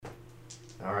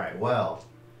All right, well,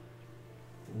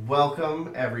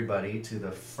 welcome everybody to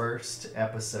the first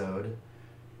episode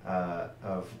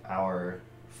of our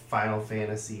Final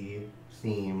Fantasy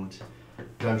themed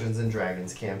Dungeons and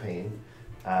Dragons campaign.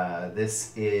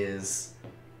 This is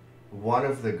one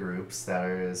of the groups that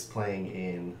is playing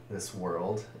in this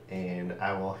world, and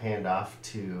I will hand off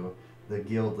to the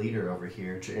guild leader over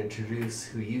here to introduce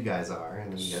who you guys are,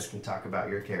 and then you guys can talk about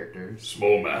your characters.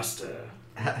 Small Master.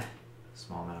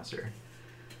 Small Master.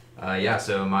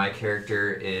 So my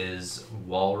character is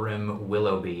Walrim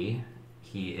Willoughby.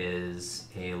 He is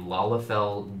a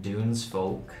Lalafell Dunes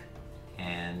folk,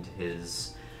 and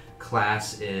his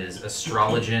class is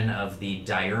Astrologian of the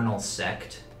Diurnal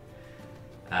Sect.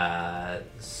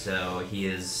 So he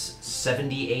is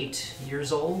 78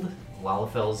 years old.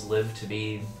 Lalafells live to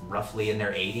be roughly in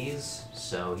their 80s,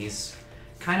 so he's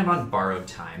kind of on borrowed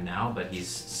time now, but he's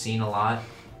seen a lot,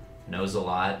 knows a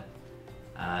lot,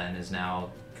 and is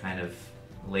now kind of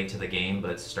late to the game,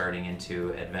 but starting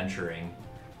into adventuring.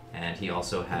 And he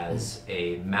also has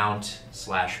a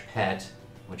mount/pet,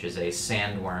 which is a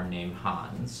sandworm named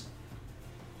Hans.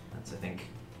 That's, I think,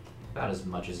 about as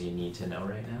much as you need to know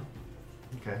right now.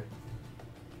 Okay.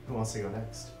 Who wants to go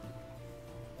next?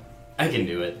 I can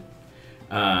do it.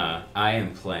 I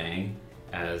am playing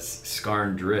as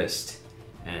Skarn Drist,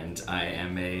 and I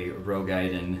am a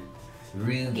Rogaiden.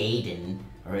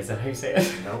 Or is that how you say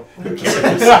it? Nope. Who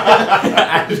cares?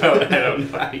 I don't know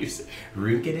how you say it.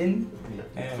 Rugadin?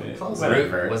 Close.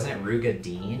 Whatever. Wasn't it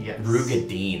Rugadine? Yes.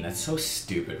 Rugadine. That's so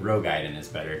stupid. Rogaiden is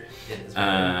better. It is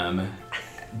better.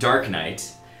 Dark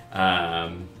Knight.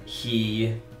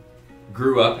 He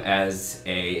grew up as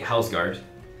a Hellsguard,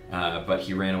 but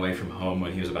he ran away from home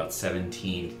when he was about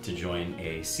 17 to join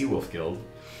a Seawolf Guild,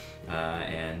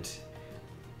 and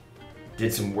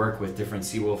did some work with different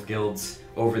Seawolf Guilds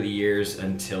over the years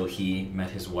until he met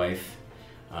his wife,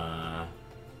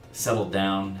 settled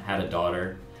down, had a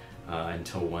daughter,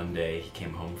 until one day he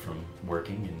came home from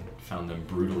working and found them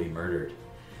brutally murdered,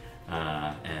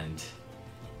 and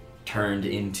turned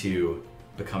into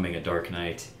becoming a Dark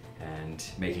Knight and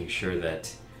making sure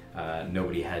that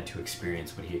nobody had to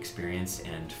experience what he experienced,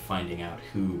 and finding out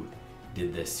who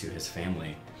did this to his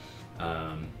family.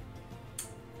 I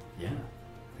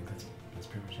think that's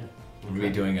pretty much it. I'm going to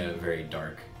be doing a very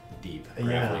dark, deep,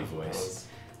 gravelly voice.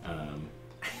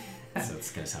 So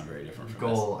it's going to sound very different from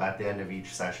Goal at the end of each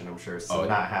session, I'm sure, is to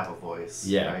not have a voice.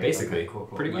 Yeah, right? basically. Okay, cool.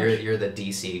 Pretty much. You're the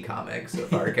DC Comics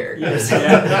of our characters.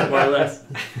 Yeah, more or less.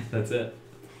 That's it.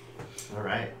 All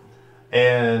right.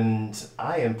 And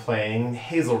I am playing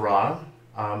Hazel Raw,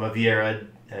 a Vieira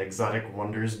Exotic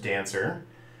Wonders dancer,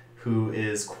 who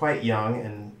is quite young.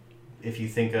 And if you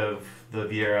think of the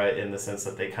Vieira in the sense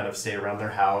that they kind of stay around their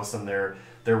house and their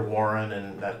warren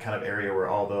and that kind of area where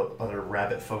all the other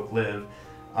rabbit folk live,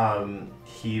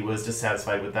 he was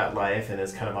dissatisfied with that life and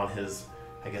is kind of on his,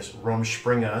 I guess,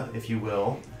 Rumspringa, if you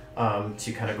will,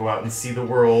 to kind of go out and see the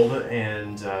world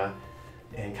and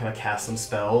kind of cast some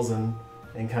spells and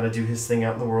kind of do his thing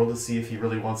out in the world to see if he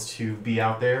really wants to be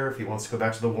out there, if he wants to go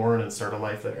back to the Warren and start a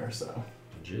life there. So,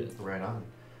 Legit. Right on.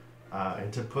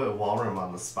 And to put Walrum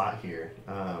on the spot here,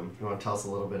 you want to tell us a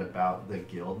little bit about the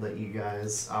guild that you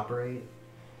guys operate?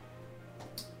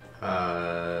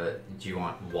 Do you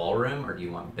want Walrim or do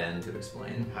you want Ben to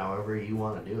explain? However you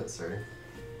want to do it, sir.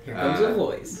 Here comes a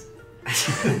voice.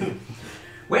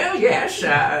 Well, yes,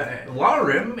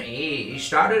 Walrim, he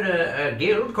started a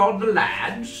guild called the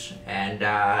Lads, and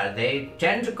they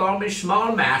tend to call me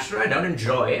Small Master. I don't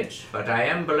enjoy it, but I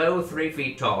am below 3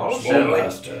 feet tall,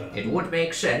 it would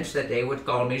make sense that they would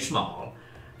call me Small.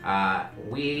 I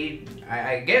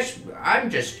guess I'm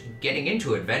just getting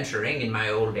into adventuring in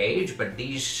my old age, but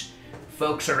these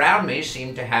folks around me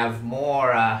seem to have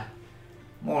more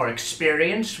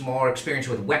experience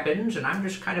with weapons, and I'm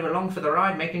just kind of along for the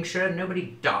ride, making sure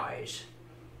nobody dies.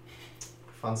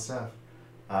 Fun stuff.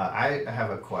 I have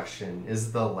a question.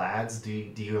 Is the Lads, do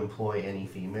you employ any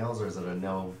females, or is it a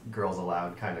no girls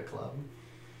allowed kind of club?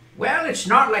 Well, it's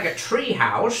not like a tree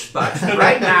house, but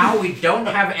right now we don't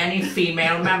have any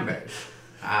female members.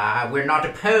 We're not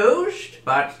opposed,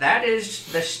 but that is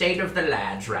the state of the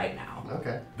Lads right now.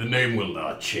 Okay. The name will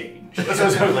not change. that's what I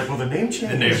was like, well, the name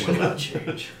changed. The name will not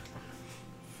change.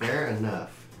 Fair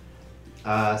enough.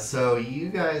 So you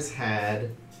guys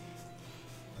had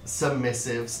some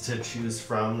missives to choose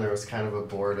from. There was kind of a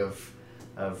board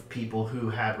of people who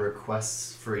had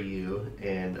requests for you,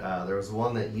 and there was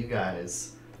one that you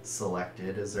guys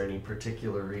selected. Is there any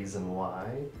particular reason why?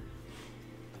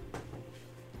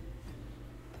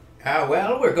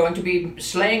 Well, we're going to be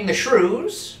slaying the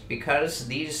shrews because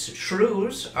these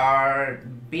shrews are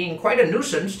being quite a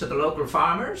nuisance to the local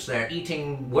farmers. They're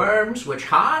eating worms, which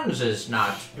Hans is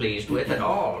not pleased with at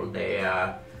all.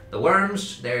 The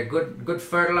worms, they're good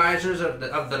fertilizers of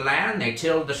the land. They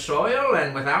till the soil,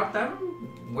 and without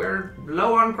them, we're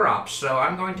low on crops. So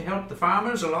I'm going to help the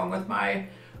farmers along with my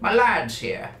lads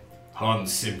here.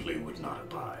 Hans simply would not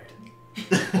abide.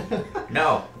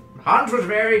 No. Hans was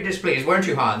very displeased, weren't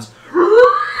you, Hans?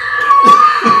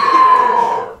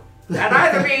 That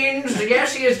either means,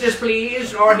 yes, he is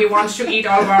displeased, or he wants to eat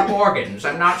all of our organs.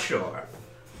 I'm not sure.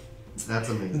 That's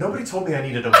amazing. Nobody told me I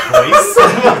needed a voice.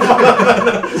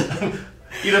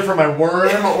 Either for my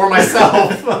worm or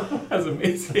myself. That's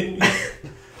amazing.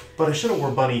 But I should have wore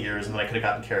bunny ears and then I could have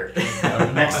gotten character.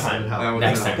 Next time.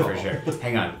 Next time for sure.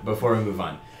 Hang on, before we move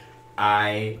on.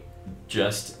 I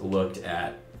just looked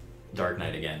at Dark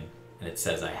Knight again, and it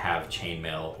says I have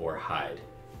chainmail or hide.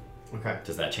 Okay.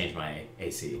 Does that change my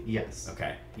AC? Yes.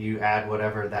 Okay. You add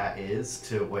whatever that is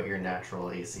to what your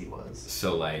natural AC was.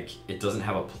 So, like, it doesn't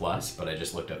have a plus, but I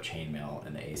just looked up chainmail,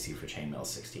 and the AC for chainmail is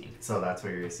 16. So that's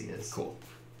what your AC is. Cool.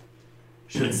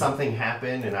 Should something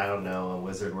happen, and I don't know, a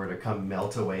wizard were to come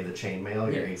melt away the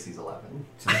chainmail, your Yeah. AC's 11.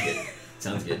 Sounds good.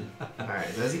 Sounds good. Alright,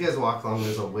 so as you guys walk along,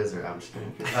 there's a wizard. I'm just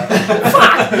kidding.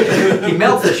 He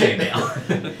melts the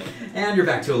chainmail. And you're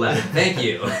back to 11. Thank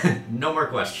you. No more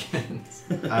questions.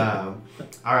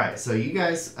 Alright, so you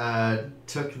guys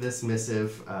took this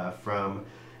missive from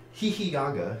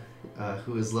Hihiyaga,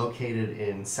 who is located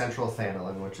in central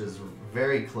Thanalin, which is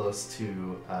very close to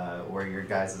where your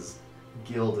guys'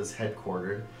 guild is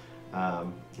headquartered.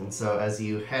 And so as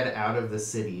you head out of the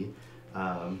city,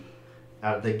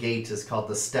 the gate is called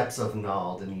the Steps of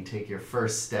Nald, and you take your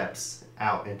first steps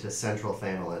out into central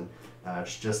Thanalin.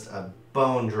 It's just a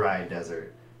bone-dry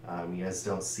desert. You guys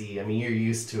don't see, I mean, you're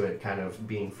used to it kind of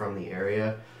being from the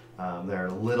area. There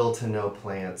are little to no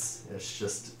plants. It's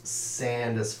just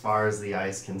sand as far as the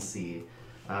eyes can see.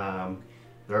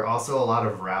 There are also a lot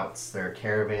of routes. There are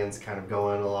caravans kind of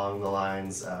going along the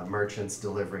lines, merchants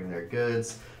delivering their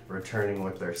goods, returning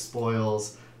with their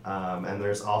spoils. And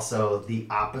there's also the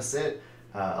opposite,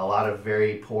 a lot of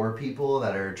very poor people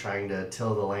that are trying to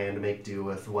till the land, make do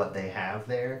with what they have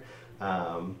there.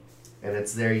 And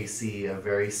it's there you see a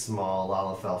very small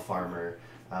Lalafell farmer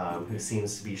who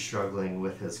seems to be struggling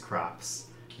with his crops.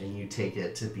 And you take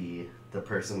it to be the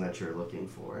person that you're looking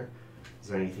for. Is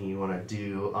there anything you want to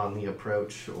do on the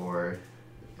approach, or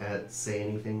say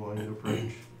anything while you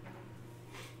approach?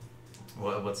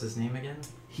 What's his name again?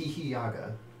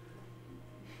 Hihiyaga.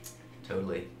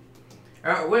 Totally.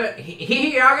 Well,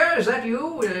 Hihiyaga, is that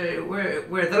you?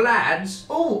 We're the lads.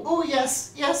 Oh,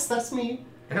 yes, that's me.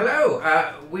 Hello,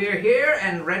 we're here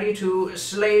and ready to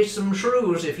slay some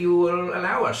shrews if you will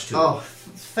allow us to. Oh,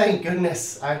 thank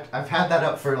goodness. I've had that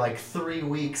up for like 3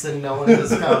 weeks and no one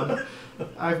has come.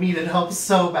 I've needed help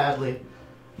so badly.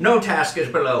 No task is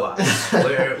below us.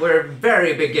 we're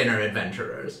very beginner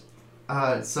adventurers.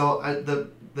 So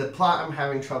the plot I'm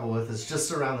having trouble with is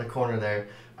just around the corner there.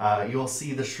 You'll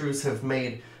see the shrews they've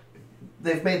made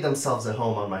themselves at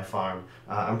home on my farm.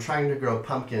 I'm trying to grow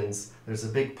pumpkins. There's a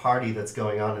big party that's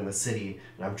going on in the city,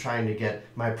 and I'm trying to get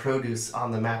my produce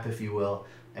on the map, if you will,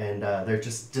 and they're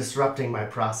just disrupting my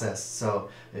process. So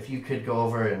if you could go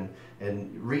over and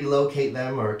relocate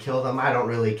them or kill them, I don't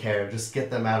really care. Just get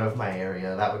them out of my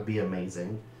area. That would be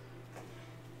amazing.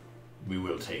 We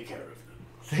will take care of them.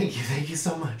 Thank you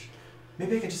so much.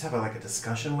 Maybe I could just have a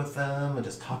discussion with them and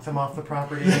just talk them off the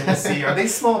property and see, are they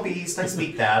small beasts? I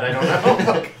speak that, I don't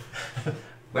know.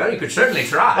 Well, you could certainly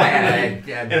try.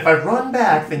 And if I run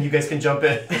back, then you guys can jump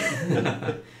in.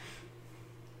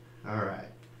 Alright.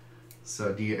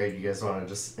 So do you guys want to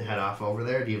just head off over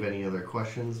there? Do you have any other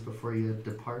questions before you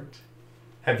depart?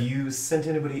 Have you sent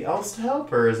anybody else to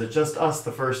help, or is it just us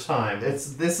the first time?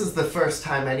 This is the first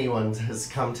time anyone has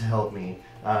come to help me.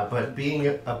 But being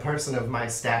a person of my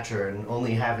stature and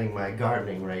only having my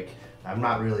gardening rake, I'm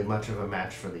not really much of a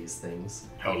match for these things.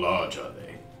 How large are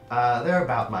they? They're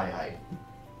about my height.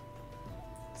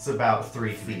 It's about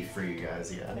 3 feet for you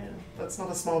guys, yeah. Yeah, that's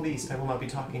not a small beast. I will not be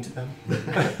talking to them.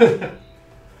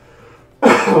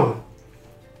 I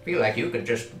feel like you could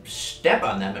just step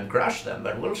on them and crush them,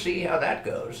 but we'll see how that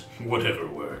goes. Whatever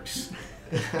works.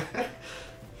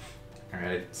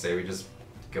 Alright, say we just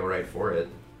go right for it.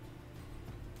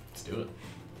 Let's do it.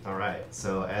 Alright,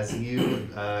 so as you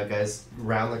guys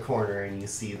round the corner and you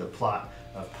see the plot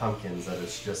of pumpkins, that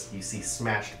is just, you see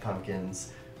smashed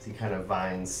pumpkins, see kind of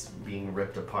vines being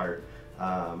ripped apart.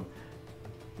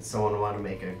 Someone want to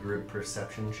make a group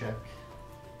perception check?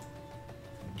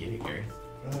 Getting there.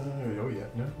 Oh yeah,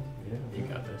 no, yeah. You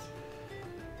got this.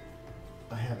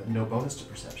 I have no bonus to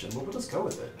perception. Well, we'll just go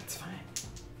with it. It's fine.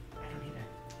 I don't need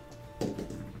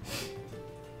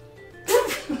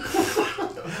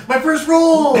it. My first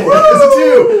roll is a 2.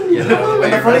 Yeah, that was And the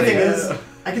way funny right. thing is,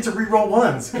 I get to re-roll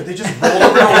ones. Could they just roll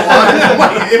a real one?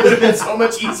 Like, it would have been so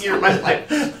much easier in my life.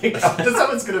 Like, that's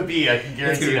how it's gonna be. I can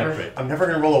guarantee be you. perfect. I'm never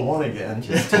gonna roll a 1 again.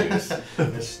 Just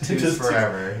twos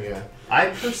forever. Yeah. I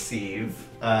perceive.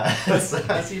 So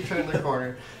as you turn the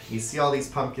corner, you see all these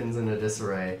pumpkins in a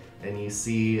disarray, and you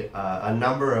see a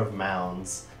number of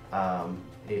mounds.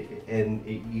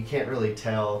 You can't really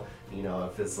tell,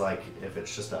 if it's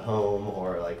just a home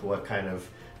or like what kind of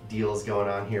deals going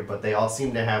on here. But they all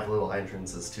seem to have little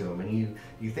entrances to them, and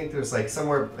you think there's like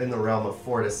somewhere in the realm of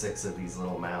 4 to 6 of these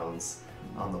little mounds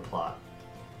on the plot.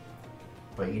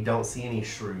 But you don't see any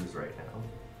shrews right now.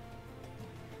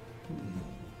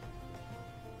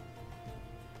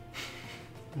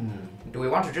 Do we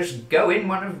want to just go in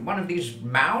one of these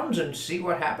mounds and see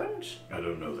what happens? I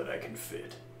don't know that I can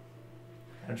fit.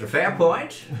 That's a fair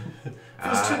point.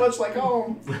 Feels too much like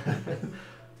home.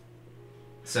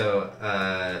 So,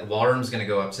 Walrum's gonna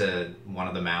go up to one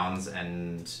of the mounds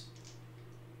and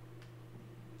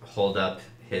hold up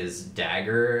his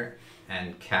dagger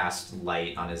and cast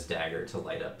light on his dagger to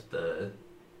light up the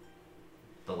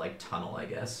like tunnel, I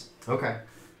guess. Okay.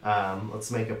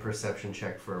 Let's make a perception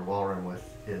check for Walrun with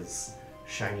his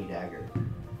shiny dagger.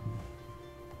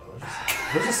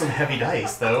 Those are some heavy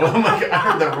dice, though. Oh my god, I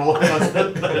heard that roll.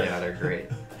 Yeah, they're great.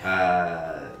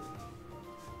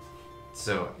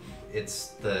 So it's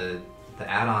the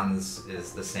add-ons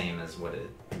is the same as what it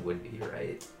would be,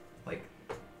 right? Like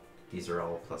these are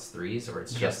all +3s, or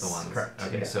it's just the Yes, ones. correct.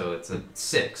 Okay, Yeah. so it's a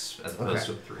 6 as opposed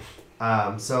to a 3.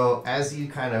 So as you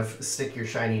kind of stick your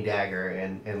shiny dagger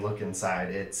and look inside,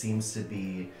 it seems to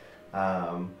be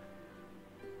a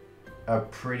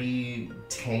pretty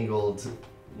tangled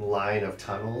line of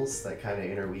tunnels that kind of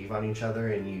interweave on each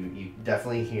other, and you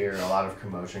definitely hear a lot of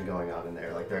commotion going on in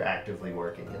there, like they're actively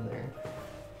working in there.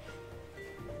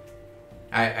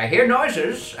 I hear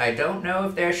noises. I don't know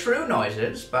if they're shrew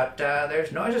noises, but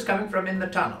there's noises coming from in the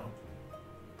tunnel.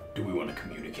 Do we want to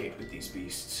communicate with these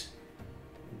beasts?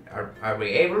 Are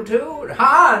we able to?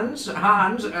 Hans,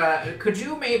 could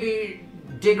you maybe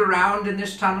dig around in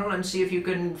this tunnel and see if you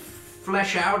can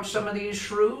flesh out some of these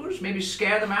shrews? Maybe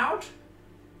scare them out?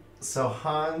 So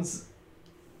Hans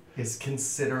is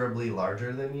considerably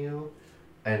larger than you,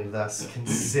 and thus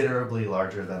considerably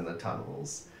larger than the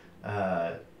tunnels.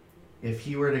 If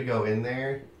he were to go in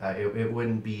there, it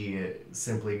wouldn't be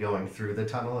simply going through the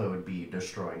tunnel, it would be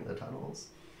destroying the tunnels.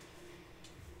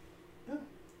 Where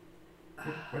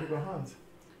do you go, Hans?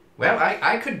 Well,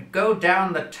 I could go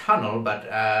down the tunnel,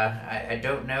 but I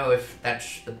don't know if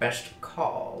that's the best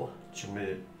call. Do you want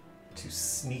me to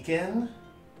sneak in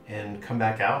and come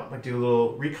back out? Like do a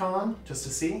little recon just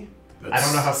to see? I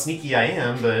don't know how sneaky I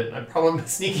am, but I'm probably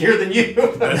sneakier than you.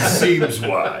 That seems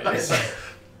wise.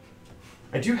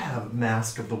 I do have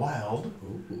Mask of the Wild.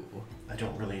 Ooh. I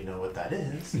don't really know what that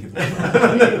is.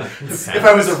 If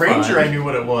I was a ranger, I knew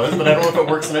what it was, but I don't know if it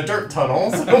works in a dirt tunnel,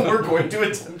 so we're going to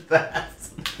attempt that.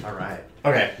 All right.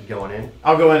 Okay, Going in?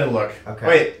 I'll go in and look. Okay.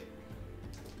 Wait.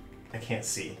 I can't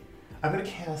see. I'm going to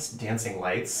cast Dancing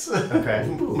Lights. Okay.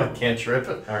 My cantrip.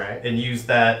 All right. And use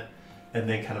that, and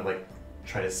then kind of like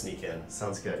try to sneak in.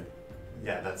 Sounds good.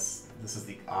 Yeah, this is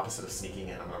the opposite of sneaking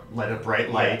in. I'm going to light a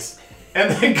bright light,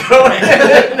 and then go in.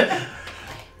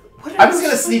 I'm just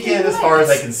going to sneak in as far as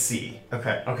I can see.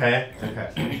 Okay. Okay?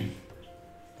 Okay.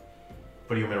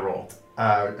 What do you want me to roll?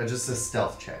 Just a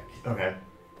stealth check. Okay.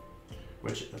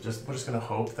 We're just gonna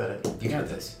hope that it. You got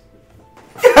this.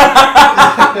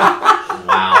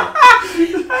 Wow.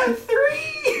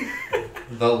 3!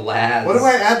 The lads. What do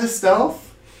I add to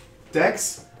stealth?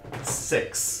 Dex?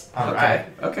 6. All right.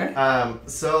 Okay.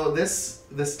 So this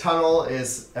tunnel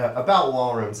is about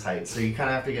Walrum's height, so you kind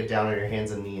of have to get down on your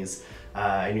hands and knees,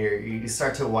 and you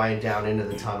start to wind down into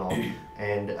the tunnel,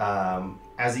 and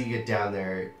as you get down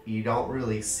there, you don't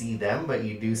really see them, but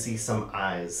you do see some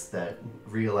eyes that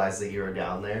realize that you're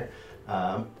down there.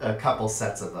 A couple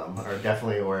sets of them are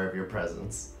definitely aware of your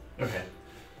presence. Okay.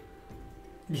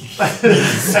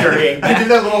 Scurrying I do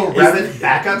that little rabbit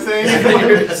backup thing.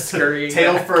 Scurrying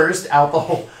Tail back. first, out the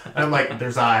hole. And I'm like,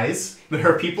 there's eyes. There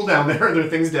are people down there. There are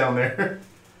things down there.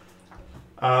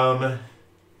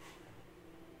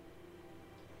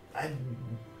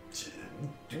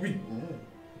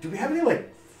 Do we have any,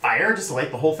 like, fire? Just to light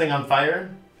the whole thing on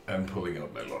fire? I'm pulling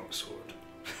out my longsword.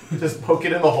 Just poke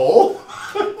it in the hole?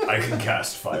 I can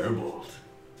cast Firebolt.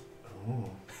 Ooh.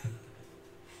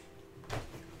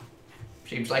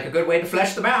 Seems like a good way to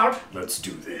flesh them out. Let's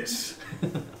do this. Do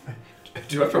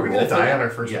you have to Are we roll gonna for die that? on our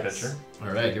first Yes. adventure?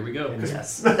 All right, here we go.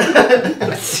 Yes.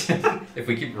 If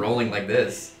we keep rolling like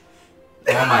this.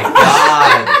 Oh my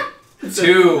god.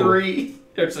 2. 3.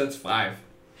 That's 5.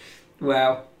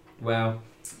 Wow. Wow.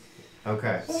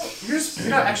 Okay. You're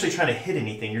not actually trying to hit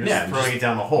anything. You're just Yeah, throwing just it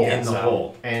down the hole. In the so-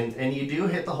 hole. And you do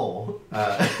hit the hole.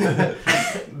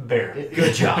 There.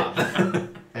 Good job.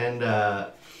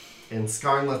 And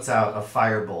Skarn lets out a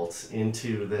firebolt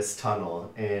into this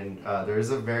tunnel, and there's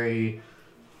a very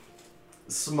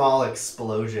small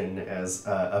explosion as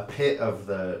a pit of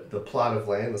the plot of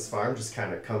land, this farm, just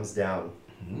kind of comes down.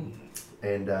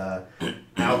 And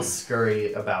out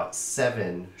scurry about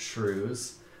 7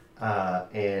 shrews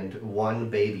and 1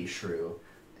 baby shrew.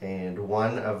 And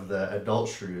one of the adult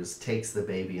shrews takes the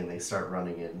baby and they start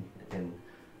running in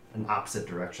an opposite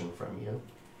direction from you.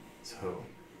 So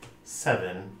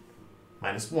 7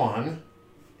 minus 1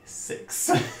 is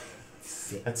 6.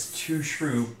 That's 2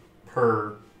 shrew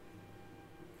per.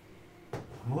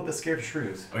 I'm a little bit scared of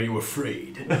shrews. Are you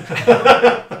afraid?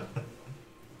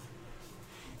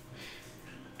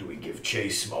 Do we give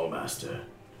chase, small master?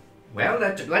 Well,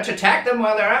 let's attack them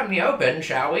while they're out in the open,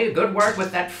 shall we? Good work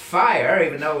with that fire,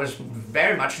 even though it was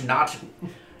very much not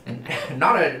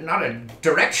a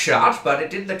direct shot, but it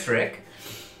did the trick.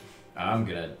 I'm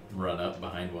gonna run up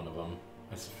behind one of them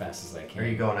as fast as I can. Are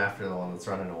you going after the one that's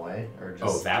running away, or just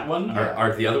Oh, that one? Yeah.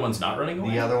 Are the other ones not running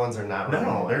away? the other ones are not running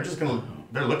No, away? they're just gonna.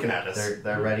 They're looking at us.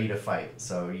 They're ready to fight.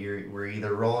 So we're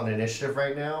either rolling initiative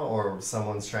right now, or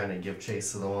someone's trying to give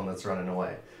chase to the one that's running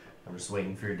away. I'm just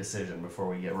waiting for your decision before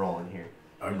we get rolling here.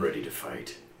 I'm ready to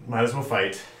fight. Might as well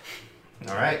fight.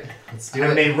 All right, let's do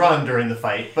I it. may run during the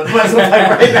fight, but might as well fight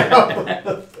right now.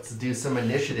 Let's do some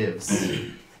initiatives.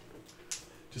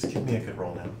 Just give me a good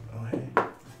roll now. Oh hey.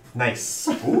 Nice.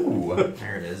 Ooh.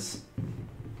 There it is.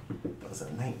 That was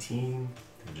a 19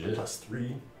 Legit. plus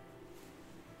 3.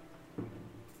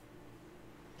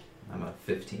 I'm a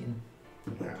 15.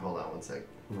 All right, hold on one sec.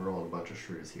 I'm rolling a bunch of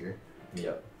shrews here.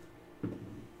 Yep. All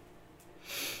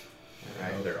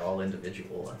right. Oh, they're all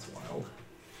individual. That's wild.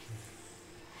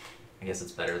 I guess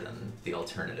it's better than the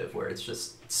alternative where it's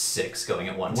just 6 going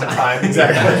at one One time. time,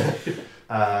 exactly.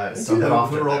 So do that who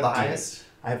often, rolled the though. highest?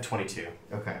 I have 22.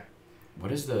 Okay.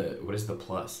 What is the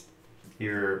plus?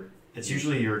 It's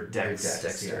usually your dex. Dex.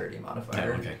 Dexterity Oh,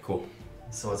 modifier. okay, cool.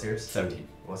 So what's yours? 17.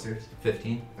 What's yours?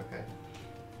 15. Okay.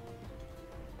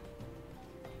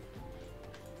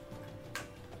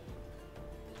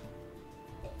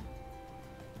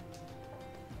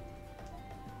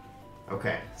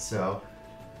 Okay, so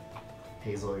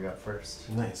Hazel, you're up first.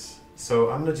 Nice. So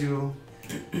I'm gonna do.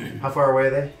 How far away are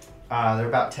they? They're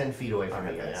about 10 feet away from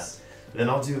Okay, you guys. Then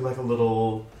I'll do like a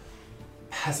little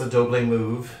paso doble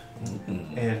move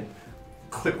and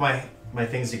click my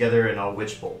things together and I'll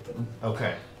witch bolt them.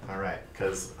 Okay, all right.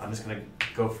 Because I'm just gonna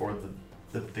go for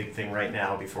the big thing right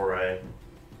now before I.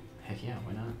 Heck yeah,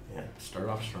 why not? Yeah. Start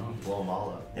off strong. Blow them all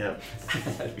up. Yeah.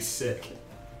 That'd be sick.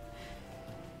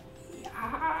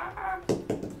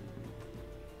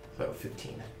 So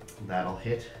 15. That'll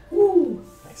hit.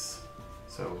 Nice.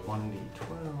 So 1d12.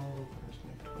 Where's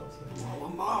my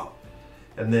 12?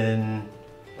 And then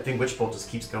I think Witch Bolt just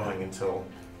keeps going until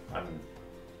I'm.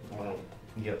 Well,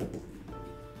 yep.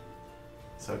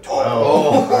 So 12.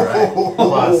 all right.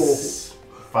 Plus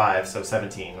 5, so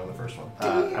 17 on the first one.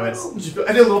 I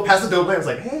did a little paso doble. I was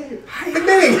like, hey, big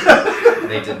thing.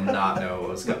 They did not know what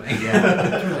was coming.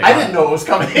 Yeah. I didn't know it was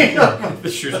coming. The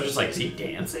shrews are just like, is he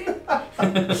dancing?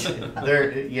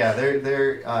 They're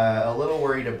a little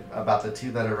worried about the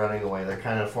 2 that are running away. They're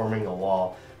kind of forming a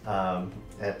wall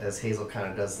as Hazel kind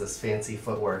of does this fancy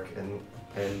footwork, and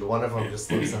one of them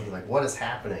just looks up and like, what is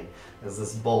happening? As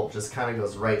this bolt just kind of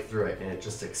goes right through it and it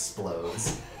just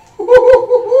explodes.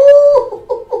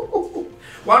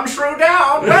 One shrew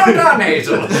down. Well done,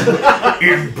 Hazel.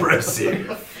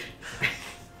 Impressive.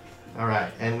 All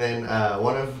right, and then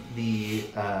one of the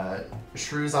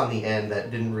shrews on the end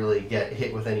that didn't really get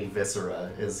hit with any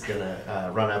viscera is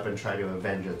gonna run up and try to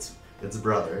avenge its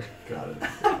brother. Got it.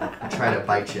 Try to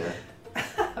bite you.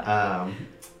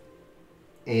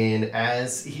 And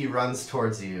as he runs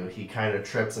towards you, he kind of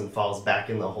trips and falls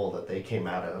back in the hole that they came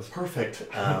out of. Perfect.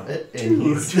 And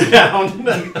he's down.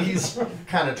 he's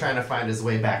kind of trying to find his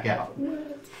way back out.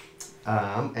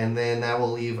 And then that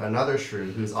will leave another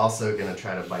shrew who's also going to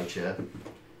try to bite you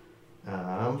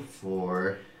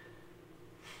for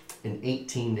an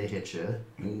 18 to hit you.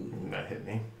 That hit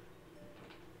me.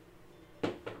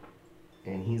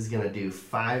 And he's going to do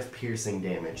 5 piercing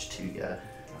damage to you.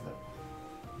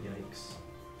 Yikes.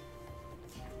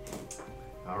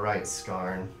 All right,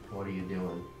 Skarn, what are you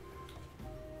doing?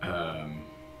 I'm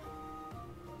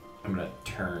gonna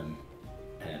turn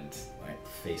and like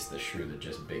face the shrew that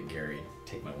just bit Gary.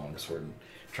 Take my longsword and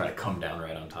try to come down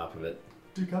right on top of it.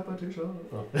 Decapitation.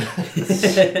 Oh.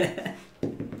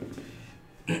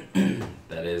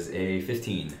 That is a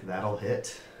 15. That'll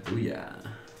hit. Booyah.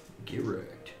 Get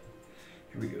wrecked.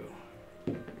 Here we go.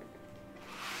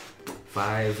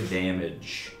 5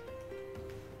 damage.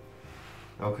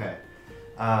 Okay.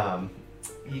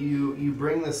 You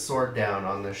bring the sword down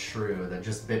on the shrew that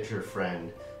just bit your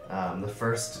friend. The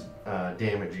first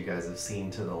damage you guys have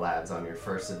seen to the lads on your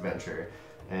first adventure,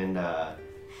 and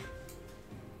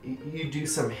you do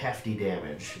some hefty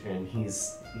damage, and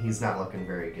he's not looking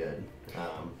very good.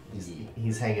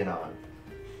 He's hanging on,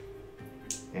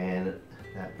 and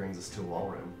that brings us to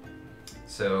Walrim.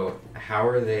 So how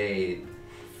are they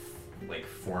like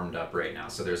formed up right now?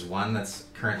 So there's one that's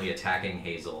currently attacking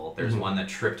Hazel. There's one that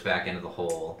tripped back into the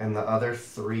hole. And the other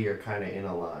 3 are kind of in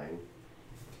a line.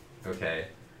 Okay.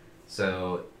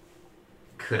 So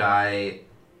could I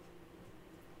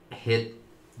hit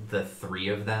the 3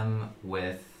 of them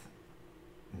with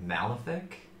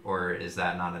Malefic? Or is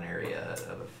that not an area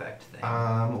of effect thing?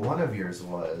 One of yours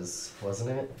wasn't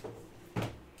it?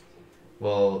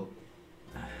 Well,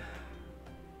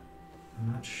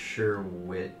 I'm not sure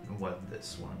what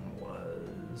this one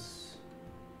was.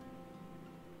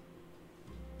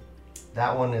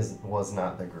 That one was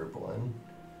not the group one.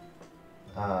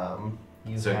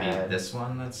 You So it'd had be this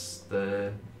one that's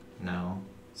the... No.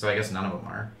 So I guess none of them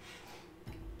are.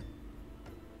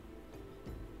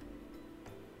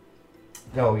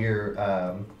 no,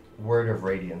 your Word of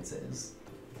Radiance is.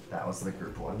 That was the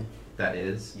group one. That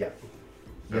is? Yep.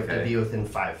 You have to Okay. be within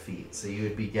 5 feet, so you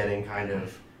would be getting kind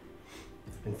of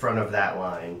in front of that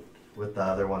line with the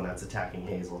other one that's attacking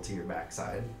Hazel to your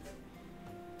backside.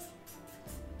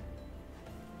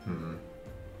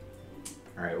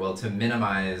 Alright, well, to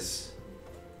minimize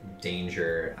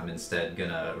danger, I'm instead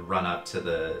gonna run up to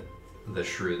the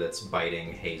shrew that's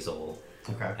biting Hazel,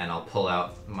 Okay. and I'll pull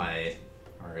out my...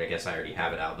 Or I guess I already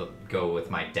have it out, but go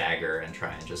with my dagger and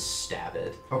try and just stab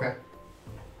it. Okay.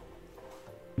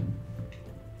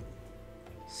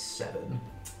 7.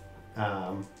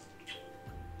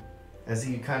 As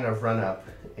you kind of run up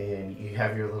and you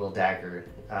have your little dagger,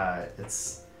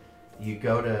 you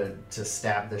go to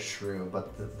stab the shrew,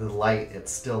 but the light,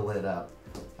 it's still lit up.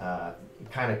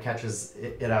 It kind of catches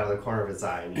it out of the corner of his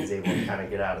eye, and he's able to kind of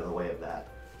get out of the way of that.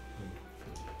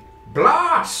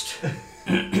 Blast!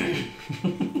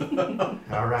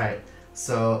 All right.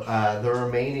 So the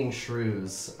remaining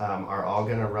shrews are all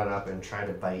going to run up and try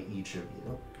to bite each of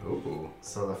you. Ooh.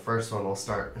 So the first one, we'll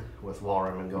start with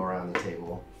Walrim and go around the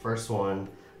table. First one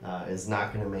is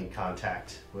not going to make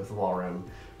contact with Walrim,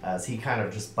 as he kind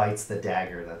of just bites the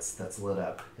dagger that's lit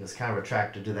up. He's kind of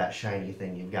attracted to that shiny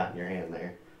thing you've got in your hand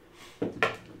there.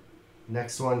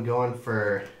 Next one, going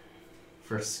for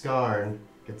Skarn,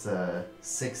 gets a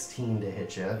 16 to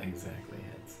hit you. Exactly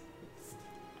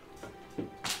hits.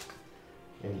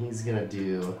 And he's going to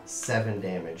do 7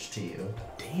 damage to you.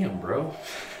 Damn, bro.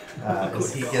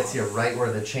 As he gets you right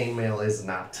where the chainmail is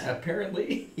not.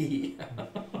 Apparently.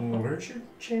 Where's your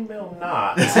chainmail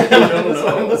not? I don't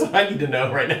know. That's what I need to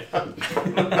know right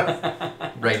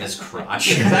now. Right in his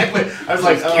crotch. Exactly. I was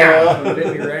like,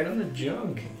 Hit me right on the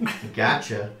junk.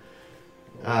 Gotcha.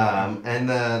 And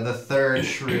the third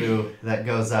shrew that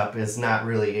goes up is not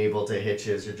really able to hit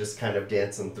you as you're just kind of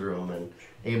dancing through them and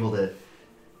able to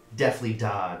deftly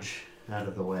dodge out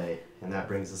of the way. And that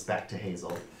brings us back to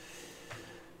Hazel.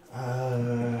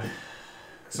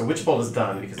 So Witch Bolt is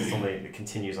done because it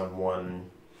continues on one,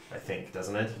 I think,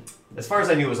 doesn't it? As far as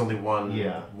I knew, it was only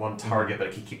one target, but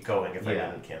it could keep going if I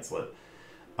didn't cancel it.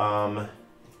 But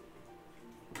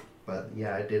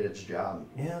yeah, it did its job.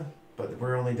 Yeah, but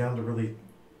we're only down to really...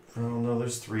 Oh no,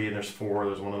 there's 3 and there's 4.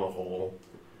 There's one in the hole.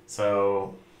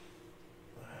 So...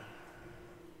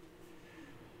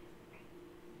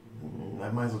 I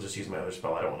might as well just use my other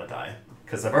spell. I don't want to die.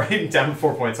 Because I've already down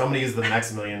 4 points. So I'm going to use the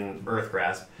Maximilian Earth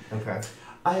Grasp. Okay.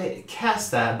 I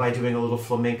cast that by doing a little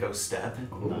flamenco step.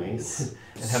 Nice.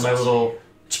 And have my little...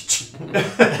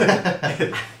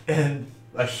 and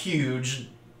a huge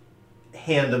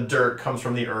hand of dirt comes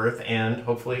from the earth and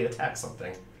hopefully attacks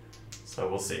something. So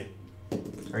we'll see.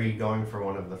 Are you going for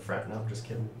one of the fret? No, just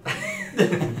kidding.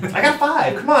 I got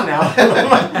 5. Come on now.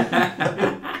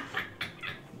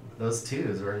 Those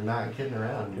 2s, we're not kidding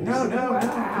around. No.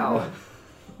 Wow.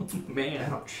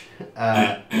 Man. Ouch.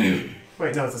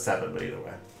 Wait, no, it's a 7, but either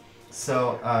way.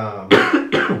 So,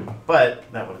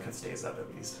 But that one stays up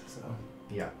at least. So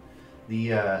yeah.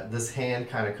 This hand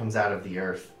kind of comes out of the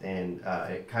earth, and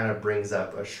it kind of brings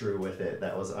up a shrew with it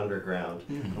that was underground,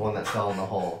 the one that fell in the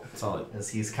hole. Solid. As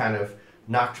he's kind of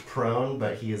knocked prone,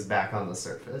 but he is back on the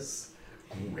surface.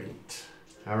 Great.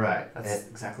 All right. That's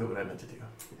exactly what I meant to do.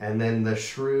 And then the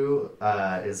shrew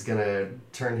is going to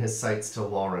turn his sights to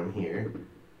Walrum here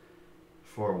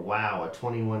for, wow, a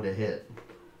 21 to hit.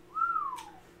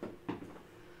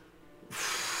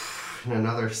 And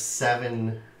another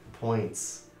 7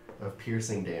 points of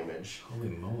piercing damage Holy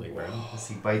moly, bro. as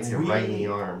he bites you right in the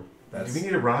arm. Do we need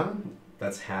to run?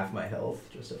 That's half my health,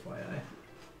 just FYI.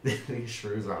 These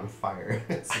shrews are on fire.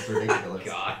 This is ridiculous.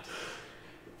 God.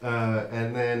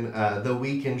 And then the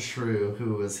weakened shrew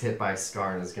who was hit by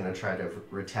Skarn is going to try to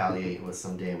retaliate with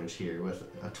some damage here with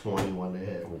a 21 to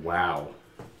hit. Wow.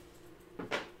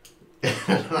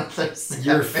 Another 7.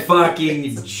 You're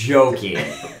fucking joking.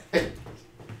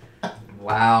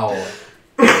 Wow.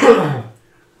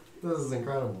 This is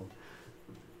incredible.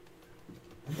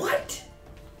 What?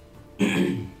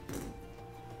 And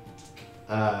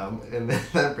then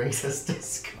that brings us to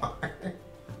Scar.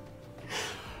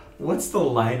 What's the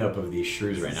lineup of these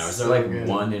shrews right now? Is there So like good.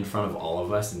 1 in front of all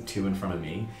of us and 2 in front of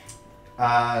me?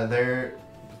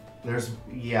 There's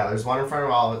one in front of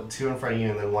all, 2 in front of you,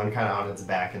 and then one kind of on its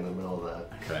back in the middle of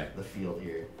Okay. the field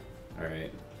here. All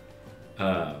right.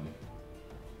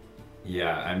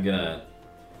 Yeah, I'm gonna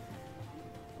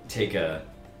take a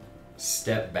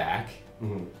step back,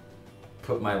 Mm-hmm.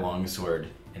 put my longsword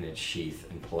in its sheath,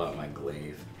 and pull out my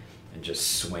glaive, and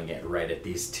just swing it right at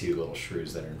these 2 little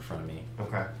shrews that are in front of me.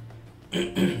 Okay.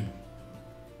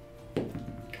 Come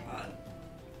on.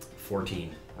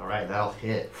 14. All right, that'll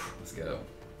hit. Let's go.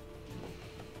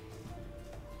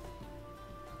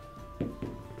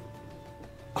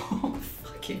 Oh,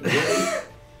 fucking really?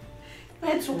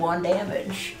 That's 1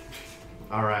 damage.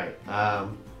 All right.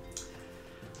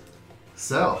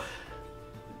 So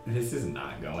This is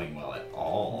not going well at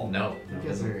all. No. you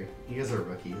guys are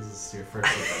rookies. This is your first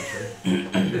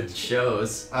adventure. It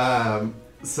shows.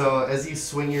 So as you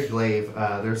swing your glaive,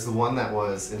 there's the one that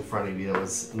was in front of you that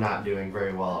was not doing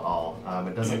very well at all.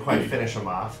 It doesn't quite finish him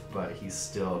off, but he's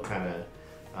still kind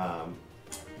of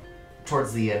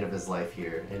towards the end of his life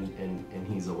here, and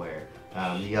he's aware.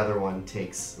 The other one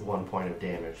takes 1 point of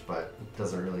damage, but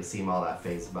doesn't really seem all that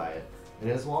fazed by it. And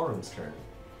it is Walrum's turn.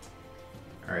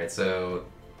 Alright, so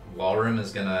Walrum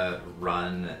is gonna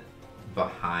run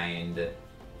behind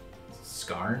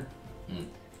Skarn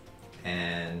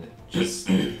and just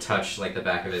touch like the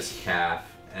back of his calf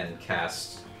and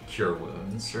cast Cure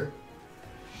Wounds. Sure.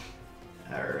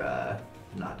 Or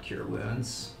not Cure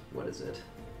Wounds. What is it?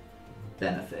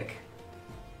 Benefic.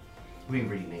 We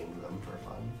renamed them for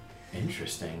fun.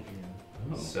 Interesting.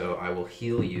 Oh. So I will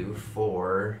heal you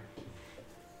for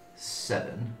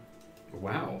 7.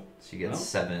 Wow. So you get Well,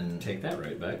 7. Take that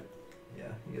right back.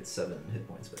 Yeah, you get 7 hit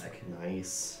points back.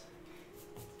 Nice.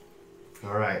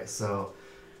 All right, so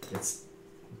it's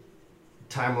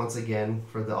time once again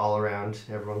for the all-around.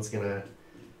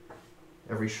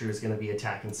 Every shrew is gonna be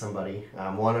attacking somebody.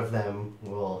 One of them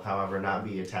will, however, not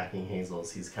be attacking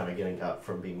Hazel's. He's kind of getting up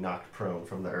from being knocked prone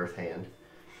from the earth hand.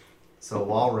 So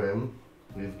Walrum,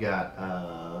 we've got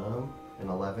an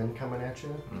 11 coming at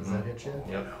you. Does that hit you?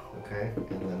 Yep. Okay,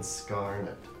 and then Skarn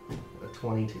at a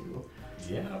 22.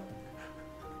 Yeah.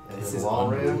 And This then is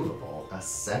Walrum, unbelievable. a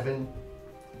 7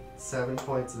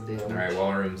 points of damage. Alright,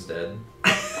 Walrum's dead.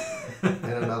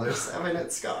 And another 7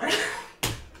 at Scar.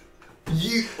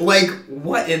 You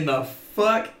what in the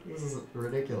fuck? This is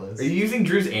ridiculous. Are you using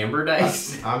Drew's amber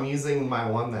dice? I'm using my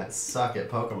one that suck at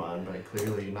Pokemon, but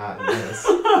clearly not in this.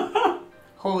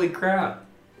 Holy crap.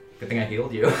 Good thing I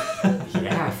healed you.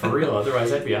 Yeah, for real.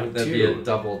 Otherwise, I'd be out That'd too. be a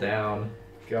double down.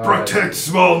 God. Protect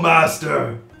small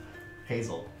master.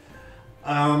 Hazel.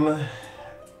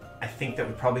 I think that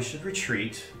we probably should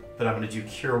retreat, but I'm gonna do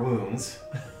Cure Wounds.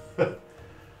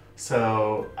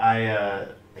 So I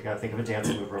gotta think of a dance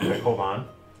move real quick. Hold on.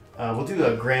 We'll do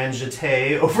a grand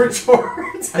jeté over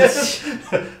towards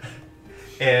him.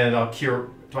 And I'll cure.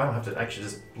 Do I don't have to actually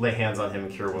just lay hands on him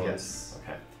and cure wounds? Yes.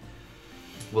 Okay.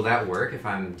 Will that work if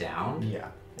I'm down? Yeah.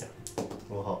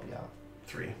 We'll help you out.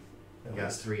 3. You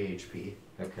got 3 HP.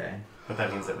 Okay. But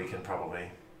that means that we can probably.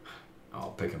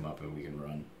 I'll pick him up and we can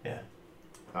run. Yeah.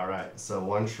 Alright, so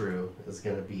one shrew is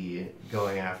going to be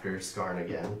going after Skarn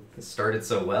again. It started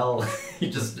so well. You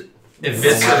just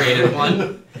eviscerated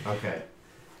one. Okay.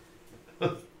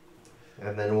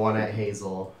 And then one at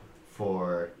Hazel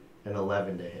for an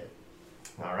 11 to hit.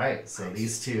 Alright, so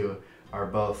these two are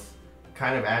both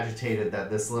kind of agitated that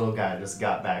this little guy just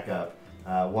got back up.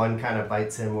 One kind of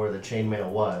bites him where the chainmail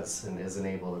was and isn't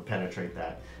able to penetrate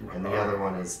that. And the other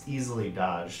one is easily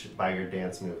dodged by your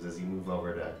dance moves as you move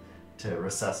over to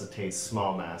resuscitate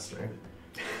Small Master.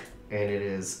 And it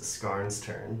is Skarn's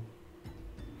turn.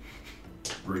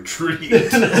 Retreat.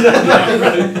 Pick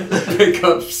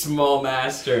up Small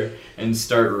Master and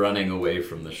start running away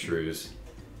from the Shrews.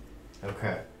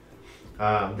 Okay.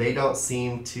 They don't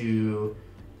seem to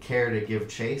care to give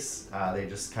chase. They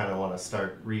just kind of want to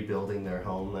start rebuilding their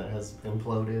home that has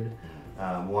imploded.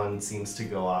 One seems to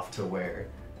go off to where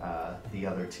the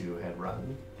other two had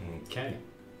run. Okay.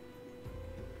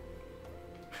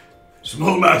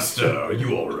 Small Master, are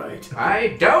you alright?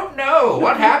 I don't know.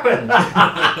 What happened?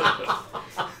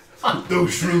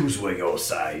 Those shrews were your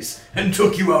size and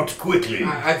took you out quickly.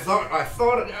 I thought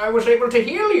I was able to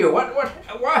heal you. What?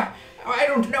 I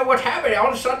don't know what happened. All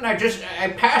of a sudden, I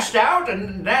passed out,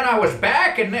 and then I was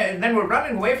back, and then we're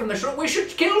running away from the shrew. We should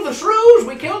kill the shrews.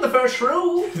 We killed the first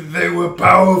shrew. They were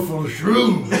powerful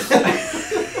shrews.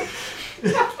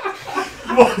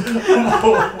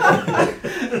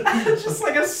 Just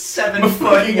like a 7-foot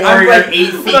fucking warrior, like 8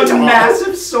 feet with a tall.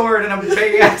 massive sword and a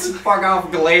big ass fuck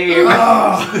off glaive.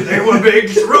 They were big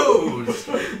shrews.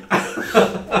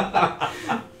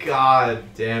 God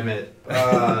damn it.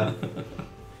 Well,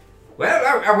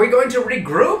 are we going to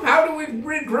regroup? How do we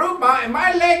regroup?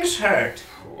 My legs hurt.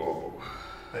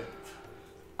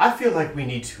 I feel like we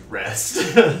need to rest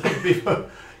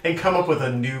and come up with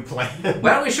a new plan.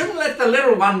 Well, we shouldn't let the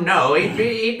little one know. He'd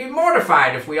be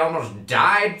mortified if we almost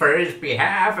died for his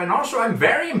behalf, and also I'm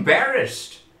very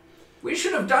embarrassed. We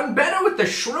should have done better with the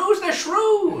shrews. They're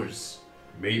shrews.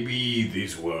 Maybe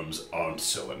these worms aren't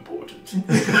so important.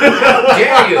 How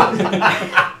dare you?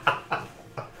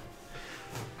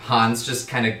 Hans just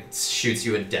kind of shoots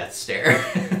you a death stare.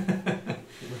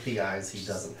 With the eyes he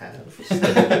doesn't have.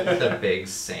 The big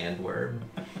sandworm.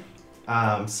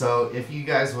 So if you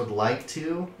guys would like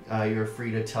to, you're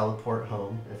free to teleport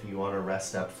home if you want to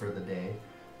rest up for the day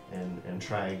and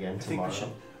try again I think we tomorrow.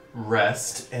 should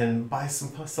rest and buy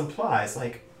some supplies,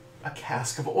 like a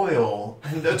cask of oil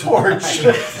and a torch,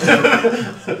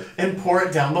 and pour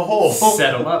it down the hole.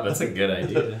 Set them up. That's a good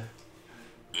idea.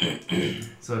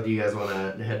 So do you guys want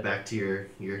to head back to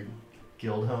your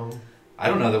guild home? I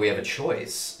don't know that we have a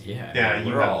choice. Yeah,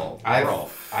 you we're have- all. I we're all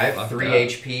have fucked 3 up.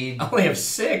 HP. I only have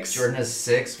 6. Jordan has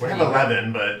 6. We What have do you have?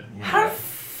 11, but How do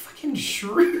fucking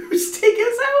shrews take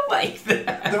us out like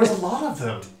that? there was a lot of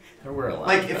them. There were a lot.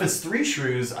 Like, of if them. it's 3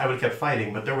 shrews, I would have kept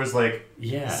fighting, but there was like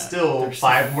still there's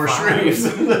 5 more 5.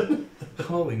 shrews.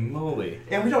 Holy moly!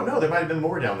 And we don't know. There might have been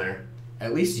more down there.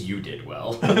 At least you did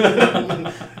well.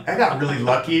 I got really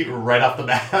lucky right off the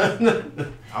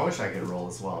bat. I wish I could roll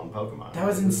as well in Pokemon. That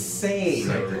was insane.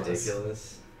 So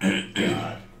Ridiculous. ridiculous.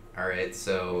 God. Alright,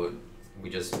 so we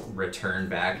just return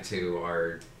back to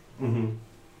our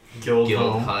Guild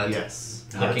guild home. hut, Yes.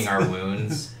 licking our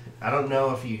wounds. I don't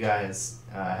know if you guys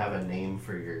have a name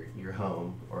for your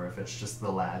home or if it's just the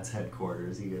lads'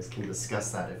 headquarters. You guys can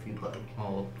discuss that if you'd like.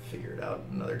 I'll figure it out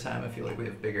another time. I feel like we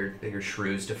have bigger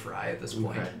shrews to fry at this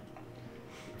point. Okay.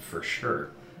 For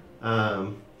sure.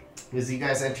 As you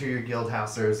guys enter your guild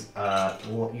house, there's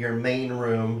your main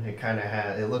room.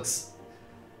 It looks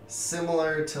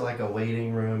similar to like a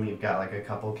waiting room. You've got like a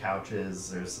couple couches.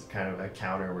 There's kind of a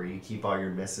counter where you keep all your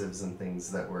missives and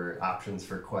things that were options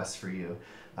for quests for you.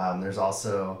 There's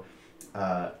also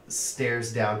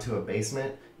stairs down to a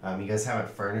basement. You guys haven't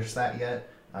furnished that yet.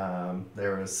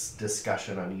 There was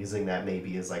discussion on using that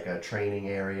maybe as like a training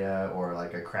area or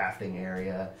like a crafting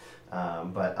area.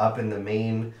 But up in the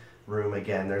main room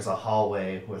again, there's a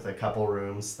hallway with a couple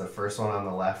rooms. The first one on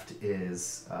the left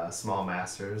is Small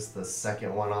Masters. The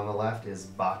second one on the left is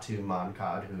Batu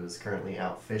Moncod, who is currently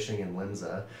out fishing in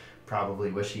Limsa. Probably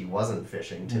wish he wasn't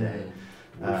fishing today.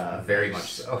 Very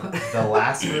much so. The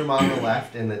last room on the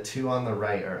left and the 2 on the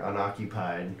right are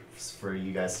unoccupied for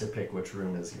you guys to pick which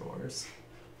room is yours.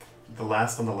 The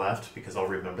last on the left, because I'll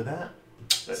remember that.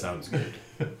 Sounds good.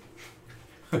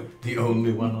 The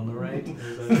only one on the right?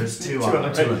 There's 2 on the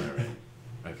right. 2 on the right.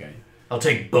 Okay. I'll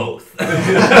take both. I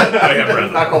have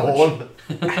rather Knock a hole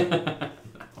in.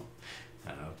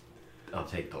 I'll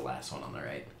take the last one on the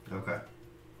right. Okay.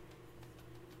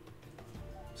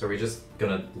 So are we just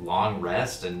gonna long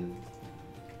rest and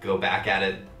go back at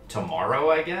it tomorrow,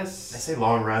 I I guess? say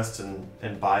long rest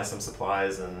and buy some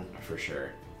supplies. And For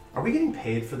sure. are we getting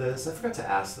paid for this? I forgot to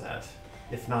ask that.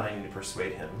 If not, I need to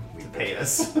persuade him to pay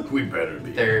us. We better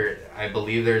be. I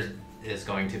believe there is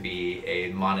going to be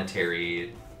a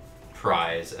monetary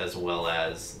prize as well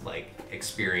as like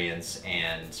experience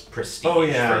and prestige Oh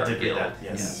yeah, for I our did read guild. that.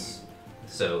 Yes.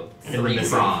 So In the missing.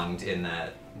 3-pronged in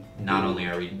that not only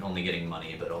are we only getting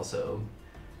money, but also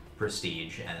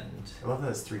prestige and... I love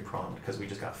that it's 3-pronged because we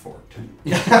just got forked.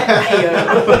 Hey,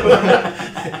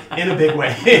 In a big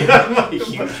way.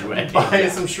 Huge way. Buy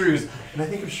some shrews. And I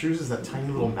think of shrews as that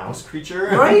tiny little mouse creature.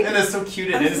 Right? And it's so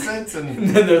cute and innocent. And And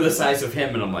then they're the size of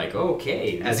him, and I'm like,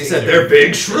 okay. As he these said, are- they're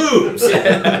big shrews!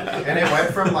 And it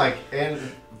went from like in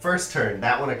first turn,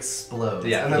 that one explodes.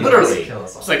 Yeah, and then literally. the kill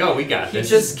us all. It's like, oh, we got He this.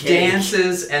 just This is cake.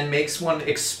 dances and makes one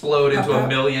explode into a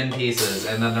million pieces,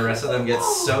 and then the rest of them get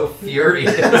so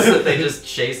furious that they just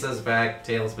chase us back,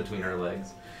 tails between our legs.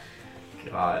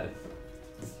 God.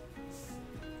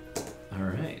 All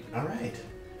right, all right.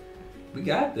 we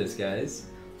got this, guys.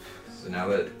 So now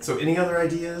that So any other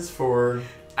ideas for,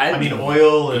 I mean,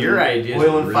 oil and your idea is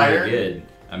oil and really fire? good.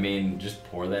 I mean, just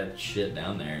pour that shit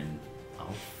down there, and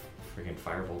I'll freaking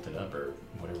firebolt it up, or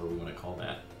whatever we want to call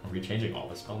that. Are we changing all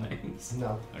the spell names?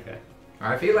 No. Okay.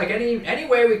 I feel like any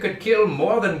way we could kill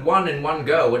more than one in one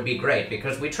go would be great,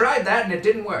 because we tried that and it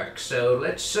didn't work. So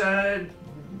let's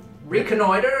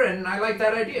reconnoiter, and I like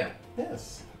that idea.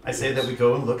 Yes. I say that we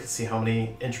go and look and see how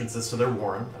many entrances to their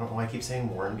warren. I don't know why I keep saying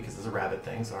warren because it's a rabbit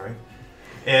thing, sorry.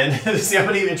 And see how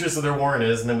many entrances to their warren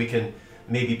is, and then we can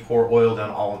maybe pour oil down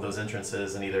all of those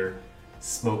entrances and either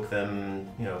smoke them,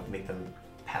 you know, make them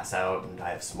pass out and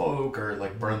die of smoke, or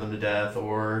like burn them to death,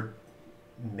 or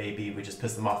maybe we just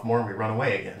piss them off more and we run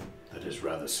away again. That is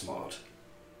rather smart.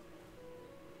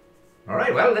 All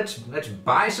right, well let's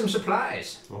buy some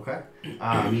supplies. Okay.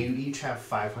 You each have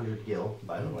 500 gil,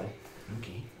 by the way.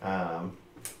 Okay.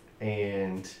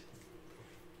 And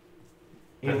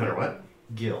 500 what?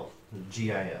 gil,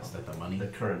 GIL, Is that the money? the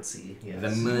currency. Yes. The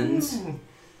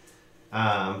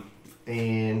muns.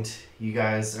 And you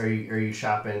guys, are you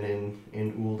shopping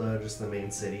in Ulda, just the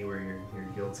main city where your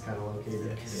guild's kind of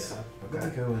located? Yes. Yeah. I'm gonna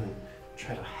Okay. go and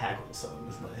try to haggle some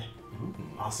with my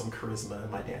awesome charisma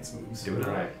and my dance moves. Do it.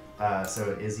 All right.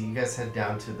 So Izzy, you guys head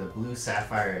down to the Blue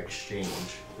Sapphire Exchange,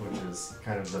 which is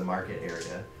kind of the market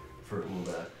area for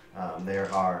Ulda.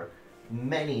 There are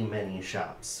many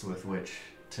shops with which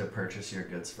to purchase your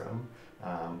goods from.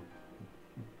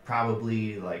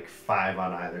 Probably like 5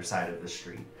 on either side of the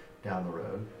street down the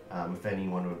road. If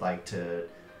anyone would like to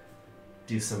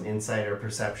do some insight or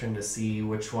perception to see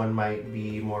which one might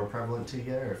be more prevalent to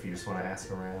you, or if you just want to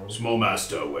ask around. Small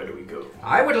master, where do we go?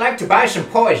 I would like to buy some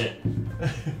poison.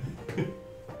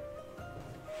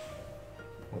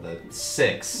 with a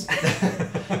 6. Go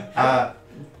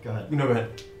ahead. No, go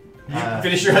ahead. You Uh,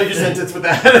 finish your sentence with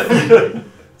that.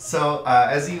 So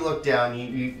as you look down,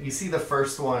 you see the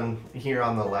first one here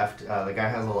on the left. The guy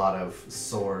has a lot of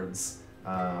swords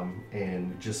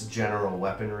and just general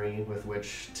weaponry with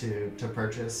which to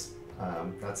purchase.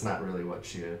 That's not really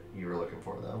what you were looking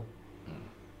for, though.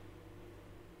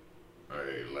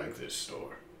 I like this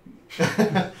store.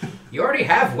 You already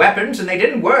have weapons and they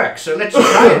didn't work, so let's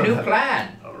try a new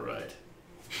plan. All right.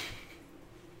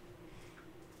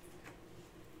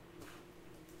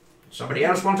 Somebody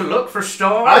else want to look for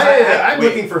stores? I'm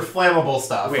looking for flammable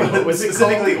stuff. Wait, what was it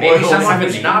Specifically called? Maybe oil. someone have a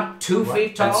who's name? not 2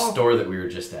 feet That tall? store that we were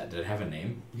just at, did it have a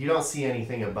name? You don't see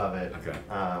anything above it. Okay.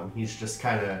 He's just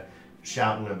kind of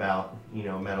shouting about,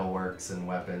 metalworks and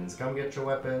weapons. Come get your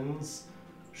weapons.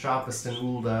 Shopist in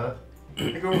Ulda.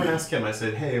 I go over and ask him. I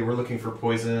said, "Hey, we're looking for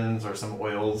poisons or some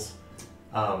oils.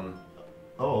 Oh,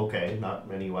 okay. Not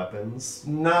many weapons.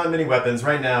 Not many weapons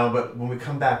right now, but when we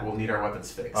come back, we'll need our weapons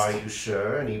fixed." Are you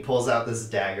sure? And he pulls out this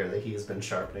dagger that he's been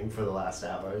sharpening for the last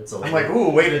hour. It's only, I'm like, "Ooh,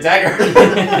 wait, a dagger!"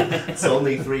 it's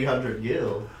only 300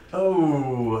 gil.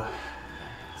 Oh.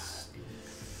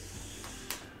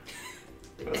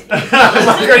 I'm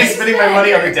like already spending my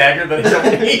money on a dagger that I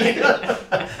don't need.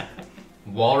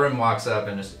 Walrim walks up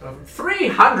and just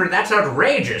 300? That's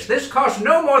outrageous. This costs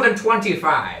no more than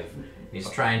 25. he's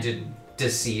trying to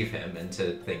deceive him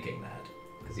into thinking that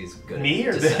because he's good. Me at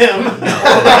or deception. them?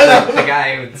 No, the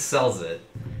guy who sells it.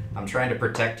 I'm trying to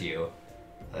protect you.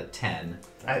 A 10.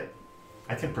 I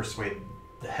can persuade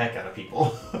the heck out of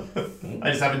people.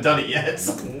 I just haven't done it yet.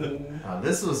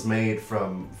 This was made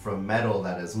from metal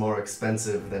that is more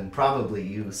expensive than probably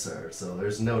you, sir. So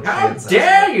there's no How chance.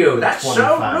 dare you? That's so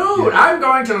 25 rude. gil. I'm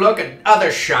going to look at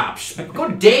other shops.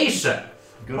 Good day, sir.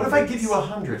 Good What if I riddance. give you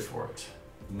 100 for it?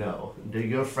 No,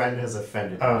 your friend has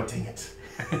offended you. Oh, dang it.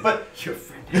 But Your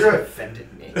friend You're a-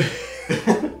 offended me.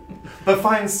 but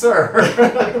fine,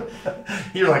 sir.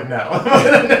 You're like, no.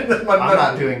 I'm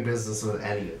not doing business with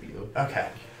any of you. Okay.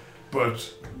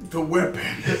 But the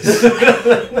weapons.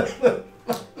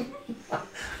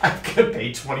 I'm gonna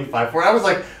pay 25 for it. I was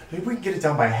like, maybe we can get it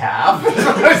down by half.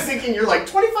 I was thinking you're like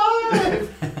 25.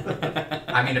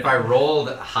 I mean, if I rolled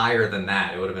higher than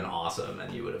that, it would have been awesome,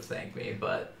 and you would have thanked me.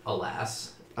 But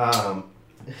alas,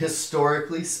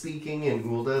 Historically speaking, in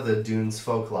Ulda, the Dunes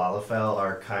folk Lalafell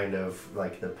are kind of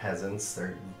like the peasants.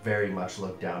 They're very much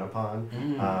looked down upon.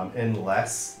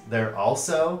 Unless they're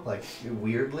also, like,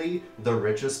 weirdly, the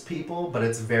richest people, but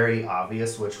it's very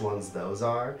obvious which ones those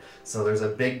are. So there's a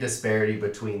big disparity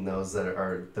between those that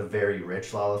are the very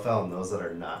rich Lalafell and those that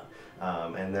are not.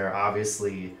 And they're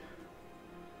obviously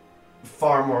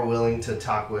far more willing to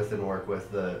talk with and work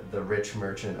with the rich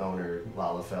merchant owner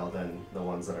Lalafell than the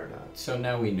ones that are not. So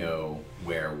now we know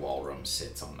where Walrum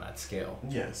sits on that scale.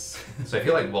 Yes. so I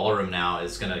feel like Walrum now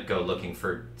is gonna go looking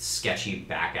for sketchy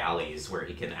back alleys where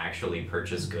he can actually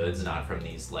purchase goods, not from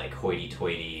these like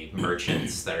hoity-toity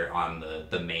merchants that are on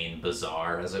the main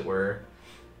bazaar, as it were.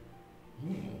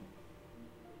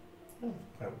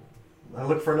 I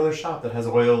look for another shop that has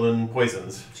oil and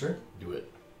poisons. Sure. Do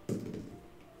it.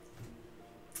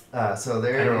 So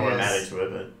there I don't know what I'm is- adding to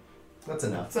it, but That's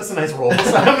enough. that's a nice roll.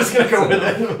 So I'm just gonna go with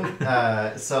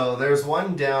it. So there's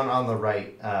one down on the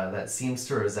right that seems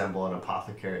to resemble an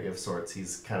apothecary of sorts.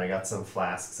 He's kind of got some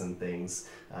flasks and things,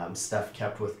 stuff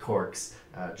kept with corks,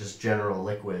 just general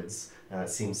liquids. It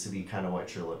seems to be kind of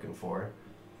what you're looking for.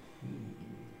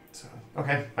 So,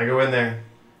 okay, I go in there,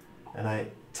 and I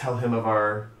tell him of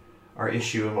our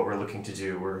issue and what we're looking to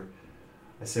do.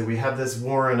 I say we have this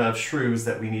warren of shrews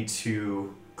that we need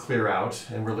to clear out,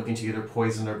 and we're looking to either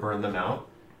poison or burn them out.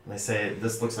 And I say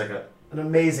this looks like an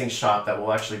amazing shop that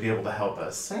will actually be able to help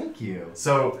us. Thank you.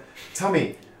 So, tell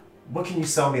me, what can you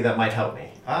sell me that might help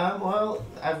me? Well,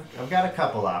 I've got a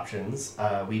couple options.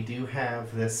 We do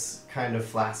have this kind of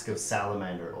flask of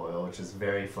salamander oil, which is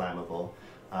very flammable.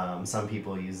 Some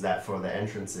people use that for the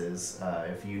entrances,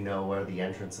 if you know where the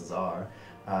entrances are.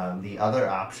 The other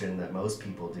option that most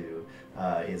people do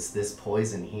is this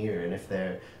poison here, and if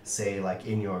they're, say, like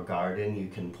in your garden, you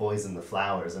can poison the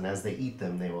flowers, and as they eat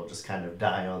them, they will just kind of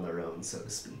die on their own, so to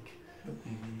speak.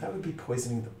 That would be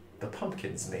poisoning the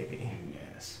pumpkins, maybe.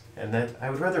 Yes. And that I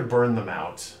would rather burn them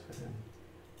out,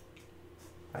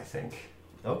 I think.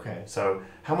 Okay. So,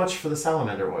 how much for the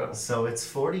salamander oil? So it's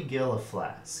 40 gil a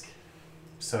flask.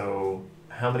 So,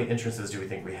 how many entrances do we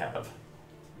think we have?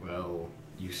 Well,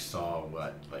 you saw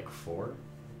what, like 4?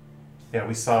 Yeah, we 4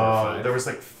 or saw 5? there was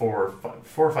like four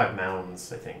or five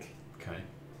mounds, I think. Okay.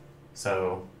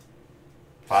 So,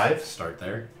 5? Start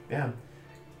there. Yeah.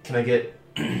 Can I get?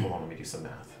 Hold on, let me do some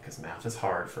math because math is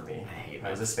hard for me. I hate I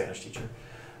was a math. Spanish teacher.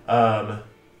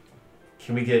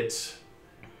 Can we get?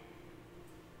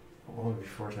 What would be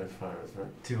 4 times 5?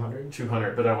 Right? 200?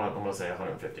 200, but I'm gonna say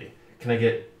 150. Can I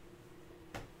get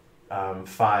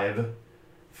 5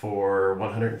 for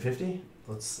 150?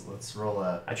 Let's roll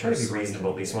a. I try to be persuasion reasonable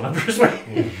at least here. when I'm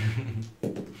persuading.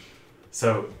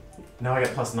 So now I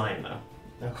got +9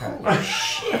 though. Okay.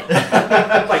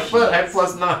 Like, but I have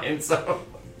 +9, so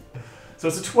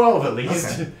it's a 12 at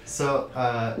least. Okay. So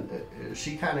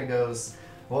she kind of goes,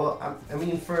 well, I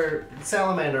mean, for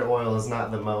salamander oil is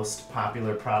not the most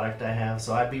popular product I have,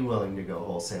 so I'd be willing to go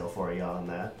wholesale for you on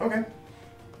that. Okay.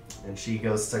 And she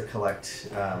goes to collect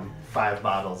 5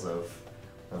 bottles of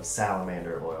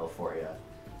salamander oil for you.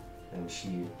 And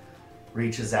she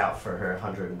reaches out for her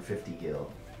 150 gil.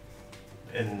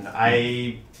 And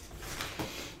I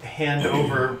hand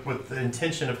over with the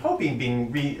intention of hoping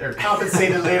being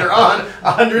compensated later on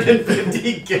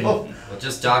 150 gil. We'll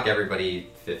just dock everybody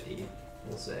 50,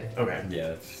 we'll say. Okay.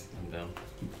 Yeah, I'm down.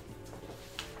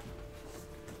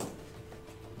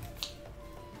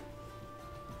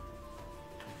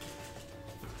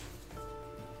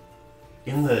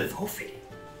 In the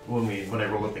when I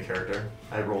rolled up the character,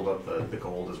 I rolled up the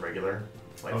gold as regular,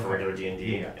 like Okay. for regular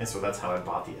D&D, Yeah. and so that's how I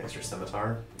bought the extra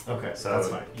scimitar. Okay, So that's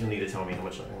fine. you'll need to tell me how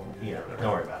much. Yeah,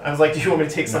 don't worry about it. I was like, do you want me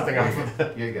to take No, something you're off of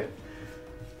good. the? You're good.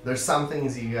 There's some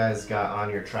things you guys got on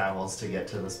your travels to get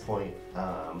to this point,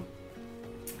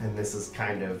 and this is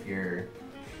kind of your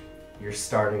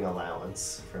starting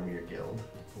allowance from your guild.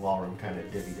 Walrum kind of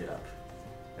divvied it up.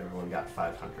 Everyone got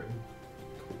 500.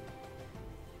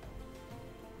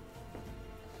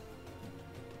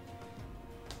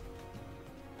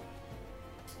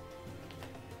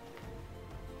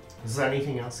 Is there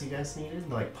anything else you guys needed,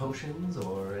 like potions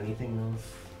or anything of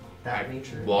that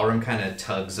nature? Walrum kind of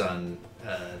tugs on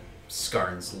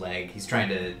Skarn's leg. He's trying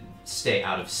to stay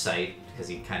out of sight because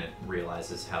he kind of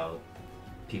realizes how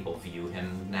people view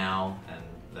him now and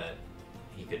that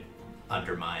he could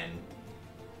undermine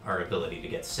our ability to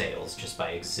get sales just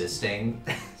by existing.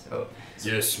 So,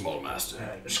 Yes, small master.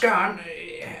 Skarn,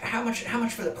 how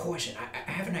much for the poison?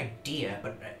 I have an idea,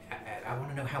 but I want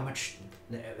to know how much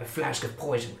a flask of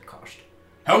poison would cost.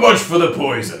 How much for the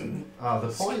poison?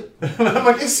 The point. I'm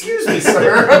like, excuse me,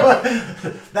 sir.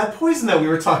 That poison that we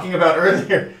were talking about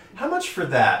earlier. How much for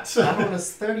that? That one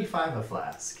is 35 a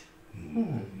flask.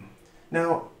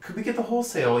 Now, could we get the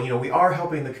wholesale? We are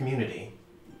helping the community.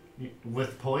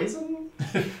 With poison?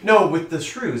 No, with the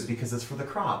shrews, because it's for the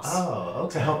crops. Oh,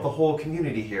 okay. To help the whole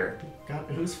community here. God,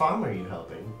 whose farm are you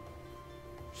helping?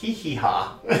 Hee hee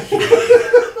ha.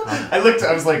 I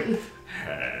was like,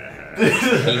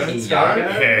 Hee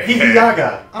Yaga? hee hee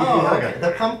yaga. Oh, okay.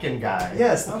 The pumpkin guy.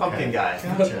 Yes, the Okay. pumpkin guy.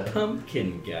 Gotcha.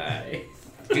 Pumpkin guy.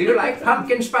 Do you like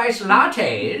pumpkin spice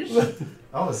lattes?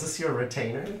 Oh, is this your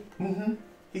retainer? Mm-hmm.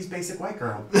 He's basic white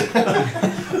girl.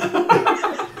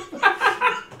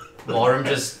 Walrum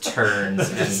just turns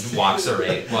and walks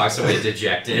away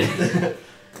dejected.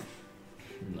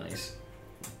 Nice.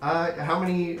 How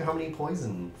many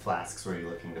poison flasks were you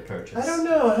looking to purchase? I don't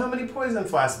know. How many poison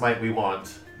flasks might we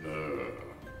want?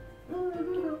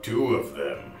 2 of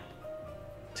them.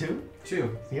 2?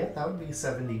 2. Yeah, that would be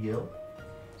 70 gil.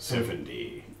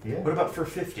 70. Yeah. What about for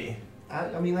 50?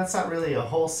 I mean, that's not really a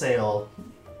wholesale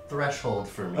threshold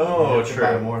for me. Oh, You have to true.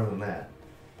 buy more than that.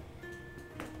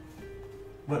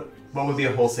 What would be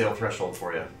a wholesale threshold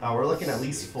for you? We're looking at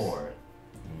least 4.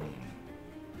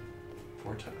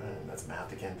 4 times. That's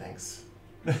math again. Thanks.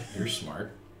 You're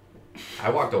smart. I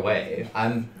walked away.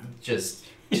 I'm just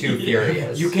too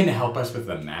furious. You can help us with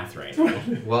the math right now.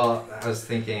 Well, I was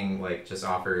thinking just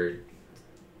offer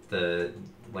the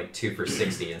 2 for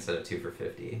 60 instead of 2 for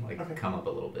 50. Okay. Come up a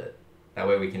little bit. That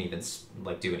way we can even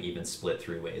do an even split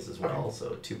 3 ways as well. Okay.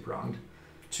 So 2-pronged.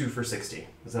 2 for 60.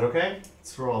 Is that okay?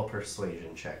 Let's roll a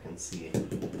persuasion check and see.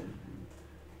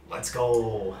 Let's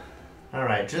go. All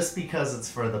right, just because it's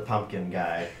for the pumpkin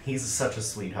guy, he's such a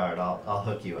sweetheart. I'll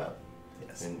hook you up.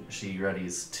 Yes. And she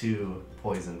readies 2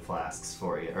 poison flasks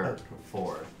for you, or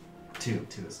 4. 2.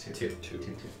 2 is 2.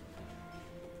 2.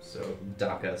 So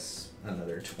dock us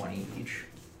another 20 each.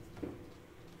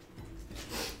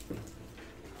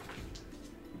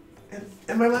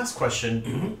 And my last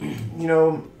question,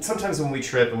 sometimes when we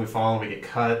trip and we fall and we get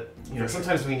cut,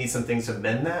 sometimes we need some things to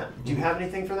mend that. Do you have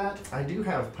anything for that? I do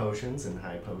have potions and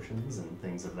high potions and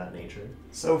things of that nature.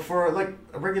 So for a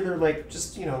regular,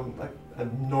 a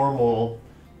normal,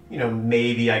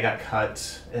 maybe I got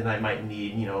cut and I might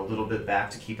need, a little bit back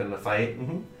to keep in the fight.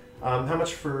 Mm-hmm. How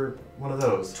much for one of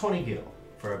those? 20 gil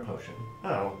for a potion.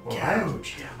 Oh, well,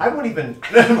 Gouge. I won't even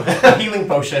a healing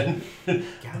potion.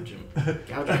 Gouge him.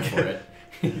 Gouge him for it.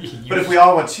 But if we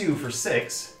all want 2 for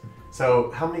 6,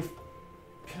 so how many?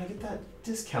 Can I get that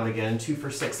discount again? 2 for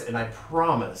 6, and I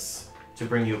promise to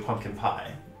bring you a pumpkin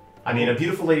pie. I mean, a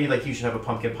beautiful lady like you should have a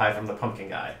pumpkin pie from the pumpkin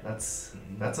guy. That's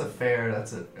a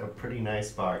pretty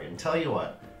nice bargain. Tell you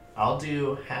what, I'll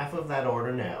do half of that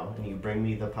order now, and you bring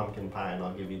me the pumpkin pie, and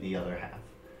I'll give you the other half.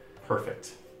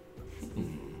 Perfect.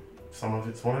 One of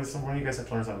you guys have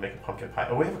to learn how to make a pumpkin pie.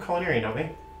 Oh, we have a culinarian, don't we?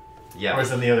 Yeah. Or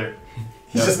is it the other?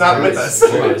 He's No, just not with Shrews.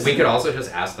 us. We could also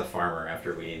just ask the farmer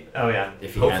after we Oh yeah.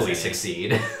 If he hopefully has any.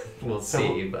 succeed. We'll So-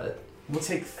 see, but We'll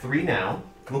take 3 now.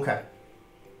 Okay.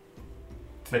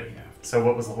 But so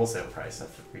what was the wholesale price?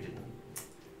 That's what we didn't.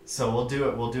 So we'll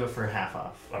do it for half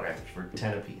off. Okay. For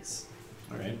 10 apiece.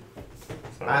 All right.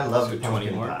 So I love so the 20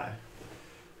 pumpkin more? pie.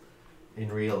 In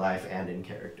real life and in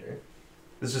character.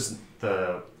 It's just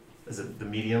is it the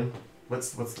medium?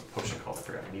 What's the potion called? I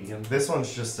forgot. Medium. This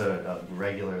one's just a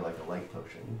regular, a light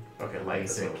potion. Okay, light.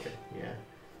 Basic. Okay. Yeah.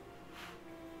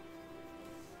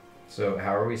 so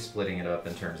how are we splitting it up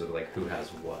in terms of who has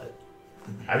what?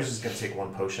 I was just gonna take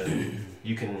 1 potion.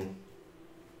 You can,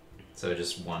 So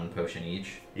just 1 potion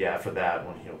each. yeah, for that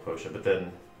 1 heal potion. But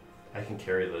then I can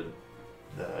carry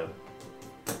the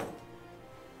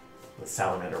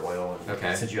salamander oil. And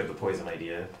Okay. Since you have the poison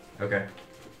idea. Okay.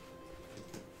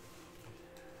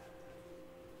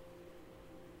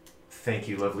 Thank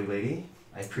you, lovely lady.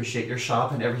 I appreciate your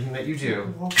shop and everything that you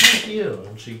do. Well, thank you.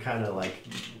 And she kind of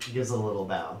gives a little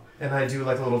bow. And I do a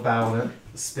little bow and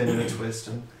a spin and a twist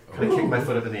and kind of kick my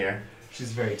foot up in the air.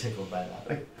 She's very tickled by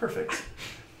that. Perfect.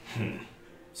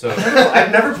 So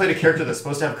I've never played a character that's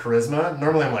supposed to have charisma.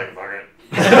 Normally I'm like, fuck it.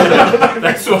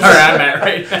 That's where I'm at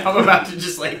right now. I'm about to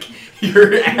just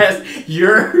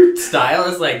your style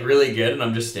is really good, and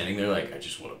I'm just standing there I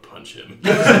just want to punch him.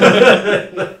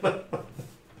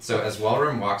 So as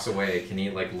Walrum walks away, can he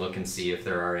look and see if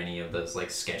there are any of those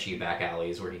sketchy back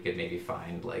alleys where he could maybe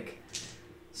find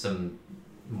some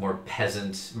more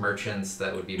peasant merchants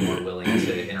that would be more willing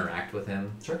to interact with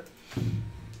him? Sure.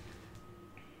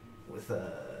 With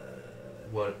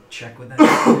what check with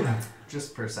that?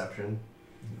 Just perception.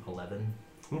 11.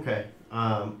 Okay.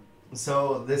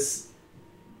 So this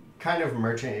kind of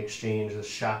merchant exchange, the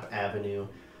shop avenue,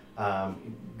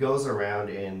 goes around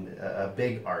in a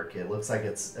big arc. It looks like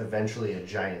it's eventually a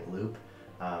giant loop,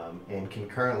 and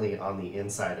concurrently on the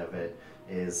inside of it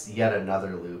is yet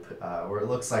another loop where it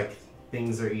looks like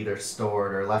things are either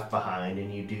stored or left behind,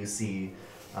 and you do see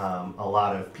a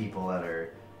lot of people that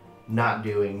are not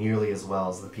doing nearly as well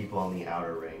as the people on the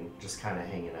outer ring, just kind of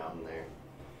hanging out in there.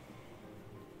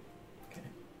 Okay.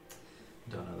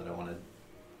 Don't know that I want to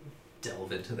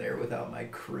delve into there without my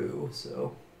crew,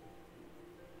 so...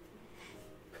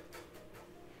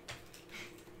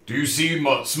 Do you see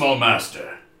Small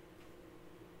Master?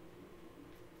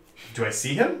 Do I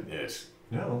see him? Yes.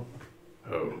 No.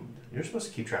 Oh, You're supposed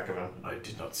to keep track of him. I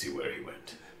did not see where he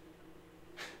went.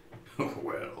 Oh,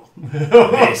 well.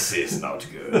 This is not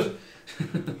good.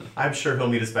 I'm sure he'll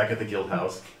meet us back at the guild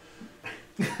house.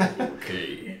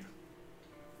 Okay.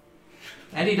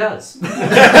 And he does.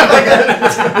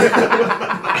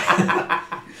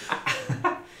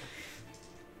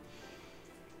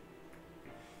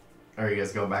 Are you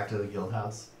guys going back to the guild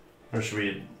house? Or should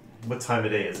we... What time of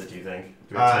day is it, do you think?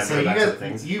 Do we have time So to you go back to guys, the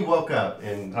things? you woke up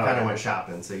and kind of Okay. went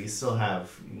shopping, so you still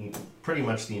have pretty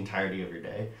much the entirety of your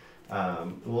day.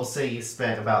 We'll say you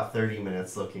spent about 30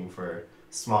 minutes looking for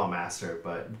Small Master,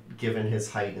 but given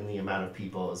his height and the amount of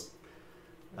people, it was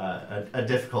a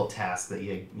difficult task that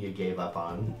you gave up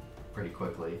on pretty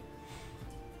quickly.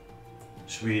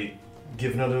 Should we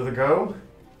give another go?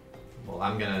 Well,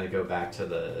 I'm gonna go back to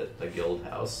the guild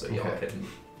house so y'all Okay. can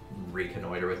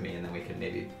reconnoiter with me, and then we can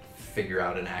maybe figure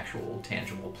out an actual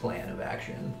tangible plan of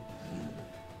action.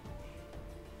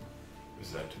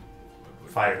 Is that...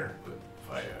 Fire.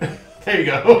 Fire. There you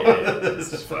go. Yeah,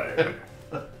 this is fire.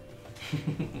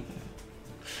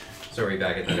 So are we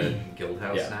back at the guild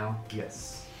house Yeah. now?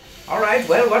 Yes. All right,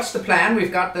 well, what's the plan?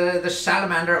 We've got the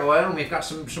salamander oil and we've got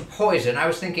some poison. I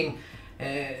was thinking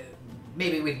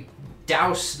maybe we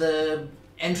douse the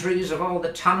entries of all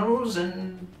the tunnels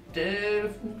and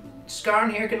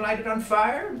Skarn here can light it on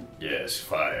fire? Yes,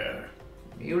 fire.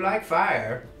 You like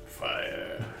fire.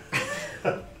 Fire.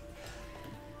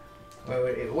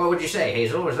 What would you say,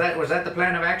 Hazel? Was that the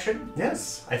plan of action?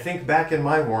 Yes. I think back in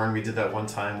my warren we did that one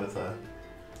time with a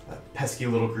pesky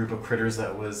little group of critters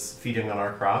that was feeding on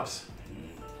our crops.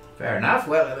 Fair enough.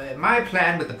 Well, my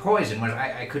plan with the poison was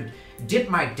I could dip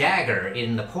my dagger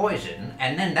in the poison,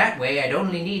 and then that way I'd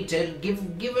only need to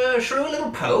give a shrew a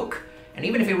little poke, and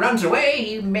even if he runs away,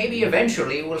 he maybe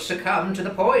eventually will succumb to the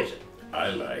poison. I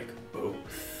like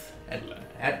both.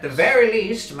 At the very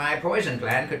least, my poison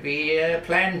plan could be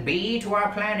plan B to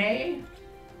our plan A.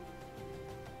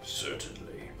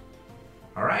 Certainly.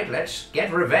 All right, let's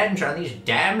get revenge on these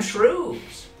damn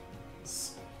shrews.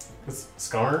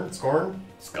 Skarn? Scorn?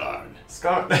 Skarn.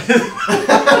 Skarn.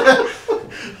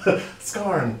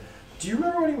 Skarn. Do you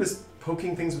remember when he was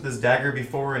poking things with his dagger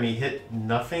before and he hit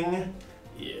nothing?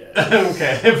 Yeah.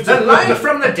 Okay. The light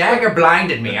from the dagger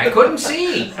blinded me. I couldn't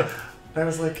see. I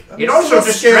was like, I'm It just also a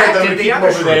little scared that distracted we the keep other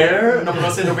over shrew. there, and I'm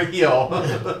gonna sit over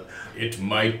here. It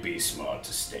might be smart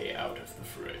to stay out of the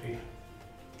fray.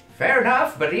 Fair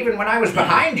enough, but even when I was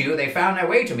behind you, they found their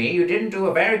way to me. You didn't do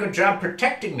a very good job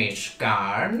protecting me,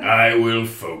 Skarn. I will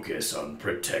focus on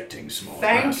protecting Small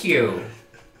Thank Master. you.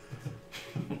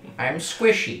 I'm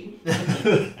squishy.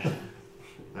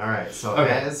 All right. So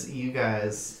Okay. as you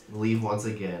guys leave once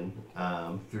again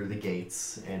through the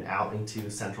gates and out into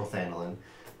Central Thanalin,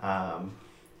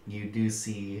 you do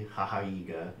see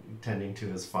Hahayiga tending to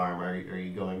his farm. Are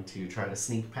you going to try to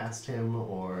sneak past him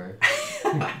or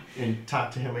and talk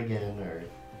to him again? Or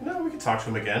No, we can talk to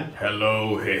him again.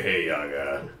 Hello, Hehe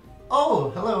Yaga.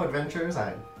 oh, hello, adventurers!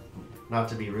 Not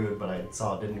to be rude, but I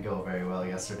saw it didn't go very well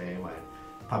yesterday. My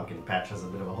pumpkin patch has a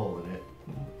bit of a hole in it.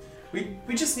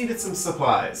 We just needed some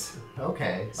supplies.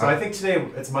 Okay. So I think today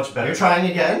it's much better. You're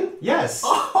trying again? Yes.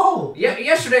 Oh! Yeah,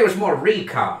 yesterday was more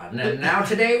recon, and now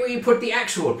today we put the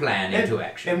actual plan into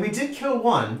action. And we did kill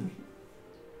one.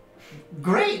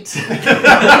 Great!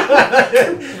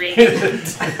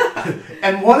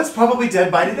 And one is probably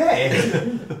dead by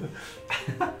today.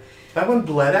 That one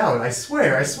bled out. I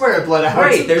swear it bled out.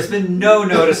 Great, there's been no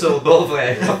noticeable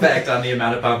effect on the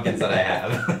amount of pumpkins that I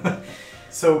have.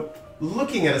 So,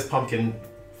 looking at his pumpkin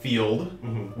field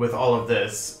with all of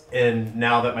this, and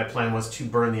now that my plan was to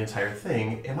burn the entire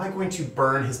thing, am I going to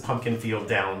burn his pumpkin field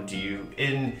down?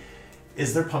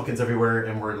 Is there pumpkins everywhere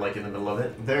and we're like in the middle of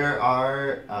it? There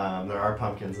are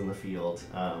pumpkins in the field.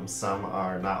 Some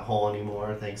are not whole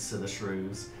anymore thanks to the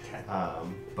shrews. Okay.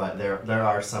 But there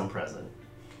are some present.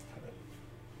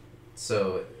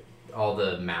 So all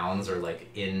the mounds are like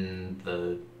in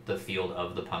the field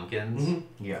of the pumpkins.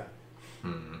 Yeah.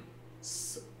 Hmm.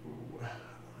 So,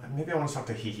 maybe I want to talk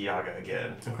to Hihiyaga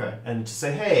again. Okay. And just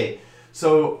say, hey,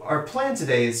 so our plan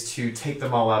today is to take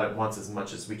them all out at once as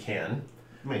much as we can.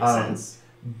 Makes sense.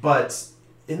 But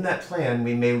in that plan,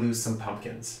 we may lose some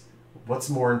pumpkins. What's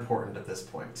more important at this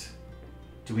point?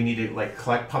 Do we need to like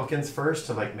collect pumpkins first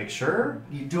to like make sure?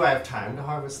 Do I have time to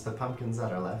harvest the pumpkins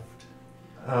that are left?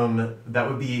 That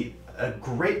would be a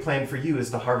great plan for you, is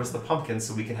to harvest the pumpkins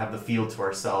so we can have the field to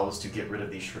ourselves to get rid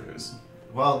of these shrews.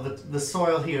 Well, the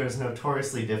soil here is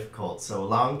notoriously difficult, so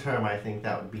long term I think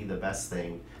that would be the best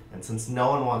thing. And since no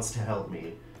one wants to help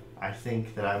me, I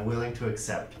think that I'm willing to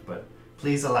accept, but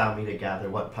please allow me to gather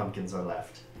what pumpkins are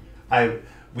left.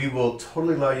 We will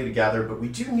totally allow you to gather, but we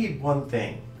do need one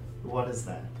thing. What is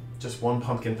that? Just one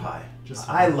pumpkin pie. Just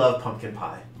I one. love pumpkin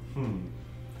pie.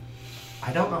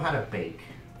 I don't know how to bake,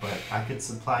 but I could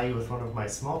supply you with one of my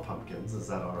small pumpkins. Is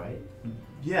that all right?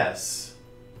 Yes.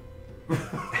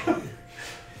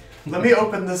 Let me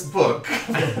open this book.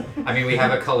 I mean, we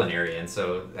have a culinarian,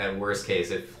 so at worst case,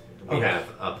 if we Okay. have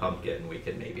a pumpkin, we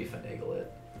could maybe finagle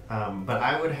it. But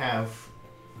I would have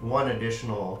one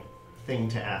additional thing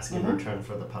to ask in return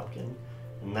for the pumpkin.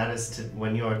 And that is to,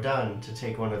 when you're done, to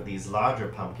take one of these larger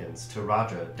pumpkins to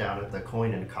Raja down at the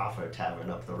Coin and Coffer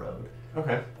Tavern up the road.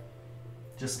 Okay.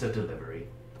 Just a delivery.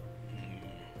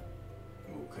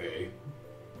 Okay.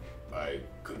 I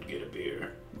could get a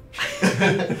beer.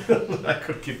 I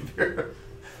could give beer.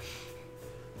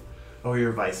 Oh,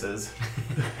 your vices.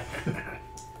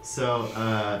 So,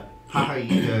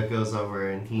 Hahayuga goes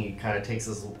over and he kind of takes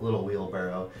his little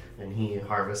wheelbarrow and he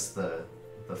harvests the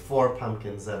 4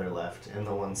 pumpkins that are left and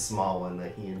the one small one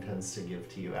that he intends to give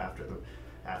to you after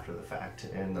the fact.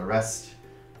 And the rest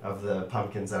of the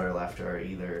pumpkins that are left are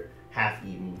either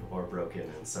half-eaten or broken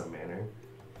in some manner.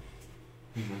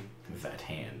 That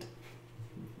hand.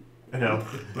 I know.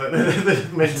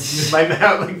 my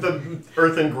mouth, like the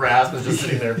earthen grasp is just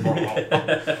sitting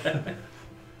there.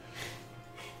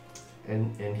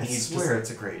 And I he's swear it's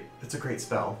a great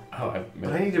spell. Oh,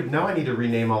 But I need to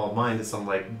rename all of mine to some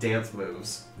like dance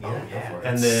moves. yeah,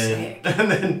 And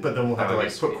then but then we'll have to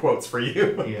like put quotes for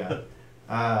you.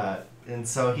 yeah. And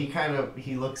so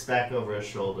he looks back over his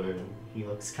shoulder and he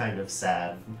looks kind of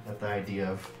sad at the idea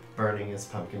of burning his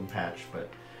pumpkin patch, but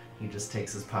he just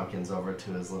takes his pumpkins over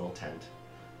to his little tent.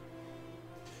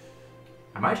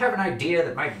 I might have an idea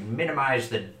that might minimize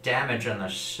the damage on the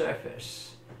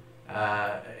surface.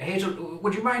 Hazel,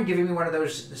 would you mind giving me one of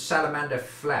those salamander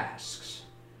flasks?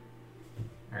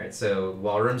 Alright, so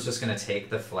Walrum's just gonna take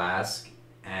the flask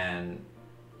and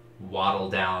waddle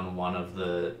down one of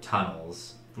the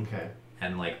tunnels Okay.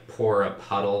 and like pour a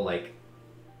puddle like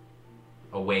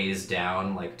a ways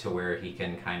down, like to where he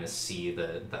can kind of see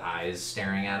the eyes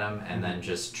staring at him, and then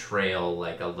just trail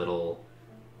like a little,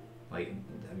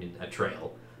 a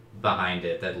trail behind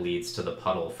it that leads to the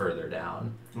puddle further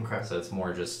down. Okay. So it's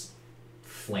more just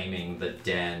flaming the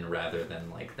den rather than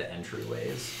like the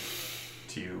entryways.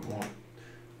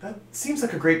 That seems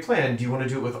like a great plan. Do you want to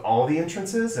do it with all the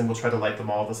entrances and we'll try to light them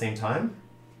all at the same time?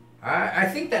 I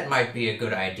think that might be a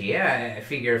good idea. I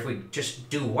figure if we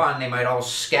just do one, they might all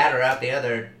scatter out the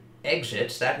other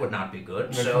exits. That would not be good.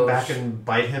 And then So come back and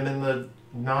bite him in the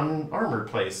non-armored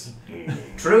place.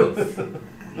 true.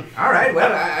 All right.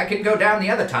 Well, I can go down the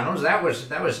other tunnels. That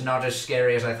was not as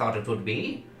scary as I thought it would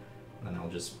be. And I'll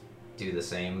just do the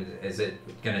same. Is it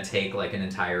gonna take like an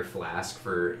entire flask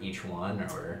for each one,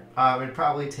 or? It'd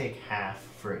probably take half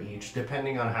for each,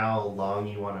 depending on how long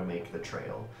you want to make the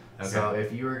trail. Okay. So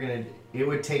if you were it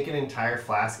would take an entire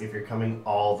flask if you're coming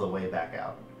all the way back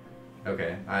out.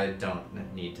 Okay, I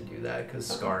don't need to do that because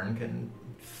Skarn can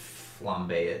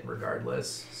flambe it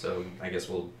regardless. So I guess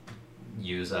we'll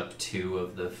use up 2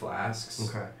 of the flasks.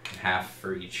 Okay. Half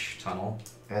for each tunnel.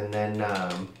 And then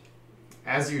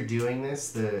as you're doing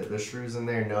this, the shrews in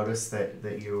there notice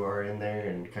that you are in there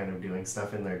and kind of doing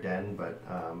stuff in their den, but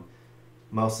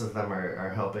most of them are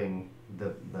helping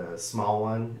the small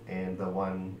one and the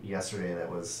one yesterday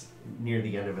that was near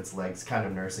the end of its legs, kind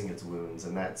of nursing its wounds,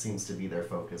 and that seems to be their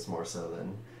focus more so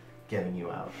than getting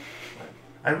you out.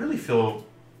 I really feel,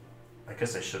 I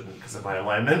guess I shouldn't because of my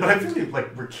alignment, but I feel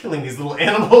like we're killing these little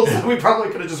animals that we probably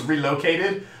could have just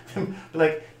relocated. Be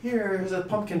like, here's a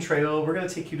pumpkin trail, we're going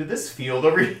to take you to this field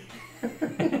over here.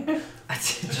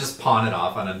 Just pawn it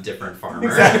off on a different farmer.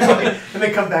 Exactly. And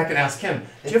then come back and ask him,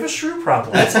 do you have a shrew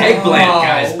problem? That's eggplant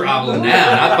guy's problem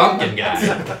now, not pumpkin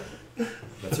guy.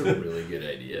 That's a really good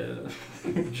idea.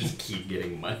 Just keep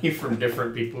getting money from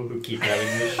different people who keep having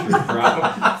this shrew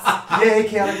problem. Yay,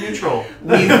 chaotic neutral.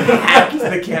 We've hacked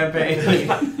the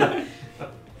campaign.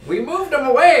 we moved them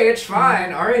away. It's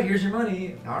fine. All right, here's your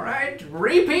money. All right,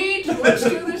 repeat. Let's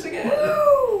do this again.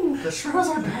 The The Shrews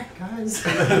are back, guys.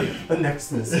 The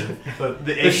next missive. The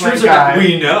The eggplant Shrews are guy.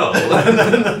 we know.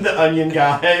 The onion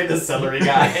guy. The celery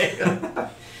guy.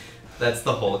 That's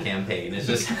the whole campaign. It's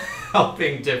just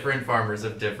helping different farmers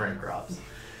of different crops.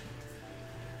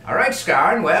 All right,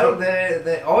 Scarn. Well,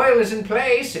 the oil is in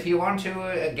place. If you want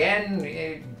to again do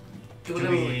a Do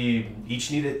little. we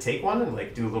each need to take one and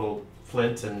like do a little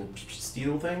flint and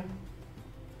steel thing?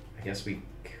 I guess we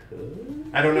could.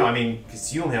 I don't know. I mean,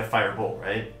 because you only have firebolt,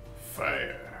 right?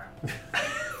 Fire.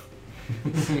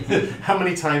 How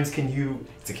many times can you?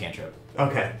 It's a cantrip,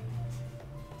 Okay,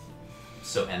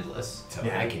 So endless. so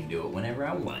Yeah. I can do it whenever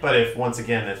I want. but if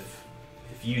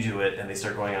you do it and they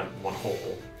start going on one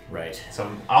hole, Right.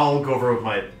 so I'll go over with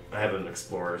I have an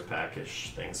explorer's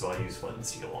package thing, so I'll use flint and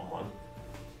steel on one.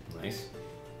 Nice.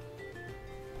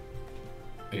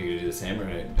 Are you gonna do the same,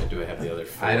 or do I have the other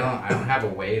four? I don't have a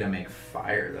way to make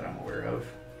fire that I'm aware of.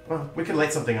 Well, we could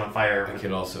light something on fire. I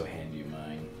could also hand you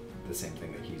mine. The same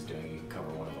thing that he's doing. You can cover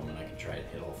one of them, and I can try and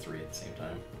hit all three at the same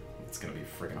time. It's gonna be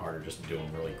freaking harder just to do them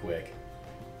really quick.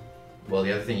 Well,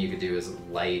 the other thing you could do is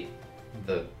light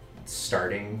the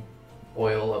starting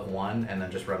oil of one and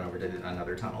then just run over to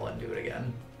another tunnel and do it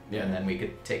again. Yeah. And then we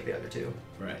could take the other two.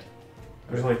 Right.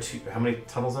 There's only two. How many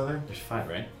tunnels are there? There's 5,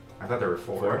 right? I thought there were I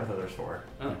four. thought there was 4.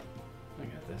 Oh, I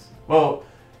got this. Well,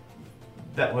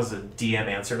 that was a DM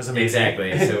answer. It was amazing.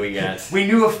 Exactly. So we got. We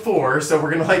knew of 4, so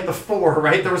we're gonna light the 4,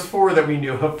 right? There was 4 that we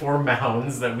knew of, 4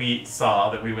 mounds that we saw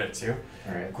that we went to.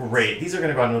 All right. Great. These are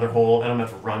gonna go out another hole, and I'm gonna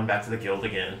have to run back to the guild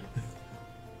again.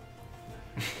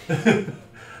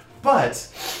 But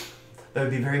that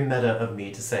would be very meta of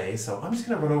me to say, so I'm just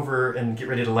gonna run over and get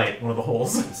ready to light one of the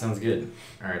holes. Sounds good.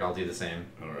 All right, I'll do the same.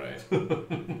 All right.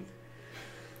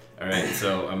 All right.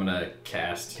 So I'm gonna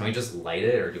cast. Can we just light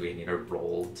it, or do we need a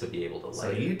roll to be able to light So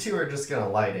it? you two are just gonna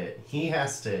light it. He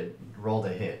has to roll to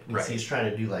hit because Right. he's trying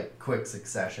to do like quick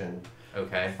succession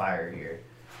Okay. fire here.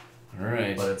 All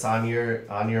right. But it's on your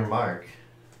mark.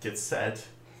 Get set.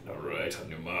 All right, on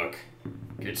your mark.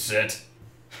 Get set.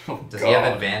 Oh, Does he have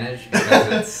God. advantage because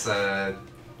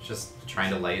it's just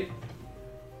trying to light?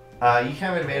 You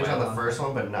have advantage on the Well, first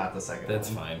one, but not the second That's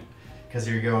one. fine. Because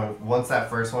you're going. Once that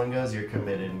first one goes, you're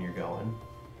committed and you're going.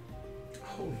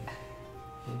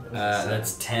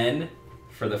 That's 10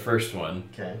 for the first one,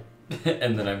 Okay.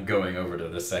 and then I'm going over to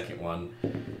the second one,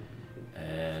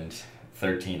 and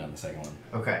 13 on the second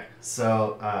one. Okay.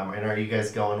 So, and are you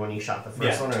guys going when you shot the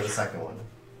first Yeah. one or the second one?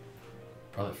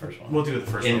 Probably the first one. We'll do it the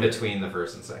first In one. between the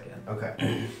first and second.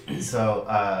 Okay. So,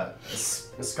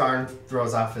 Skarn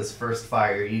throws off his first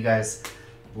fire. You guys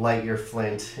light your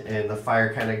flint, and the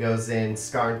fire kind of goes in.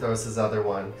 Skarn throws his other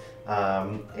one,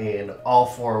 and all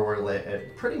 4 were lit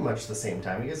at pretty much the same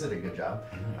time. You guys did a good job.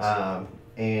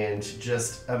 And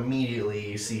just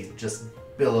immediately you see just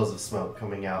billows of smoke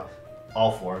coming out.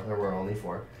 All 4. There were only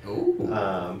 4.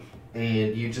 Ooh.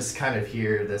 And you just kind of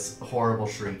hear this horrible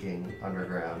shrieking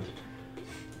underground.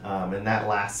 And that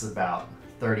lasts about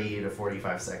 30 to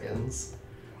 45 seconds.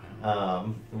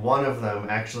 One of them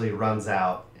actually runs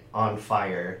out on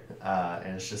fire,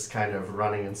 and it's just kind of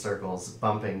running in circles,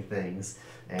 bumping things.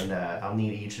 And I'll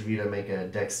need each of you to make a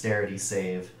dexterity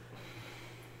save.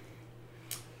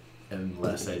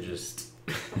 Unless I just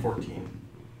 14.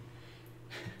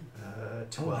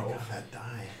 12. Oh my god, that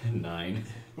die. 9.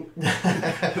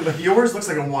 Yours looks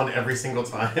like a 1 every single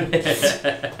time.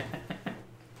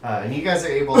 And you guys are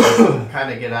able to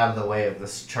kind of get out of the way of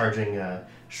this charging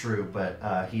shrew,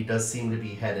 but he does seem to be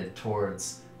headed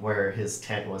towards where his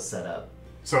tent was set up.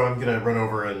 So I'm gonna run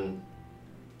over and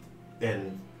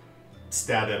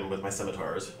stab him with my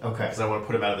scimitars. Okay. Because I want to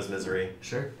put him out of his misery.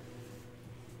 Sure.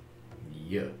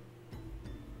 Yeah.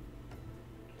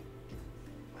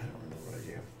 I don't remember what I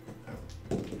do.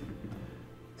 Oh.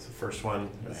 So first one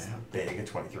is big at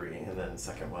 23, and then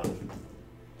second one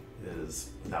is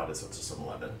without it, so it's just an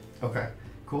 11. Okay.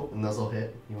 Cool. And those will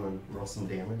hit. You want to roll some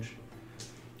damage?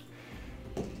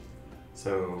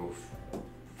 So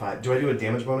 5. Do I do a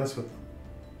damage bonus with?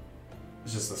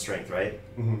 It's just the strength, right?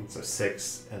 Mm-hmm. So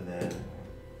 6 and then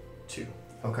 2.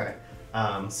 Okay.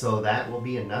 So that will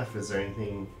be enough. Is there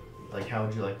anything, like, how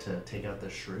would you like to take out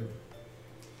this shrew?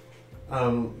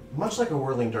 Much like a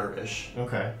whirling dervish.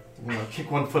 Okay. You know, kick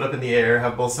one foot up in the air,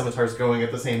 have both scimitars going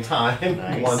at the same time.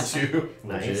 Nice. 1, 2.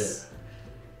 Nice. Legit.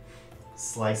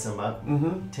 Slice them up.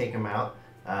 Mm-hmm. Take them out.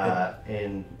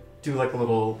 And Do like a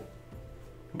little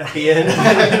at the end,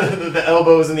 the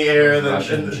elbows in the air, and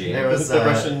Russian then jig. there was the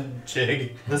Russian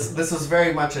jig. this was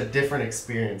very much a different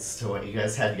experience to what you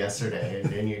guys had yesterday,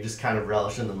 and you just kind of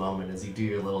relish in the moment as you do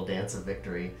your little dance of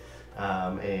victory,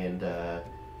 and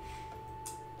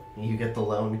you get the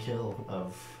lone kill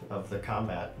of the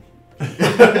combat.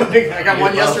 I got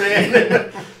one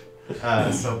yesterday.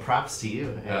 So props to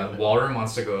you. And, Walrun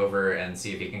wants to go over and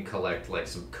see if he can collect like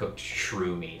some cooked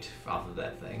shrew meat off of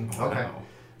that thing. okay.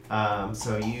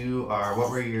 So you are.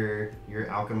 What were your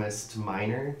alchemist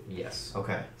minor? Yes.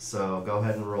 Okay. So go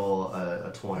ahead and roll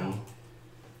a 20.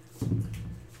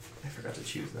 I forgot to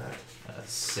choose that.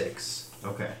 6.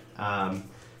 Okay.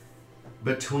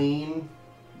 Between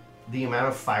the amount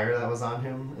of fire that was on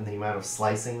him and the amount of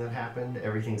slicing that happened,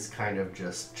 everything's kind of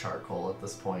just charcoal at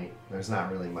this point. There's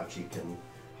not really much you can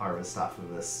harvest off of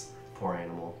this poor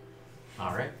animal.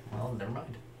 All right. Well, never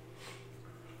mind.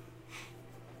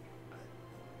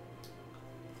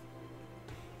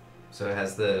 So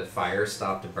has the fire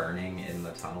stopped burning in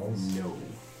the tunnels? No.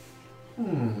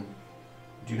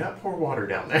 Do not pour water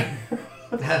down there.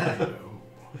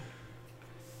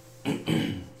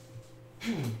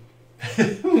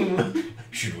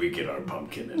 Should we get our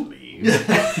pumpkin and leave?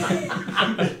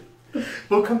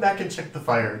 We'll come back and check the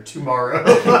fire tomorrow.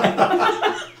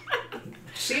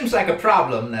 Seems like a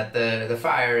problem that the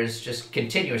fire is just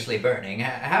continuously burning.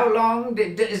 How long?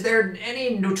 Is there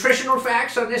any nutritional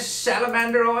facts on this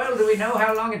salamander oil? Do we know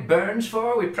how long it burns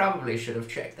for? We probably should have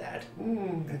checked that.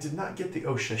 I did not get the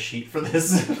OSHA sheet for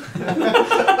this.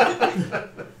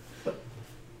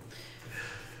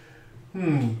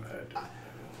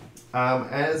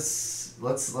 As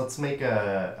let's make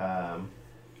an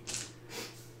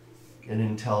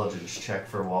intelligence check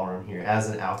for Walrun here. As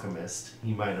an alchemist,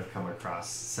 he might have come across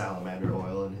salamander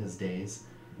oil in his days.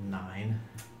 9.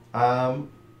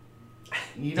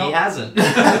 You don't. He hasn't.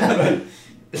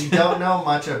 You don't know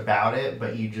much about it,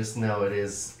 but you just know it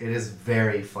is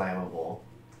very flammable.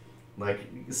 Like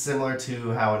similar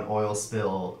to how an oil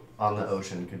spill on the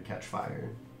ocean could catch fire.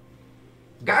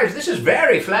 Guys, this is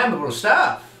very flammable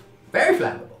stuff. Very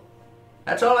flammable.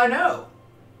 That's all I know.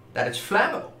 That it's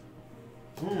flammable.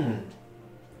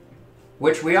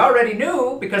 Which we already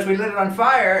knew because we lit it on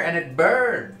fire and it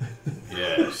burned.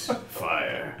 Yes,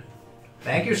 fire.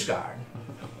 Thank you, Scarn.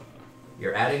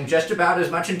 You're adding just about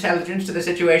as much intelligence to the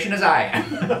situation as I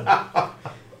am.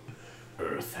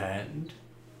 Earth hand.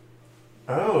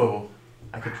 Oh,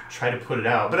 I could try to put it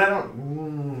out, but I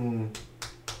don't.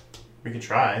 We could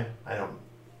try. I don't.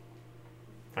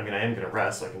 I mean, I am gonna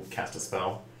rest, so I can cast a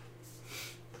spell.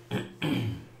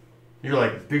 You're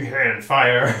like big hand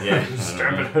fire. Yeah.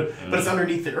 Stamp it, but it's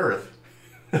underneath the earth.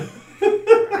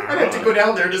 I have to go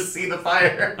down there to see the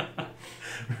fire.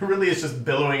 Really, it's just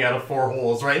billowing out of 4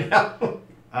 holes right now.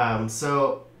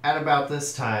 So at about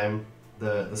this time,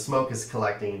 the smoke is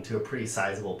collecting into a pretty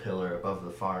sizable pillar above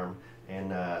the farm,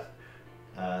 and the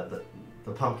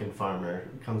pumpkin farmer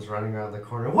comes running around the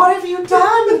corner. What have you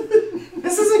done?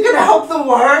 This isn't gonna help the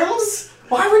worms.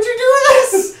 Why would you do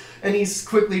this? And he's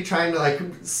quickly trying to like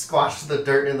squash the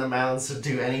dirt in the mounds to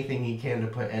do anything he can to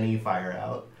put any fire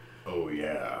out. Oh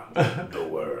yeah, the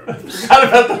worms. Forgot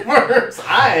about the worms.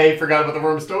 I forgot about the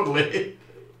worms totally.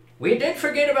 We did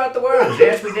forget about the worms,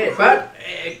 yes we did. But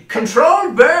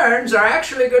controlled burns are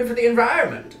actually good for the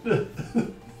environment.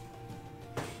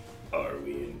 Are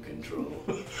we in control?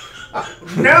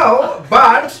 No,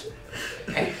 but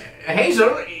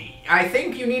Hazel, I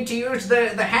think you need to use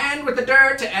the hand with the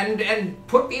dirt and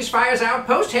put these fires out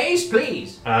post haste,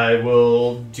 please. I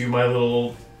will do my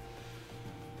little.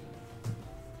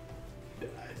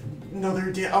 No,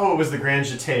 it was the grand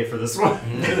jeté for this one.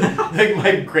 Like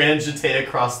my grand jeté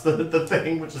across the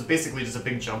thing, which is basically just a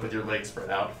big jump with your legs spread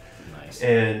out. Nice.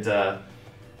 And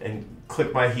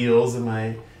click my heels in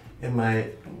my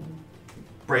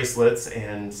bracelets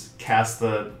and cast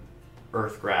the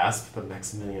Earth Grasp, the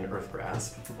Maximilian Earth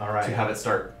Grasp. All right. To have it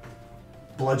start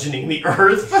bludgeoning the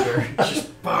earth. Sure. Just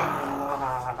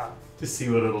to see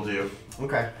what it'll do.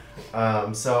 Okay.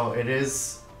 So it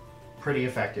is pretty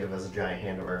effective as a giant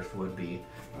hand of earth would be.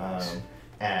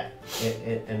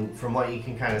 And from what you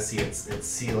can kind of see, it's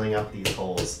sealing up these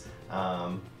holes.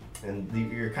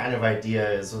 Your kind of idea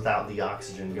is without the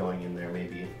oxygen going in there,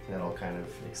 maybe that'll kind of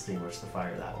extinguish the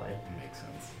fire that way. Makes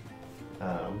sense.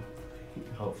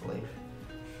 Hopefully.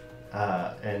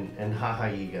 And Haha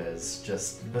Yiga is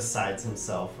just besides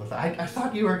himself with I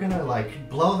thought you were gonna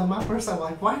like blow them up or something.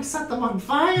 Like, why set them on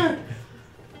fire?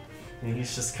 And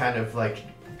he's just kind of like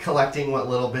collecting what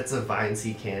little bits of vines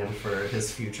he can for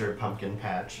his future pumpkin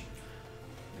patch.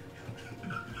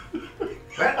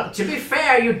 Well, to be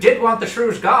fair, you did want the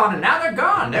shrews gone, and now they're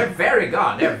gone. They're very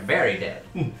gone. They're very dead.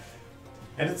 And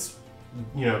it's,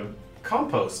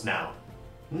 compost now.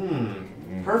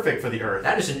 Perfect for the earth.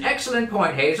 That is an excellent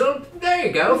point, Hazel. There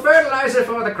you go. Fertilizer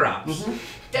for the crops.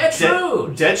 Dead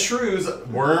shrews. Dead shrews.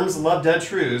 Worms love dead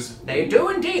shrews. They do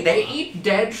indeed. They eat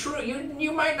dead shrews.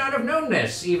 You might not have known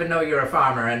this, even though you're a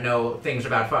farmer and know things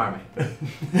about farming.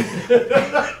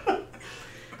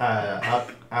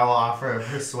 I will offer a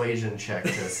persuasion check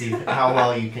to see how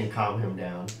well you can calm him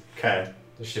down. Okay.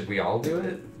 Should we all do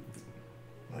it?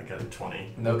 I got a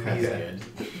 20. Okay. He's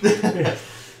good.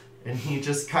 And he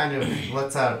just kind of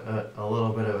lets out a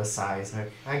little bit of a sigh. He's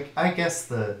like, I guess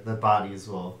the bodies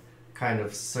will kind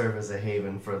of serve as a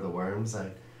haven for the worms.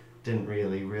 I didn't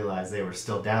really realize they were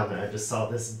still down there. I just saw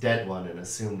this dead one and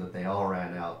assumed that they all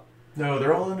ran out. No,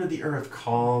 they're all under the earth,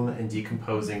 calm and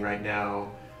decomposing right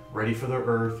now, ready for the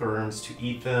earthworms to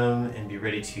eat them and be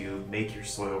ready to make your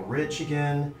soil rich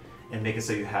again and make it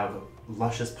so you have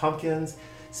luscious pumpkins.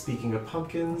 Speaking of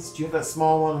pumpkins, do you have that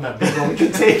small one and that big one we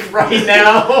can take right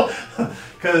now?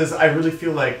 Because I really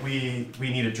feel like we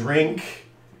need a drink.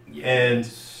 Yes. And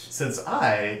since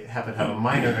I happen to have a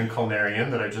minor in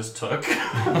culinarian that I just took,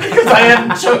 because I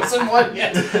hadn't chosen one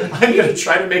yet, I'm going to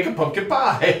try to make a pumpkin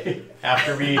pie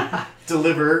after we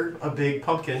deliver a big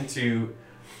pumpkin to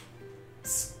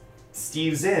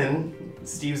Steve's Inn,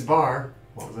 Steve's Bar.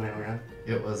 What was the name again?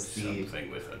 It was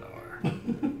Something with an R.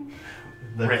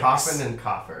 the Rex. Coffin and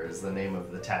Coffer is the name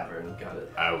of the tavern. Got it.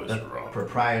 I was The wrong.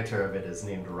 proprietor of it is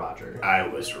named Roger. I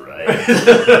was right.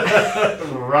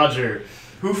 Roger.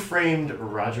 Who framed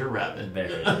Roger Rabbit? There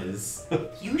it is.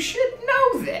 You should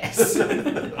know this.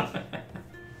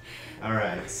 All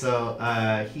right, so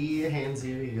he hands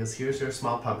you. He goes, "Here's your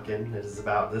small pumpkin. It is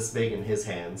about this big in his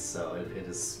hands, so it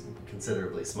is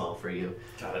considerably small for you."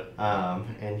 Got it.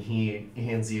 And he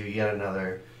hands you yet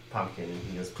another pumpkin. And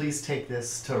he goes, "Please take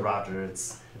this to Roger.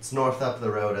 It's north up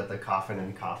the road at the Coffin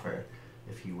and Coffer,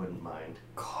 if you wouldn't mind."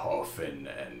 Coffin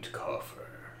and coffer.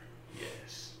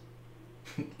 Yes.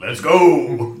 Let's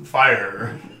go!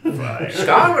 Fire. Fire.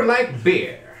 Scar would like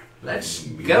beer. Let's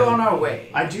go on our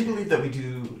way. I do believe that we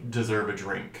do deserve a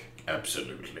drink.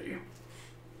 Absolutely.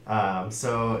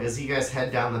 So as you guys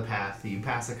head down the path, you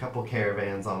pass a couple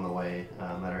caravans on the way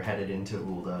that are headed into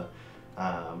Ulda.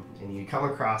 And you come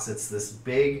across, it's this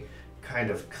big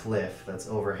kind of cliff that's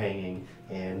overhanging,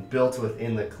 and built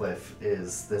within the cliff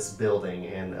is this building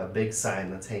and a big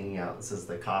sign that's hanging out that says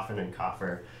the Coffin and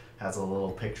Coffer. Has a little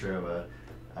picture of a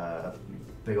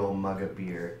big old mug of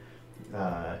beer.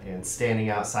 And standing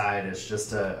outside is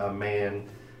just a man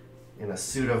in a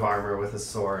suit of armor with a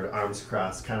sword, arms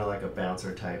crossed, kind of like a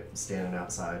bouncer type, standing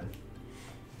outside.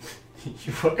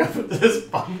 You woke up with this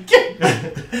pumpkin?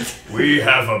 We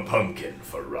have a pumpkin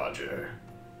for Roger.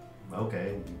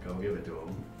 Okay, go give it to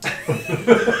him.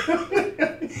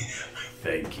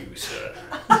 Thank you, sir.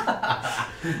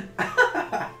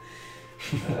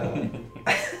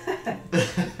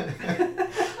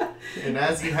 And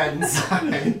as you head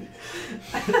inside,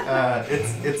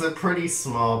 it's a pretty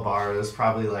small bar. There's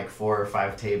probably like 4 or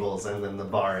 5 tables, and then the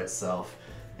bar itself.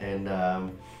 And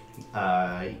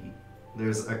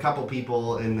there's a couple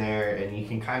people in there, and you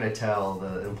can kind of tell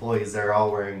the employees, they're all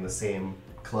wearing the same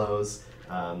clothes.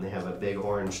 They have a big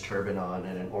orange turban on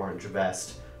and an orange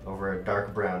vest over a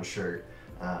dark brown shirt.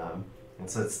 And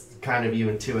so it's kind of you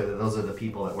intuit that those are the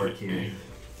people that work here.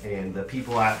 And the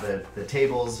people at the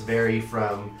tables vary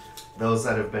from those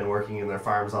that have been working in their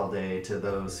farms all day to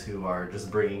those who are just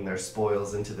bringing their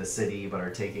spoils into the city but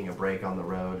are taking a break on the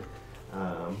road.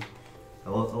 A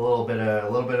little bit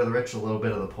of the rich, a little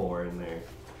bit of the poor in there.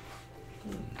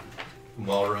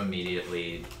 Walra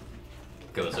immediately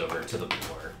goes over to the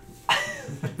poor.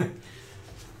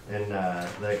 And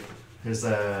there's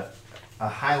a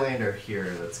Highlander here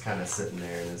that's kind of sitting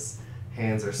there, and his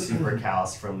hands are super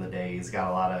calloused from the day. He's got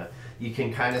a lot of... You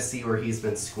can kind of see where he's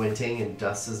been squinting and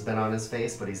dust has been on his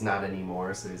face, but he's not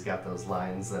anymore, so he's got those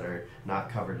lines that are not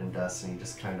covered in dust, and he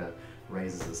just kind of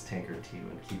raises his tankard to you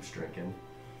and keeps drinking.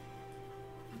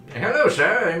 Hello,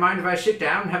 sir. Mind if I sit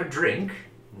down and have a drink?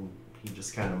 And he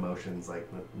just kind of motions like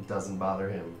it doesn't bother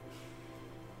him.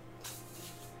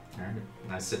 Alright,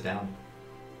 I sit down.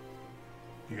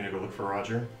 You're gonna go look for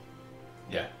Roger?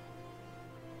 Yeah.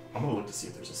 I'm gonna look to see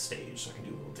if there's a stage so I can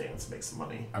do a little dance and make some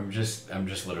money. I'm just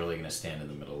literally gonna stand in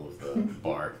the middle of the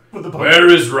bar. With the Where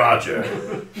is Roger?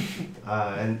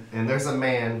 And there's a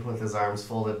man with his arms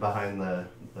folded behind the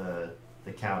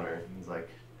counter. He's like,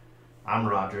 "I'm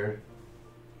Roger."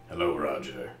 Hello,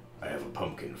 Roger. I have a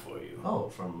pumpkin for you. Oh,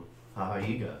 from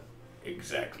Haha-Yiga.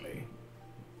 Exactly.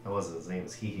 That wasn't his name,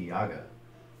 it's Hihi-Yaga.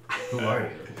 Who are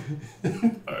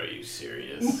you? Are you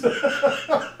serious?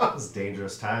 It's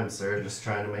dangerous times, sir. Just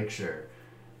trying to make sure.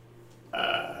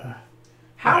 How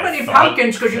I many thought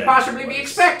pumpkins could you that possibly be was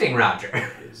expecting, Roger?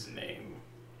 His name.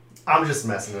 I'm just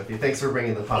messing with you. Thanks for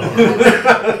bringing the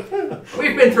pumpkin.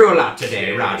 We've been through a lot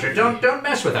today, Roger. Don't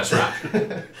mess with us,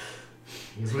 Roger.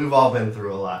 Because we've all been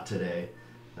through a lot today.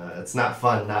 It's not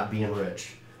fun not being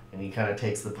rich. And he kind of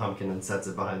takes the pumpkin and sets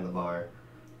it behind the bar.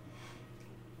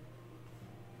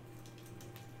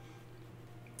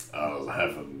 I'll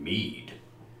have a mead.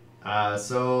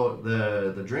 So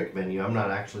the drink menu, I'm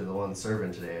not actually the one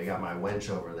serving today. I got my wench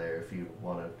over there. If you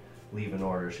want to leave an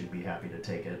order, she'd be happy to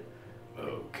take it.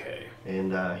 Okay.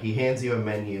 And he hands you a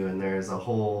menu, and there's a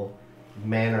whole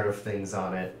manner of things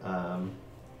on it,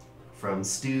 from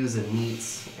stews and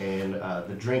meats. And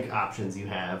the drink options you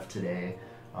have today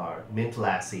are mint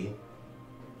lassie,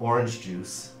 orange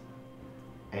juice,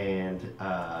 and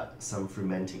some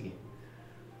frumenti.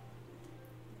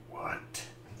 What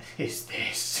is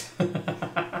this?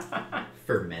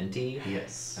 Fermenti?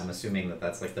 Yes. I'm assuming that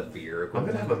that's like the beer I'm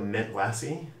equivalent. gonna have a mint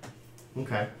lassie.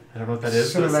 Okay. I don't know what that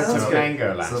is. So but it that's sounds a good.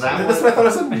 mango lassi. So that That's what I thought it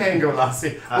was a mango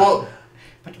lassie. Well,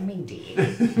 But minty.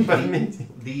 but minty.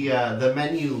 The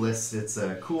menu lists it's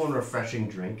a cool and refreshing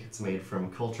drink. It's made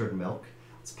from cultured milk.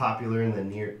 It's popular in the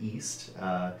Near East.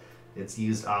 It's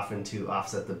used often to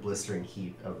offset the blistering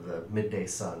heat of the midday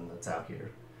sun that's out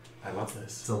here. I love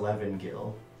this. It's 11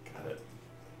 gil. Got it.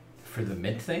 For the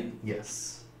mint thing?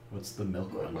 Yes. What's the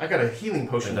milk one? I got a healing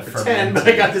potion And the for 10, but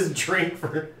I fermenting. got this drink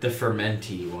for... The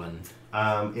fermenty one.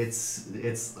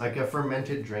 It's like a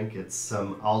fermented drink. It's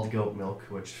some ald goat milk,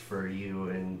 which for you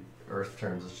in Earth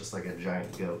terms is just like a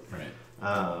giant goat.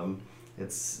 Right.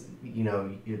 It's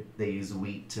they use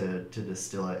wheat to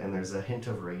distill it, and there's a hint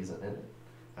of raisin in it.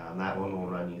 That one will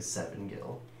run you 7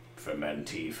 gil.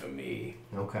 Fermenti for me.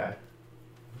 Okay.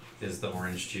 Is the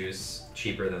orange juice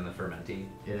cheaper than the fermenti?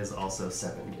 It is also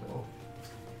 7 gil.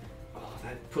 Oh,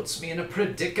 that puts me in a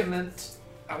predicament.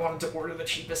 I wanted to order the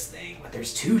cheapest thing, but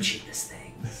there's 2 cheapest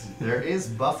things. There is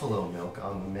buffalo milk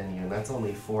on the menu, and that's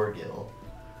only 4 gil.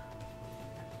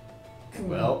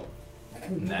 Well,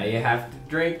 now you have to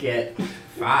drink it.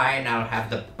 Fine, I'll have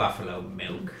the buffalo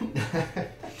milk.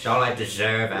 It's all I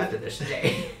deserve after this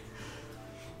day.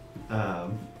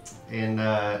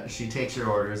 And she takes your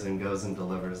orders and goes and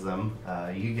delivers them.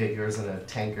 You get yours in a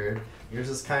tankard. Yours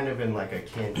is kind of in like a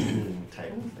canteen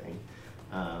type of thing.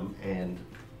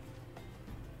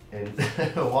 And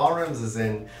Walrum's is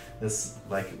in this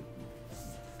like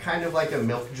kind of like a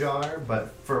milk jar,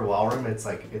 but for Walrum it's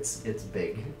like it's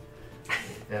big.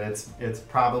 And it's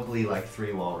probably like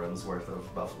 3 Walrums worth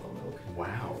of buffalo milk.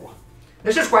 Wow.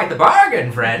 This is quite the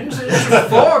bargain, friends. This is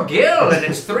 4 gil and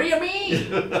it's 3 of me.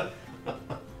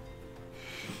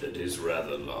 That is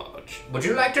rather large. Would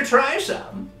you like to try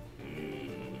some?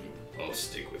 I'll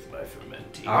stick with my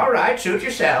fermenti. All right, suit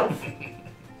yourself.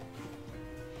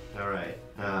 All right.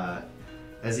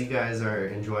 As you guys are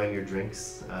enjoying your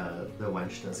drinks, the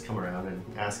wench does come around and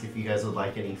ask if you guys would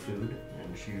like any food,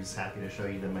 and she's happy to show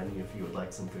you the menu if you would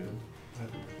like some food.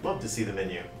 I'd love to see the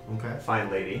menu. Okay. Fine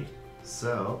lady.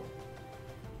 So,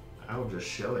 I will just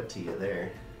show it to you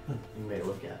there. You may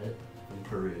look at it and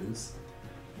peruse.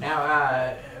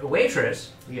 Now,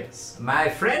 waitress, Yes. my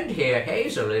friend here,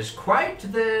 Hazel, is quite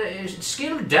the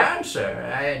skilled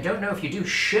dancer. I don't know if you do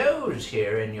shows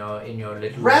here in your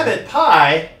little Rabbit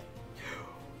pie?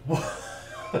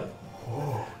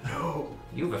 Oh, no.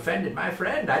 You've offended my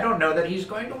friend. I don't know that he's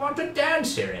going to want to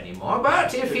dance here anymore,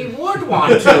 but if he would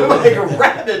want to. Like a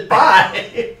rabbit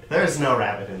pie? There's no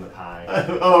rabbit in the pie.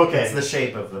 Oh, okay. It's the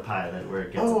shape of the pie that where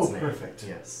it gets Oh, its name. perfect.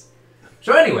 Yes.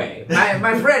 So anyway,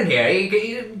 my friend here,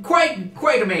 he's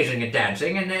quite amazing at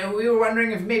dancing, and we were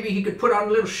wondering if maybe he could put on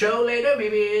a little show later,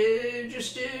 maybe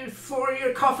just for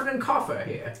your coffin and coffer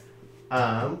here.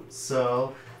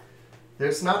 So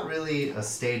there's not really a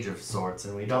stage of sorts,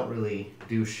 and we don't really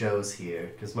do shows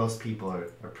here because most people are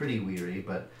pretty weary.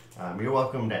 But you're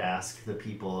welcome to ask the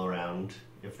people around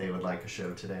if they would like a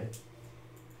show today.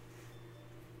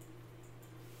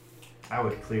 I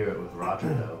would clear it with Roger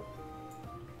though.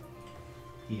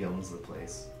 He owns the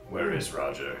place. Where is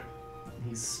Roger?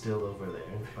 He's still over there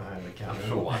behind the I'm counter.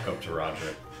 gonna walk up to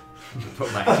Roger,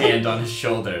 put my hand on his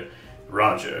shoulder.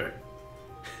 Roger.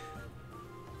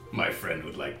 My friend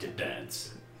would like to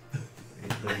dance.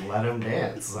 Then let him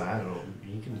dance. I don't.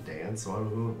 He can dance.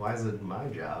 Why is it my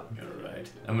job? All right.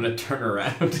 I'm gonna turn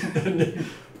around.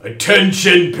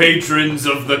 Attention, patrons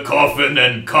of the coffin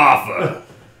and coffer.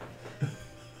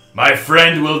 My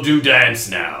friend will do dance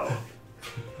now.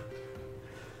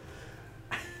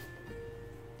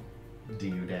 Do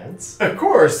you dance? Of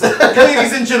course.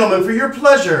 Ladies and gentlemen, for your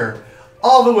pleasure,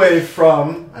 all the way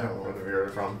from... I don't know where we were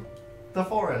from. The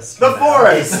forest. The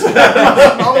forest!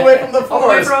 All the way from the All the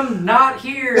way forest. from not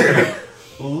here.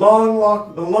 The long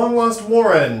lost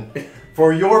Warren,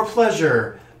 for your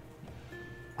pleasure,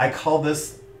 I call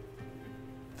this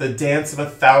The Dance of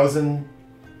 1,000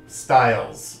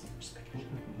 Styles.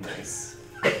 Nice.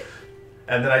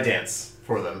 And then I dance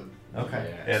for them.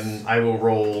 Okay. And I will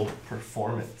roll...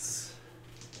 Performance.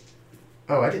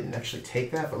 Oh, I didn't actually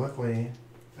take that, but luckily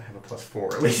I have a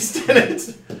 +4 at least in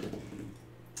it.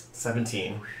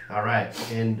 17. All right.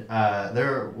 And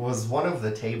there was one of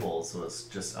the tables was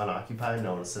just unoccupied.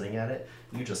 No one was sitting at it.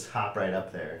 You just hop right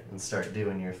up there and start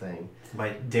doing your thing. My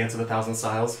Dance of 1,000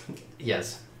 Styles.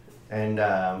 Yes. And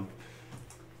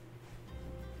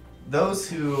those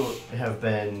who have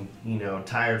been,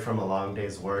 tired from a long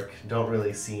day's work don't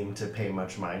really seem to pay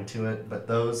much mind to it. But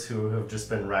those who have just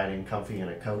been riding comfy in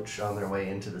a coach on their way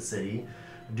into the city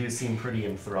do seem pretty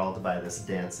enthralled by this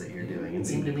dance that you're doing and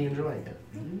seem to be enjoying it.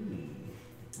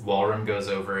 Walrum goes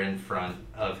over in front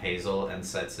of Hazel and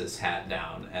sets his hat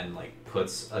down and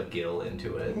puts a gill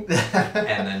into it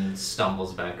and then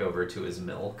stumbles back over to his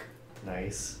milk.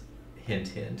 Nice. Hint,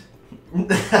 hint.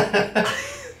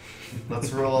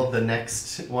 Let's roll the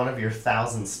next one of your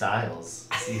 1,000 styles.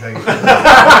 See how you're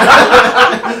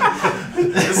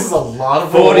doing. This is a lot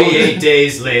of 48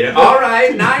 days later. All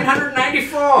right,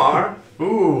 994.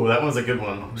 Ooh, that was a good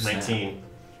one. 19.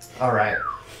 All right.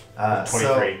 23.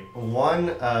 So one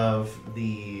of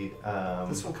the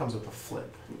This one comes with a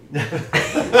flip.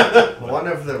 one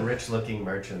of the rich-looking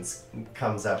merchants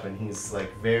comes up and he's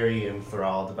very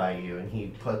enthralled by you, and he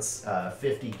puts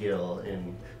 50 gil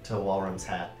into Walrum's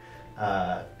hat,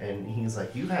 and he's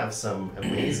like, "You have some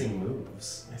amazing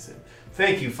moves." I said,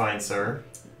 "Thank you, fine sir."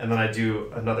 And then I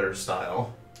do another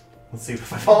style. Let's see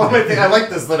if I fall on my thing. I like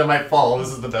this, that it might fall. This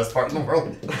is the best part in the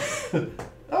world.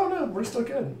 Oh no, we're still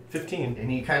good. 15.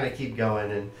 And you kind of keep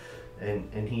going,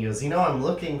 and he goes, I'm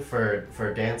looking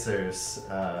for dancers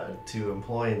to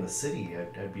employ in the city.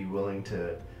 I'd be willing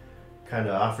to kind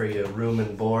of offer you room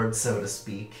and board, so to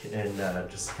speak, and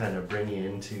just kind of bring you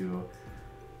into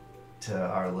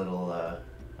our little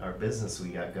our business we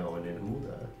got going in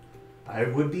Ulda. I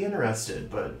would be interested,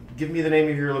 but give me the name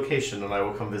of your location and I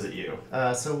will come visit you.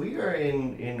 So we are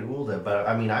in Ulda, but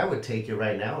I would take you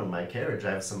right now in my carriage.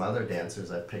 I have some other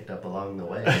dancers I've picked up along the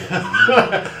way.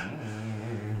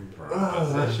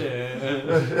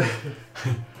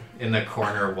 In the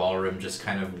corner, Walrum just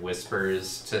kind of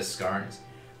whispers to Scarnes,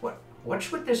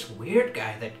 What's with this weird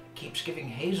guy that keeps giving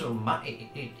Hazel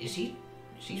money? Is he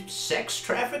sex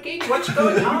trafficking? What's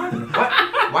going on?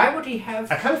 Why would he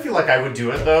have... I kind of feel like I would do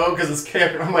it though, because it's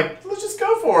character. I'm like, let's just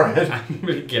go for it. I'm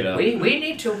gonna get up. We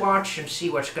need to watch and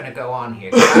see what's going to go on here.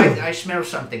 I smell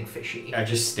something fishy. I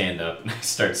just stand up and I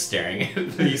start staring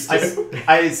at these two.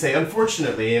 I say,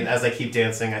 unfortunately, and as I keep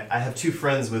dancing, I have 2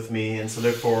 friends with me, and so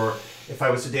therefore, if I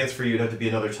was to dance for you, it'd have to be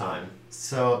another time.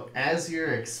 So as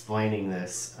you're explaining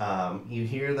this, you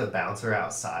hear the bouncer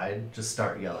outside just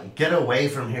start yelling, "Get away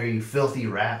from here, you filthy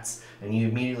rats!" And you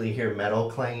immediately hear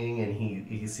metal clanging, and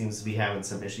he seems to be having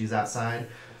some issues outside.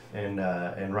 And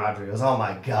Roger goes, "Oh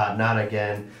my God, not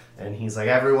again!" And he's like,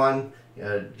 "Everyone,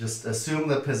 just assume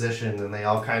the position." And they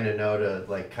all kind of know to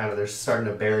they're starting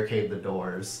to barricade the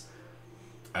doors.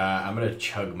 I'm gonna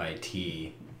chug my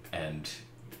tea and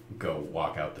go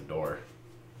walk out the door.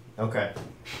 Okay.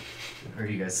 Are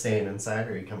you guys staying inside,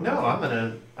 or are you coming? No, out?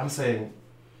 I'm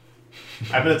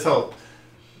gonna tell,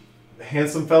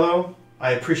 handsome fellow,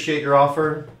 I appreciate your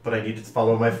offer, but I need to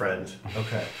follow my friend.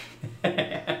 Okay.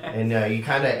 And you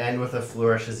kind of end with a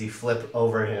flourish as you flip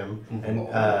over him and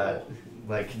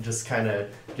just kind of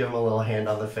give him a little hand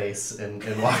on the face and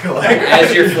walk away.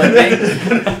 as you're flipping,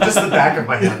 Just the back of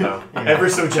my hand though, ever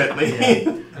so gently.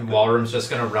 Yeah. and Walrum's just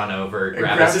going to run over, And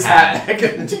grab his hat, back.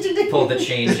 pull the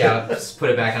change out, put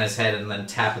it back on his head, and then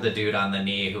tap the dude on the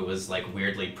knee who was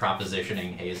weirdly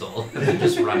propositioning Hazel, and then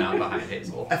just run out behind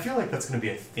Hazel. I feel like that's going to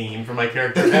be a theme for my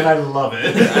character, and I love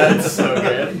it. That's so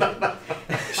good.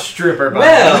 Stripper body.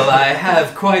 Well, I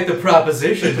have quite the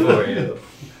proposition for you.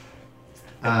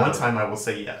 And one time I will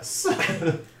say yes.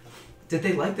 Did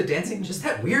they like the dancing? Just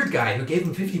that weird guy who gave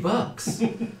him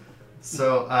 $50.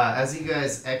 So as you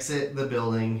guys exit the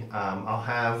building, I'll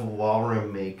have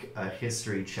Walrum make a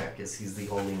history check, as he's the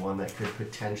only one that could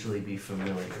potentially be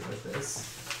familiar with this.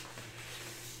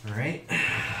 All right.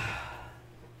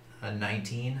 A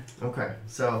 19. Okay,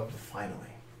 so Finally.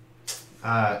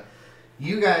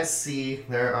 you guys see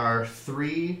there are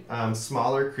 3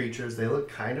 smaller creatures. They look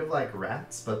kind of like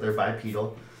rats, but they're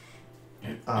bipedal.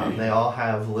 They all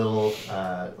have little,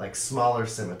 smaller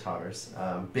scimitars,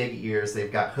 big ears.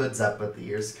 They've got hoods up, but the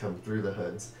ears come through the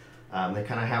hoods. They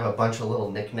kind of have a bunch of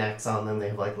little knickknacks on them. They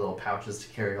have little pouches to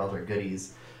carry all their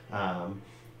goodies.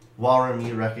 Walrum,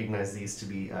 you recognize these to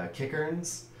be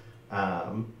kickerns.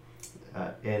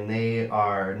 And they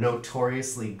are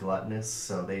notoriously gluttonous,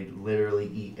 so they literally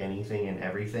eat anything and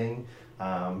everything,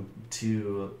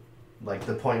 to like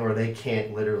the point where they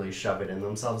can't literally shove it in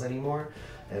themselves anymore.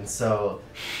 And so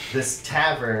this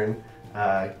tavern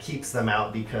keeps them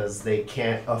out because they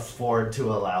can't afford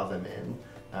to allow them in.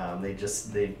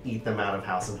 They eat them out of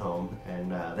house and home,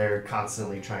 and they're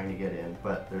constantly trying to get in.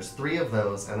 But there's 3 of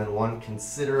those, and then one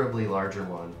considerably larger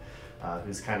one,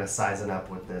 who's kind of sizing up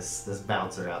with this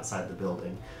bouncer outside the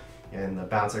building. And the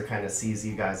bouncer kind of sees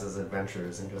you guys as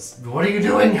adventurers and goes, "What are you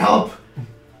doing? Help!"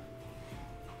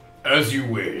 As you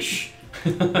wish.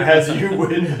 As you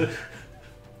win.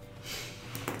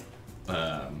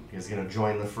 He's gonna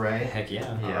join the fray. Heck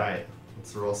yeah. All right,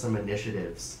 let's roll some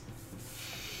initiatives.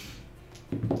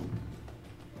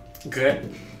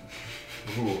 Good.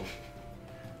 Ooh.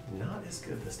 Not as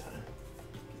good this time.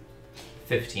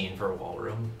 15 for wall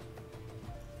room.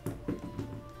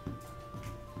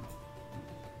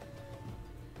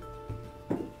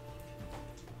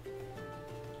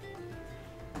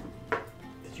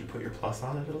 Did you put your plus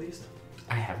on it at least?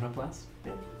 I have no plus.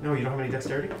 No, you don't have any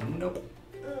dexterity? Nope.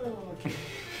 Oh, okay.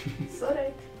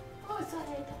 Sorry. Oh,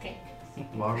 sorry. Okay.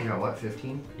 Well, we got what,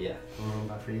 15? Yeah.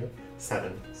 About for you?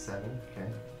 7. 7, okay.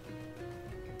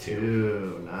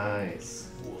 2, nice.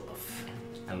 Woof.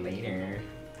 And later.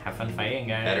 Have fun fighting,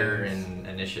 guys. Better in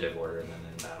initiative order than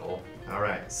in battle. All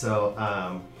right,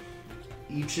 so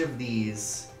each of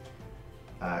these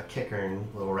kickern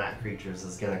little rat creatures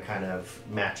is going to kind of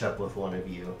match up with one of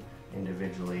you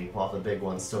individually, while the big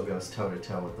one still goes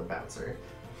toe-to-toe with the bouncer.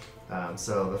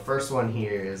 So the first one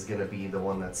here is going to be the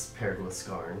one that's paired with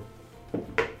Skarn.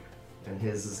 And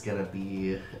his is going to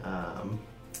be...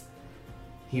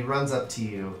 he runs up to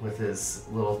you with his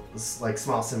little, like,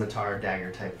 small scimitar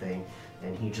dagger type thing,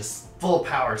 and he just full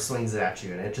power swings it at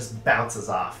you, and it just bounces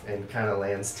off and kind of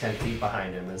lands 10 feet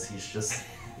behind him as he's just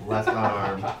left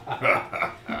unarmed.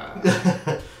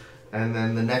 And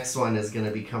then the next one is going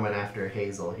to be coming after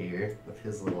Hazel here with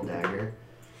his little dagger.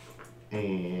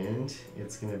 And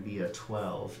it's going to be a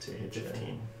 12 to hit you.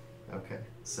 15. Okay,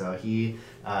 so he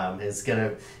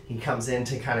he comes in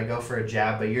to kind of go for a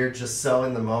jab, but you're just so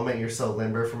in the moment, you're so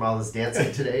limber from all this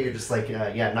dancing today, you're just like,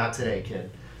 yeah, not today, kid.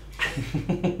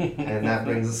 And that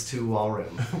brings us to wall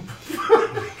room.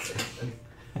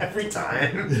 Every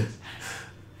time.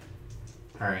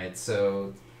 Alright,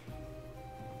 so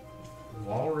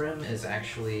Walrim is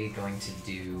actually going to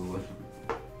do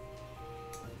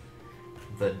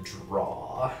the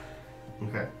draw.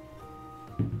 Okay.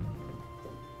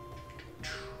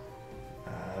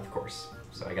 Of course.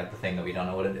 So I got the thing that we don't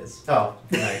know what it is. Oh,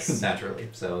 nice. Naturally.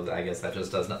 So I guess that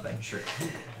just does nothing. Sure.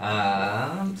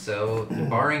 So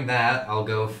barring that, I'll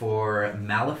go for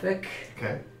Malefic,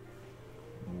 Okay.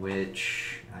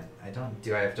 which I don't.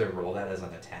 Do I have to roll that as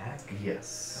an attack?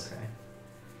 Yes. Okay.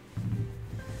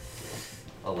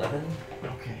 11.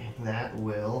 Okay, that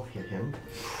will hit him.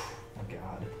 Oh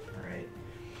God. All right.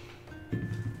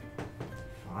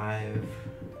 5,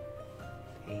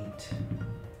 8,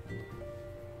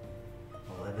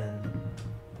 11,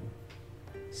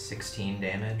 16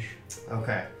 damage.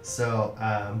 Okay, so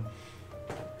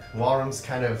Walrum's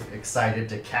kind of excited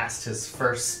to cast his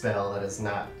first spell that is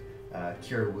not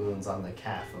Cure Wounds on the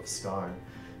calf of Skarn,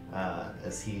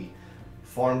 as he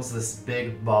forms this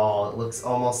big ball. It looks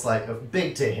almost like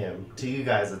big to him. To you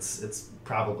guys, it's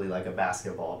probably like a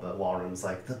basketball, but Walrum's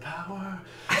like the power.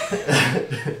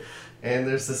 And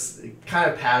there's this kind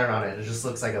of pattern on it. It just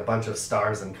looks like a bunch of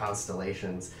stars and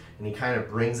constellations. And he kind of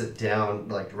brings it down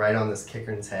like right on this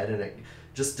kickern's head, and it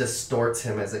just distorts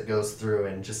him as it goes through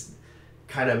and just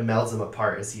kind of melds him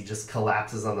apart as he just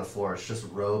collapses on the floor. It's just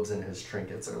robes and his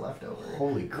trinkets are left over.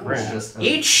 Holy It's crap. just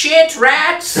Eat shit,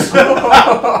 rats! So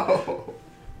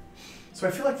I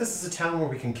feel like this is a town where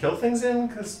we can kill things in,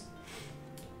 because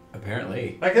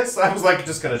Apparently. I guess I was like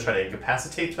just going to try to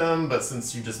incapacitate them, but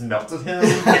since you just melted him.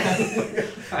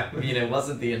 I mean, it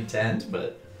wasn't the intent,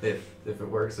 but if it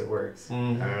works, it works.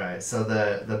 Mhm. Alright, so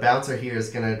the bouncer here is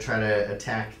going to try to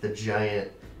attack the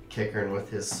giant kickern with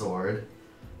his sword.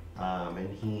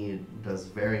 And he does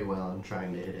very well in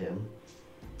trying to hit him.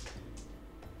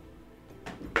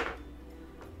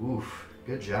 Oof,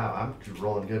 good job. I'm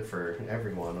rolling good for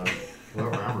everyone.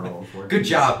 Whoever I'm rolling for. Good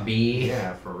job, B.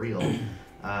 Yeah, for real.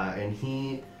 And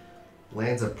he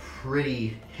lands a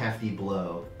pretty hefty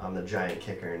blow on the giant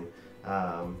kickern.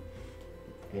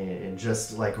 And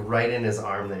just like right in his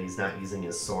arm that he's not using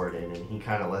his sword in, and he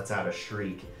kind of lets out a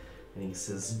shriek, and he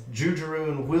says,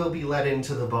 "Jujuroon will be let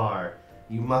into the bar.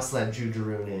 You must let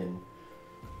Jujuroon in."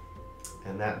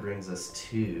 And that brings us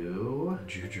to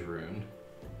Jujuroon.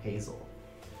 Hazel.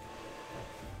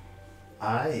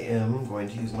 I am going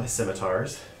to use my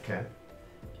scimitars Okay.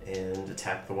 and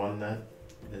attack the one that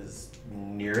is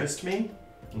nearest me.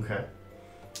 Okay.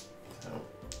 So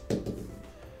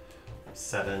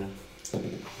 7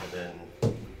 and then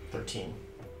 13.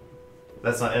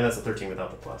 That's a 13 without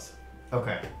the plus.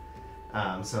 Okay.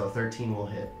 So 13 will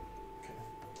hit.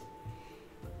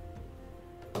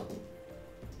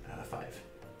 5.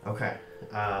 Okay.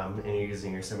 And you're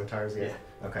using your scimitars, yeah?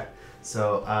 Yeah. Okay.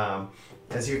 So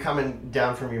as you're coming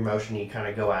down from your motion, you kind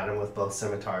of go at him with both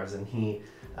scimitars, and he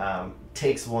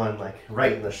takes one like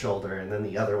right in the shoulder, and then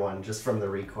the other one, just from the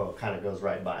recoil, kind of goes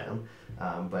right by him.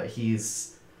 But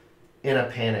he's in a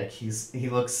panic. He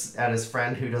looks at his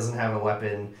friend who doesn't have a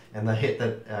weapon, and the hit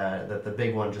that the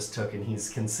big one just took, and he's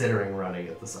considering running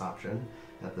at this option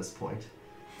at this point.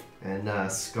 And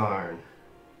Skarn.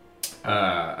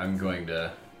 I'm going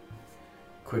to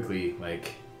quickly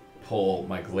like pull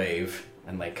my glaive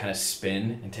and like kind of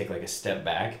spin and take like a step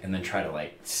back and then try to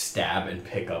like stab and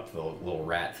pick up the little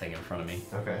rat thing in front of me.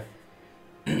 Okay.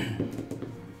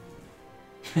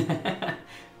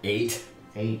 8.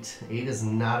 8 is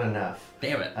not enough.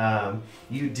 Damn it.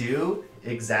 You do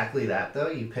exactly that though.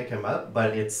 You pick him up,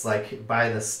 but it's like by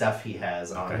the stuff he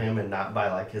has on him and not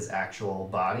by like his actual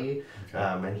body.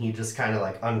 Okay. And he just kind of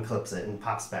like unclips it and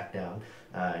pops back down.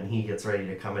 And he gets ready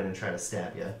to come in and try to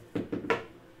stab you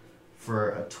for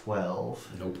a 12.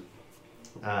 Nope.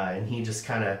 And he just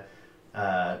kind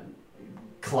of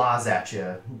claws at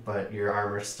you, but your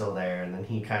armor's still there. And then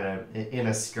he kind of, in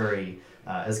a scurry,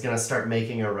 is going to start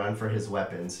making a run for his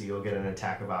weapon, so you'll get an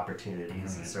attack of opportunity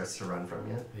as he starts to run from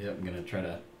you. Yep, I'm going to try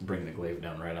to bring the glaive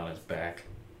down right on his back.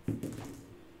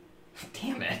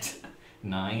 Damn it.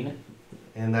 9.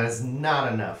 And that is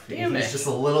not enough. Damn He's it. just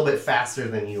a little bit faster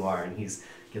than you are, and he's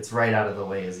gets right out of the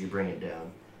way as you bring it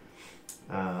down.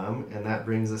 And that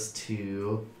brings us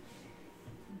to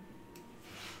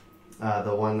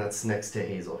the one that's next to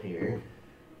Hazel here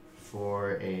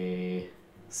for a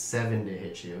 7 to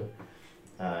hit you.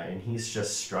 And he's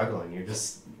just struggling. You're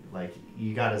just like,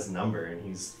 you got his number, and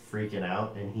he's freaking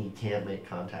out, and he can't make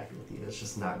contact with you. It's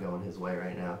just not going his way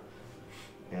right now.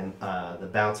 And the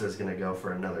bouncer's going to go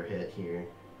for another hit here.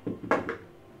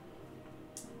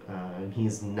 And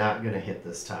he's not going to hit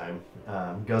this time.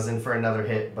 Goes in for another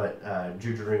hit, but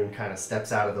Jujaroon kind of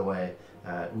steps out of the way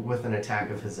with an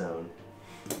attack of his own.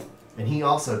 And he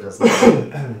also does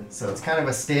not. So it's kind of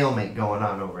a stalemate going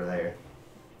on over there.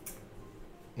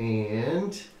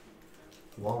 And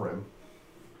Walrim.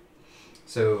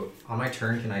 So on my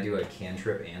turn, can I do a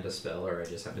cantrip and a spell, or I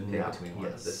just have to pick Yeah, between one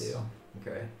of the yes. two?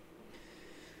 Okay.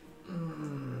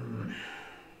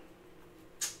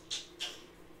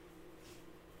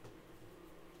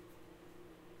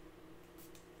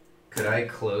 Could I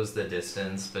close the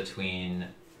distance between?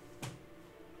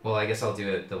 Well, I guess I'll do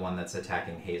it the one that's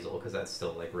attacking Hazel, because that's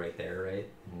still like right there, right?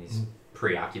 And he's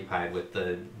preoccupied with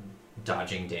the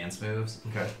dodging dance moves.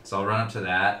 Okay. So I'll run up to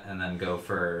that and then go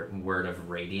for Word of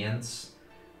Radiance.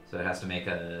 So it has to make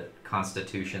a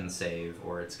Constitution save,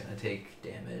 or it's going to take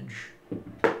damage.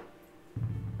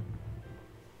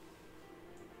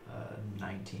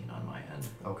 19 on my end.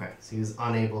 Okay. So he's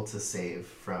unable to save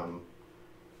from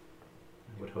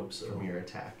I would hope so. your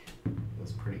attack. It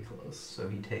was pretty close. So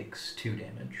he takes 2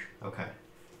 damage. Okay.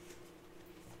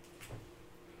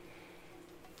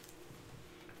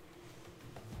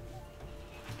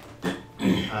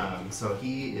 So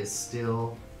he is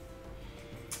still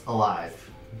alive,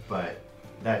 but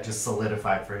that just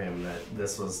solidified for him that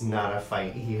this was not a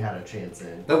fight he had a chance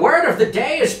in. The word of the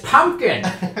day is pumpkin.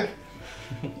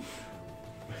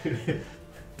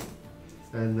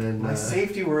 And then My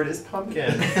safety word is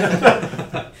pumpkin.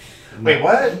 and Wait,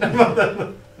 what?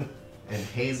 And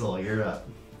Hazel, you're up.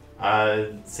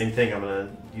 Same thing. I'm gonna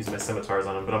use my scimitars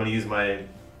on him, but I'm gonna use my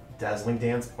dazzling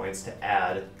dance points to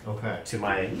add Okay. to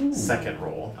my second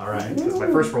roll. All right. Because my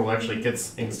first roll actually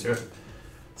gets things to it.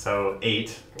 So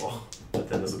 8. Oh, but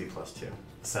then this will be plus 2.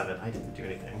 7. I didn't do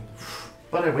anything.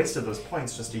 But I wasted those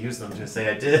points just to use them to say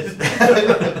I did.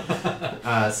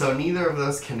 So neither of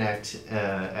those connect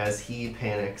as he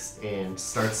panics and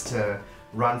starts to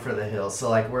run for the hill. So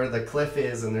like where the cliff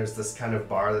is and there's this kind of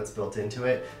bar that's built into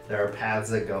it, there are paths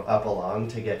that go up along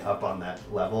to get up on that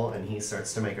level, and he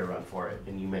starts to make a run for it,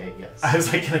 and you may guess. I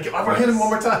was like, can I hit him one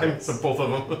more time? So both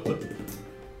of them.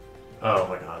 Oh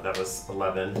my god, that was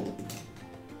 11.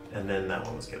 And then that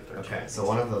one was good. 13. Okay, so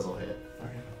one of those will hit.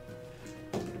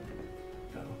 Okay.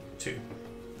 Oh, 2.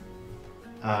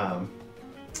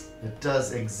 It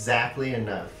does exactly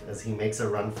enough as he makes a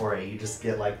run for it. You just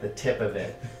get like the tip of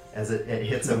it as it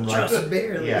hits him right. Just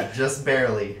barely. Yeah, just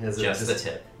barely. As Just it the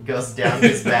tip. goes down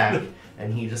his back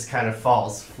and he just kind of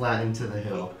falls flat into the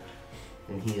hill,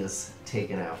 and he is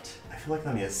taken out. I feel like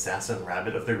I'm the assassin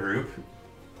rabbit of the group.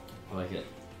 I like it.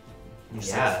 You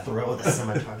just Yeah. like throw the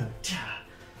scimitar.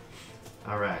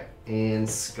 All right, and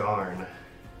Skarn.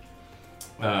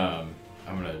 I'm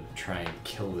gonna try and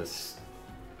kill this.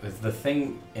 Is the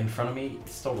thing in front of me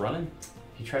still running?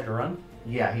 He tried to run?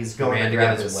 Yeah, he's going ran to to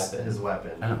grab get his his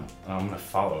weapon. Oh, I'm gonna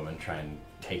follow him and try and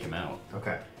take him out.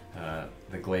 Okay.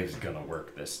 The glaive's gonna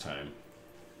work this time.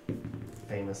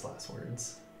 Famous last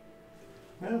words.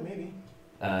 No, maybe.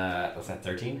 Was that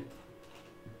 13?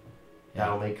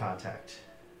 That'll make contact.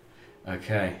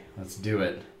 Okay, let's do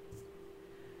it.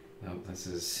 Nope, this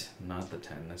is not the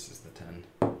 10. This is the 10.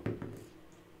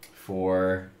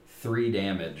 For 3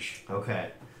 damage.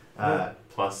 Okay.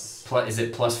 Plus Is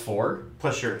it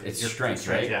 +4? your It's your strength,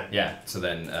 right? Yeah. Yeah. So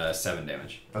then 7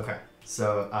 damage. Okay.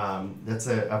 So that's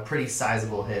a pretty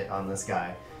sizable hit on this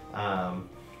guy,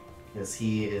 as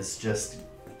he is just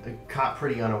caught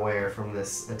pretty unaware from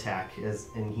this attack,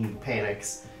 and he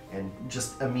panics and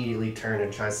just immediately turns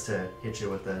and tries to hit you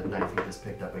with the knife he just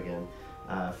picked up again,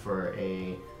 for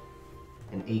an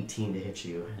 18 to hit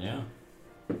you. Yeah.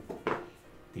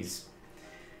 These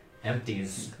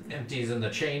empties in the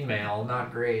chainmail,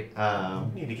 not great.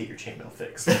 Um, You need to get your chainmail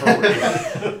fixed.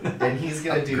 and he's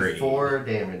gonna do Upgrade. 4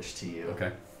 damage to you.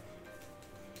 Okay.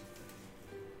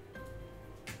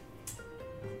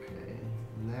 Okay,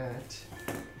 and that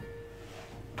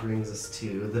brings us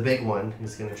to the big one,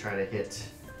 who's going to try to hit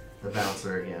the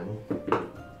bouncer again.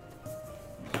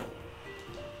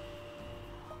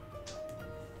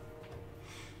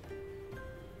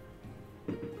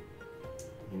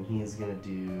 And he's going to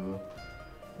do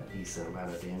a decent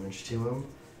amount of damage to him.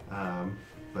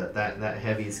 But that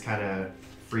heavy's kind of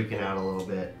freaking out a little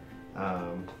bit,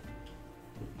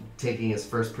 taking his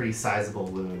first pretty sizable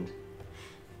wound,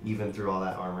 even through all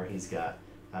that armor he's got.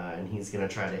 And he's going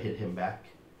to try to hit him back.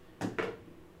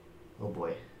 Oh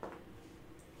boy.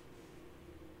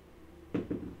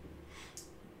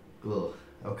 Ugh.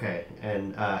 Okay,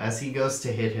 and as he goes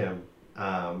to hit him,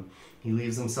 he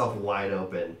leaves himself wide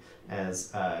open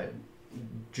as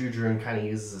Jujurun kind of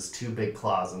uses his 2 big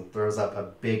claws and throws up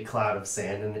a big cloud of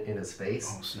sand in his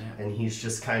face. Oh, snap. And he's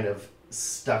just kind of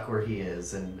stuck where he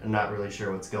is and not really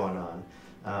sure what's going on.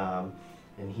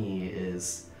 And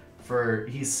he's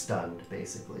stunned,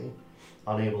 basically,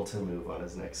 unable to move on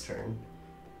his next turn.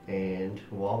 And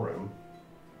Walrum.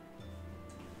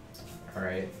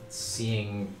 Alright,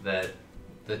 seeing that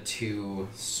the 2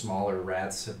 smaller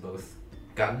rats have both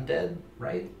gotten dead,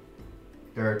 right?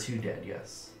 There are 2 dead,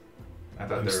 yes. I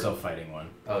thought I'm they were... still fighting one.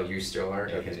 Oh, you still are?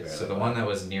 Yeah, he's Okay, barely so the alive. one that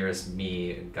was nearest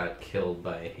me got killed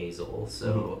by Hazel,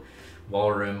 so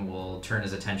Walrum will turn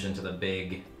his attention to the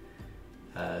big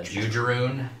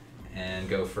Jujurun and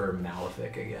go for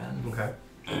Malefic again. Okay.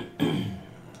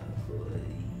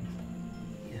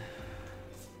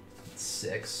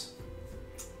 6.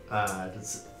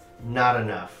 It's not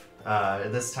enough.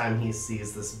 This time he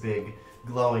sees this big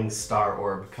glowing star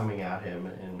orb coming at him,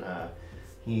 and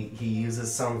he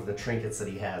uses some of the trinkets that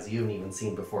he has, you haven't even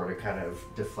seen before, to kind of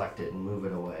deflect it and move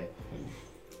it away.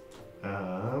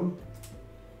 And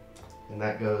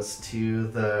that goes to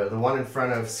the one in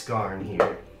front of Skarn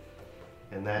here,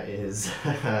 and that is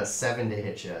 7 to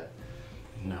hit you.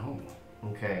 No.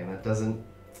 Okay, and that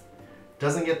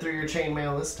doesn't get through your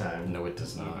chainmail this time. No, it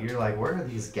does not. You're like, where are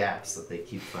these gaps that they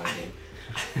keep finding?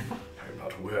 I'm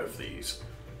not aware of these.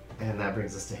 And that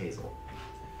brings us to Hazel.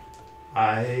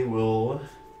 I will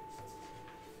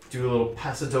do a little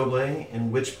paso doble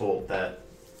and witch bolt that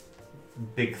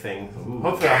big thing.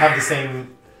 Hopefully I'll have the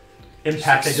same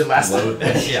impact I did last Load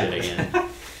time. that shit again.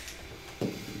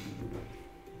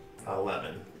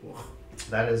 11.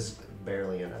 That is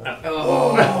barely enough.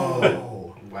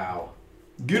 Oh! Wow.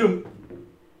 Get him.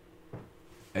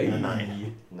 A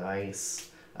 9. Nice.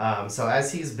 So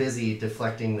as he's busy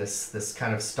deflecting this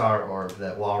kind of star orb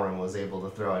that Walrum was able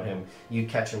to throw at him, you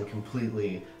catch him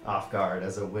completely off guard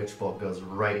as a witch bolt goes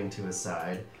right into his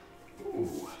side.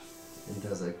 Ooh. And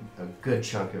does a good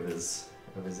chunk of his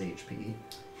HP.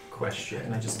 Question.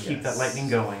 And I just keep that Yes. lightning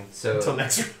going So until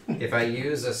next round. if I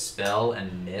use a spell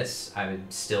and miss, I'm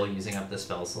still using up the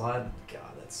spell slot?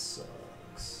 God, that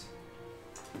sucks.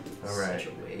 Alright. Such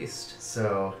a waste.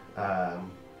 So,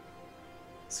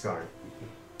 Skarn.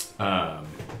 I'm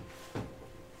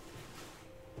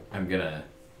gonna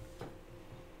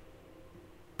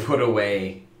put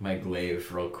away my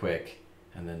glaive real quick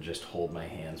and then just hold my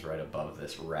hands right above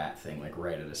this rat thing, like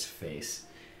right at his face.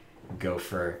 Go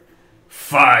for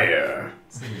Fire!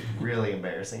 It's gonna be really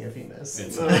embarrassing if he misses.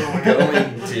 it's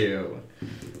going to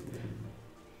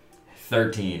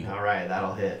 13. All right,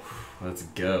 that'll hit. Let's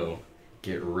go.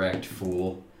 Get wrecked,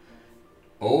 fool.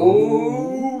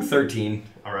 Oh, 13.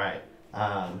 All right.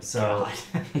 So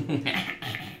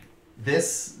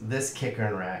this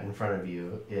kicker rat in front of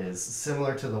you is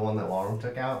similar to the one that Walrum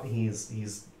took out.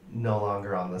 He's no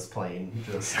longer on this plane.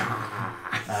 Just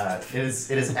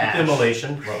it is ash.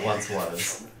 Immolation. What once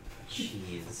was.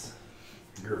 Jeez.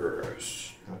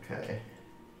 Yes. Okay.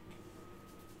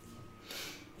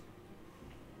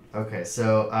 Okay,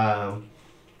 so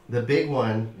the big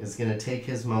one is going to take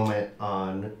his moment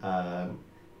on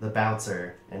the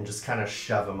bouncer and just kind of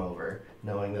shove him over,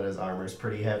 knowing that his armor's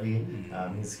pretty heavy.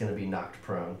 He's going to be knocked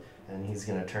prone, and he's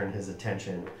going to turn his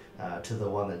attention to the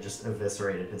one that just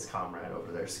eviscerated his comrade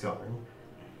over there, Scarn.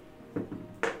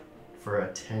 For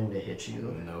a 10 to hit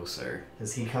you. No, sir.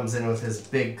 As he comes in with his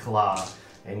big claw,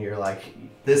 and you're like,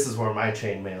 this is where my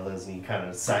chainmail is, and you kind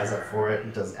of size up for it.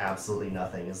 It does absolutely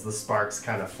nothing as the sparks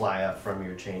kind of fly up from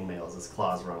your chainmail as his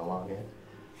claws run along it.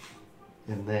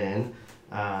 And then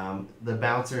the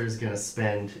bouncer is going to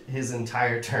spend his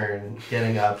entire turn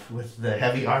getting up with the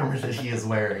heavy armor that he is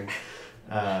wearing,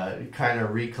 kind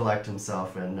of recollect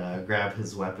himself and grab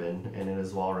his weapon, and it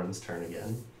is Walrum's turn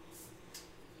again.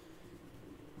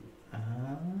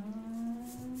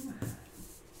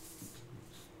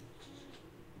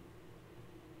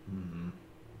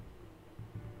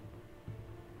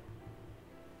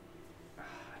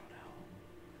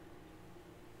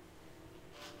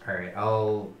 Alright,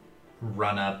 I'll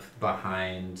run up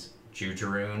behind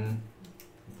Jujaroon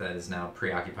that is now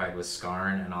preoccupied with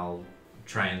Skarn, and I'll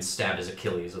try and stab his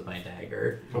Achilles with my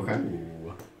dagger. Okay.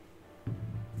 Ooh.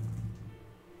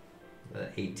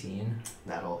 18.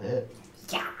 That'll hit.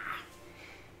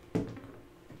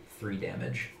 3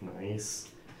 damage. Nice.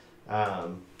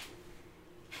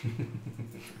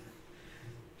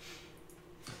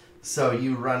 So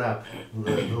you run up,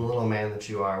 the little man that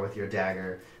you are with your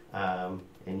dagger,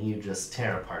 and you just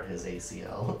tear apart his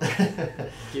ACL.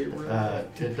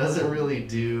 It doesn't really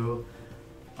do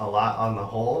a lot on the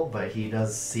whole, but he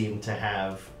does seem to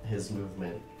have, his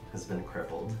movement has been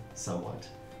crippled somewhat.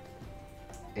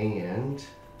 And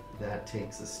that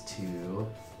takes us to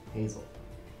Hazel.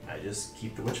 I just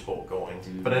keep the witch bolt going.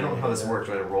 But I don't know how this works.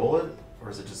 Do I roll it, or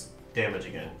is it just damage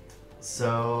again?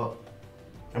 So,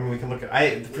 I mean, we can look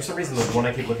at... for some reason, the one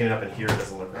I keep looking it up in here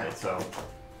doesn't look right, so...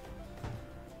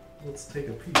 let's take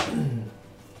a peek.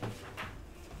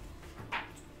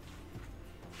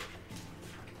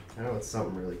 I know it's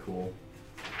something really cool.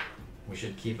 We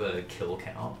should keep a kill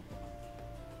count.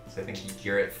 So I think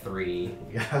you're at 3.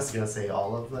 Yeah, I was gonna say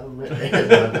all of them. No,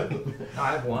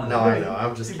 I have 1. No, I know.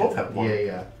 I'm just You kidding. both have one.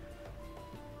 Yeah.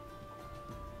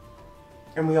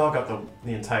 And we all got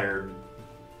the entire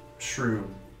shrew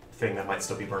thing that might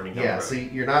still be burning down Yeah, the so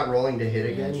road. you're not rolling to hit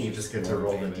again. You just get to More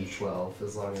roll damage. the d12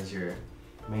 as long as you're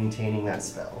maintaining that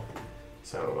spell.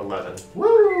 So 11.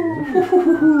 Woo!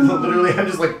 Literally, I'm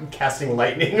just like casting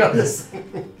lightning on this.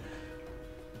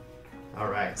 All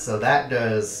right, so that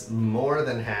does more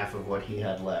than half of what he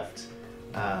had left.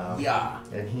 Yeah.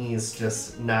 And he's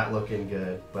just not looking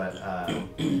good, but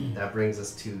that brings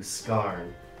us to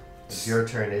Skarn. It's your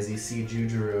turn as you see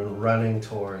Jujaroon running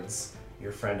towards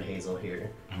your friend Hazel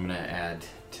here. I'm gonna add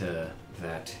to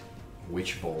that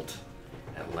witch bolt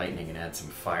at lightning and add some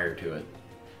fire to it.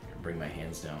 Bring my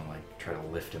hands down, like try to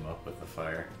lift him up with the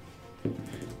fire.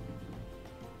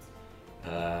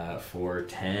 For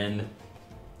 10.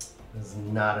 Is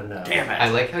not enough. Damn it! I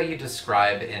like how you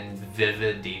describe in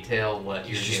vivid detail what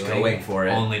you're Just doing, going for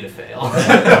it. only to fail.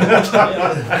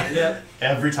 Yep.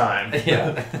 Every time.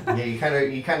 Yeah. Yeah, you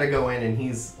kind of go in and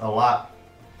he's a lot.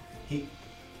 He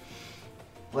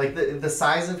like the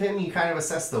size of him, you kind of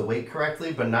assess the weight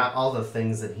correctly, but not all the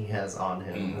things that he has on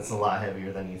him. It's a lot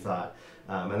heavier than you thought,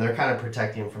 and they're kind of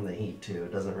protecting him from the heat too.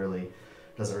 It doesn't really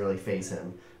phase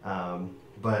him.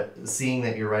 But seeing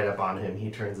that you're right up on him,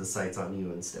 he turns his sights on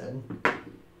you instead.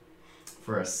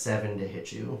 For a 7 to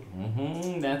hit you.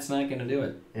 That's not gonna do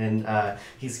it. And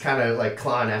he's kind of like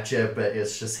clawing at you, but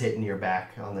it's just hitting your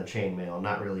back on the chainmail,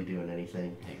 not really doing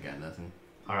anything. Ain't got nothing.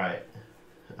 Alright.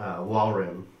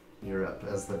 Walrim, you're up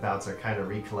as the bouncer kind of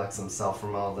recollects himself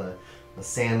from all the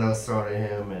sand that was thrown at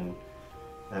him and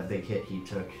that big hit he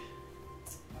took.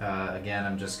 Again,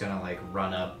 I'm just gonna like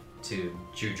run up to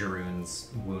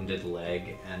Jujaroon's wounded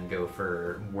leg and go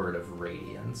for Word of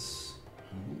Radiance.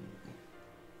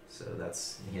 So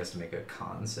he has to make a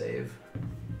con save.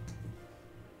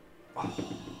 Oh,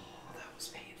 that was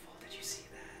painful. Did you see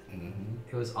that?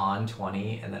 It was on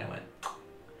 20 and then it went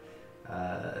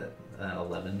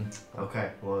 11.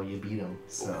 Okay, well you beat him,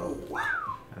 so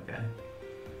Okay.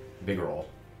 Big roll.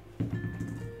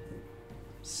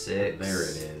 6. There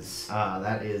it is.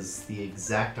 That is the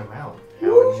exact amount. How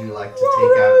would you like to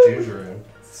take out Jujurum?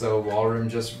 So Walrum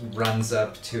just runs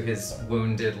up to his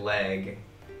wounded leg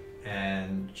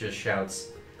and just shouts,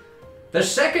 The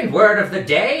second word of the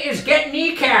day is get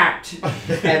kneecapped.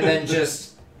 and then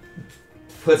just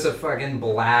puts a fucking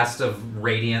blast of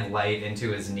radiant light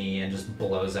into his knee and just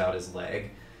blows out his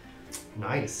leg.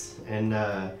 Nice. And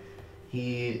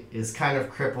he is kind of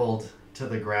crippled to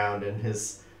the ground, and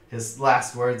his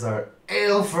last words are,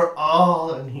 Ale for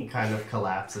all! And he kind of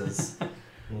collapses.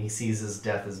 And he sees his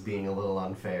death as being a little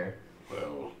unfair.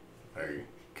 Well, I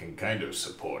can kind of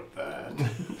support that.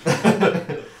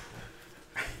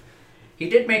 He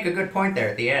did make a good point there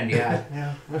at the end, yeah.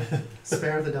 Yeah.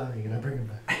 Spare the dying, and I bring him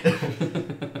back.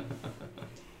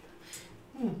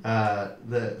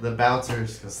 The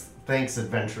bouncers, because thanks,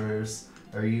 adventurers.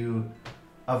 Are you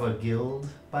of a guild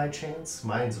by chance?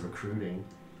 Mine's recruiting.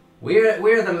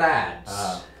 We're the lads.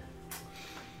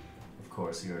 Of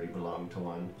course, you already belong to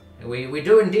one. We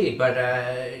do indeed, but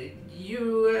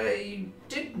you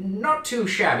did not too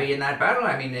shabby in that battle.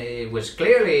 I mean, it was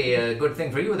clearly a good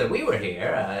thing for you that we were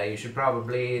here. You should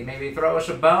probably maybe throw us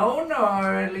a bone,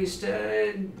 or at least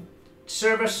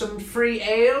serve us some free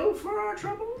ale for our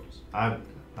troubles. I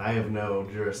have no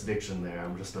jurisdiction there.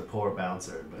 I'm just a poor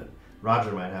bouncer, but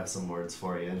Roger might have some words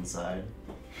for you inside.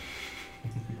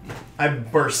 I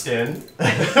burst in,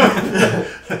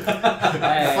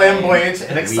 flamboyant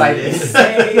and excited.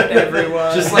 Saved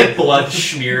everyone. Just like blood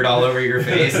smeared all over your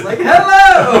face. Like,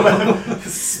 hello!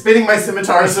 Spinning my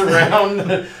scimitars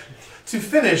around to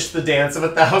finish the dance of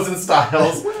 1,000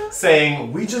 styles,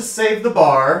 saying, "We just saved the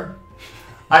bar.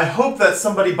 I hope that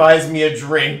somebody buys me a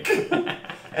drink."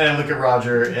 And I look at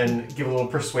Roger and give a little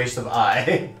persuasive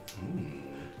eye.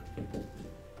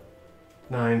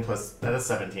 9 plus, that is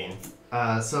 17.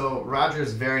 So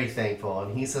Roger's very thankful,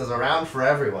 and he says around for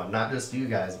everyone, not just you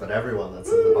guys, but everyone that's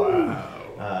in the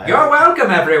bar. You're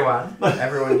welcome, everyone.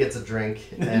 Everyone gets a drink.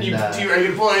 And, Are you going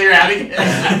to pull your out again?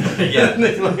 Yeah.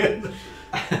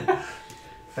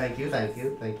 Thank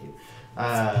you.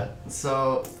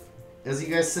 So as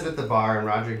you guys sit at the bar and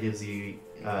Roger gives you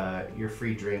your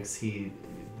free drinks, he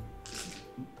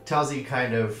tells you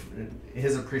kind of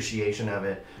his appreciation of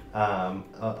it.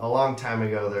 A long time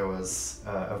ago, there was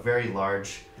a very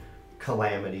large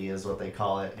calamity, is what they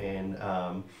call it, and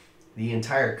the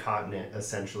entire continent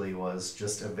essentially was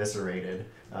just eviscerated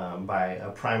by a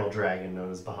primal dragon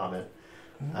known as Bahamut.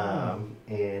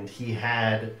 And he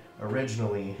had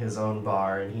originally his own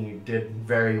bar, and he did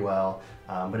very well,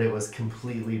 but it was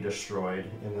completely destroyed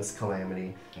in this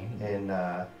calamity. And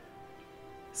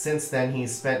since then,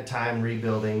 he's spent time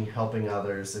rebuilding, helping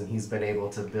others, and he's been able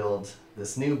to build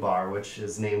this new bar, which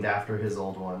is named after his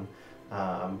old one.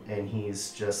 And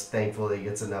he's just thankful that he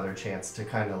gets another chance to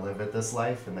kind of live at this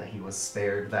life, and that he was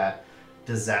spared that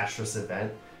disastrous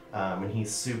event. And he's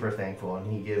super thankful,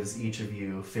 and he gives each of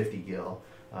you 50 gil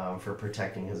for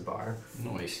protecting his bar.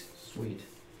 Nice. Sweet.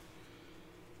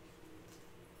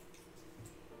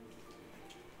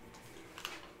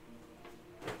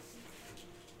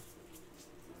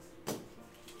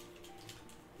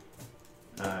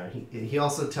 He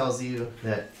also tells you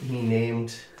that he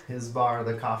named his bar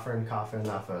the Coffin off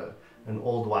an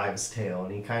old wives' tale,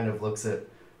 and he kind of looks at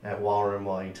Walrum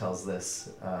while he tells this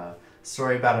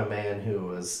story about a man who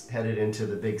was headed into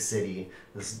the big city,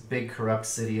 this big corrupt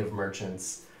city of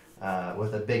merchants,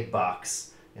 with a big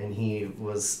box, and he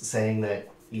was saying that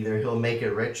either he'll make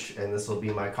it rich and this will be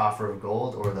my coffer of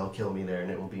gold, or they'll kill me there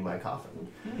and it will be my coffin.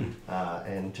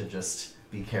 And to just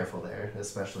be careful there,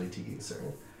 especially to you, sir.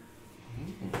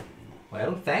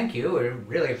 Well, thank you. We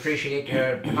really appreciate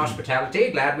your hospitality.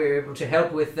 Glad we were able to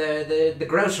help with the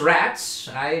gross rats.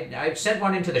 I sent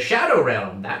one into the Shadow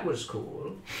Realm. That was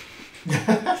cool.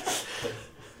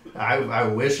 I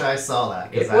wish I saw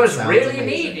that. It was really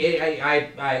neat.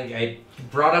 I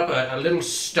brought up a little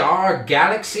star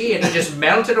galaxy and it just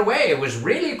melted away. It was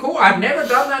really cool. I've never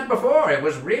done that before. It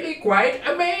was really quite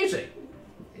amazing.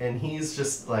 And he's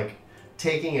just like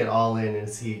taking it all in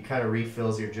as he kind of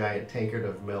refills your giant tankard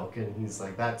of milk, and he's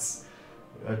like, "That's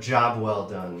a job well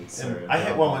done, sir." And I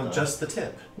hit one with just the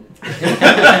tip.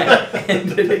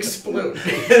 And it exploded.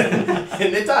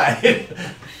 And it died.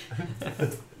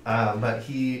 But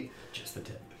he Just the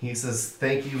tip. He says,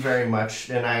 "Thank you very much."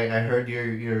 And I heard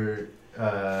your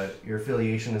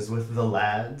affiliation is with the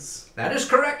lads. That is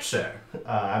correct, sir.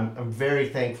 I'm very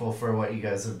thankful for what you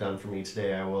guys have done for me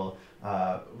today. I will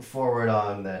forward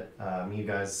on that you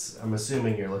guys, I'm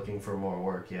assuming you're looking for more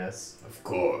work, yes? Of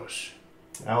course.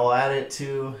 I will add it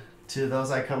to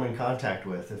those I come in contact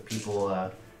with. If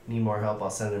people need more help, I'll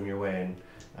send them your way. And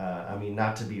I mean,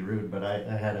 not to be rude, but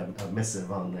I had a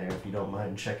missive on there. If you don't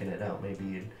mind checking it out, maybe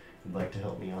you'd like to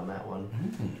help me on that one.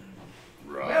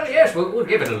 Well, yes, we'll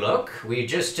give it a look. We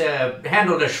just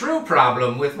handled a shrew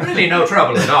problem with really no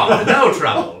trouble at all. No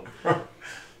trouble.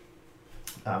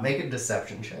 Make a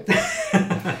deception check.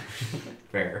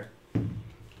 Fair.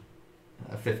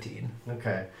 15.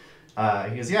 Okay.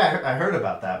 He goes, yeah, I heard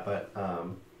about that, but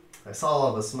I saw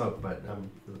all the smoke, but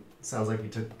it sounds like you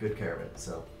took good care of it,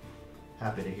 so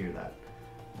happy to hear that.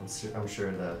 I'm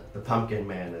sure the pumpkin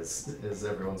man, as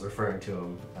everyone's referring to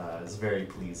him, is very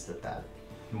pleased at that.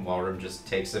 Walrum just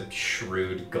takes a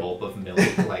shrewd gulp of milk,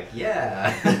 like,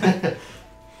 yeah.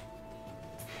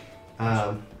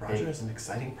 Roger is an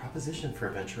exciting proposition for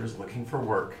adventurers looking for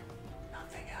work.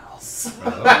 Nothing else.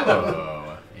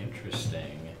 Oh,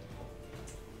 interesting.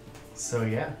 So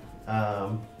yeah,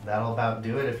 that'll about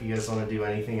do it. If you guys want to do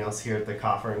anything else here at the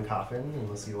Coffer and Coffin,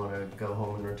 unless you want to go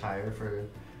home and retire for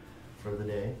the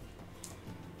day.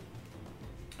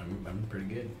 I'm pretty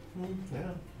good.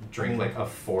 Yeah. Drink like a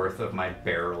fourth of my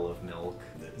barrel of milk.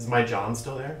 Is my John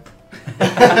still there?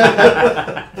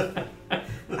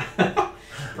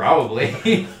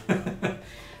 Probably.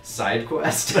 Side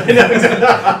quest. That's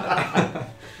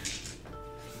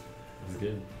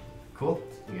good. Cool.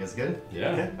 You guys good?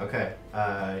 Yeah. Okay.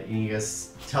 You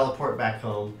guys teleport back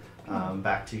home,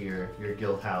 back to your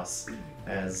guild house,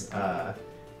 as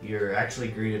you're actually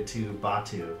greeted to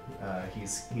Batu.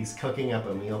 He's cooking up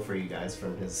a meal for you guys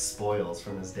from his spoils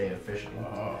from his day of fishing.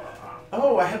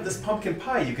 Oh, I have this pumpkin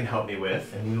pie you can help me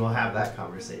with. And we will have that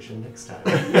conversation next time.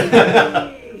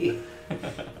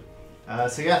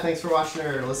 So yeah, thanks for watching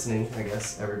or listening, I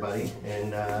guess, everybody.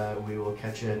 And we will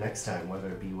catch you next time, whether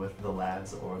it be with the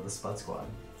lads or the Spud Squad.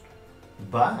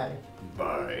 Bye.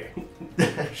 Bye.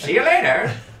 See you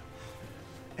later.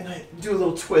 And I do a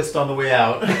little twist on the way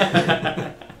out.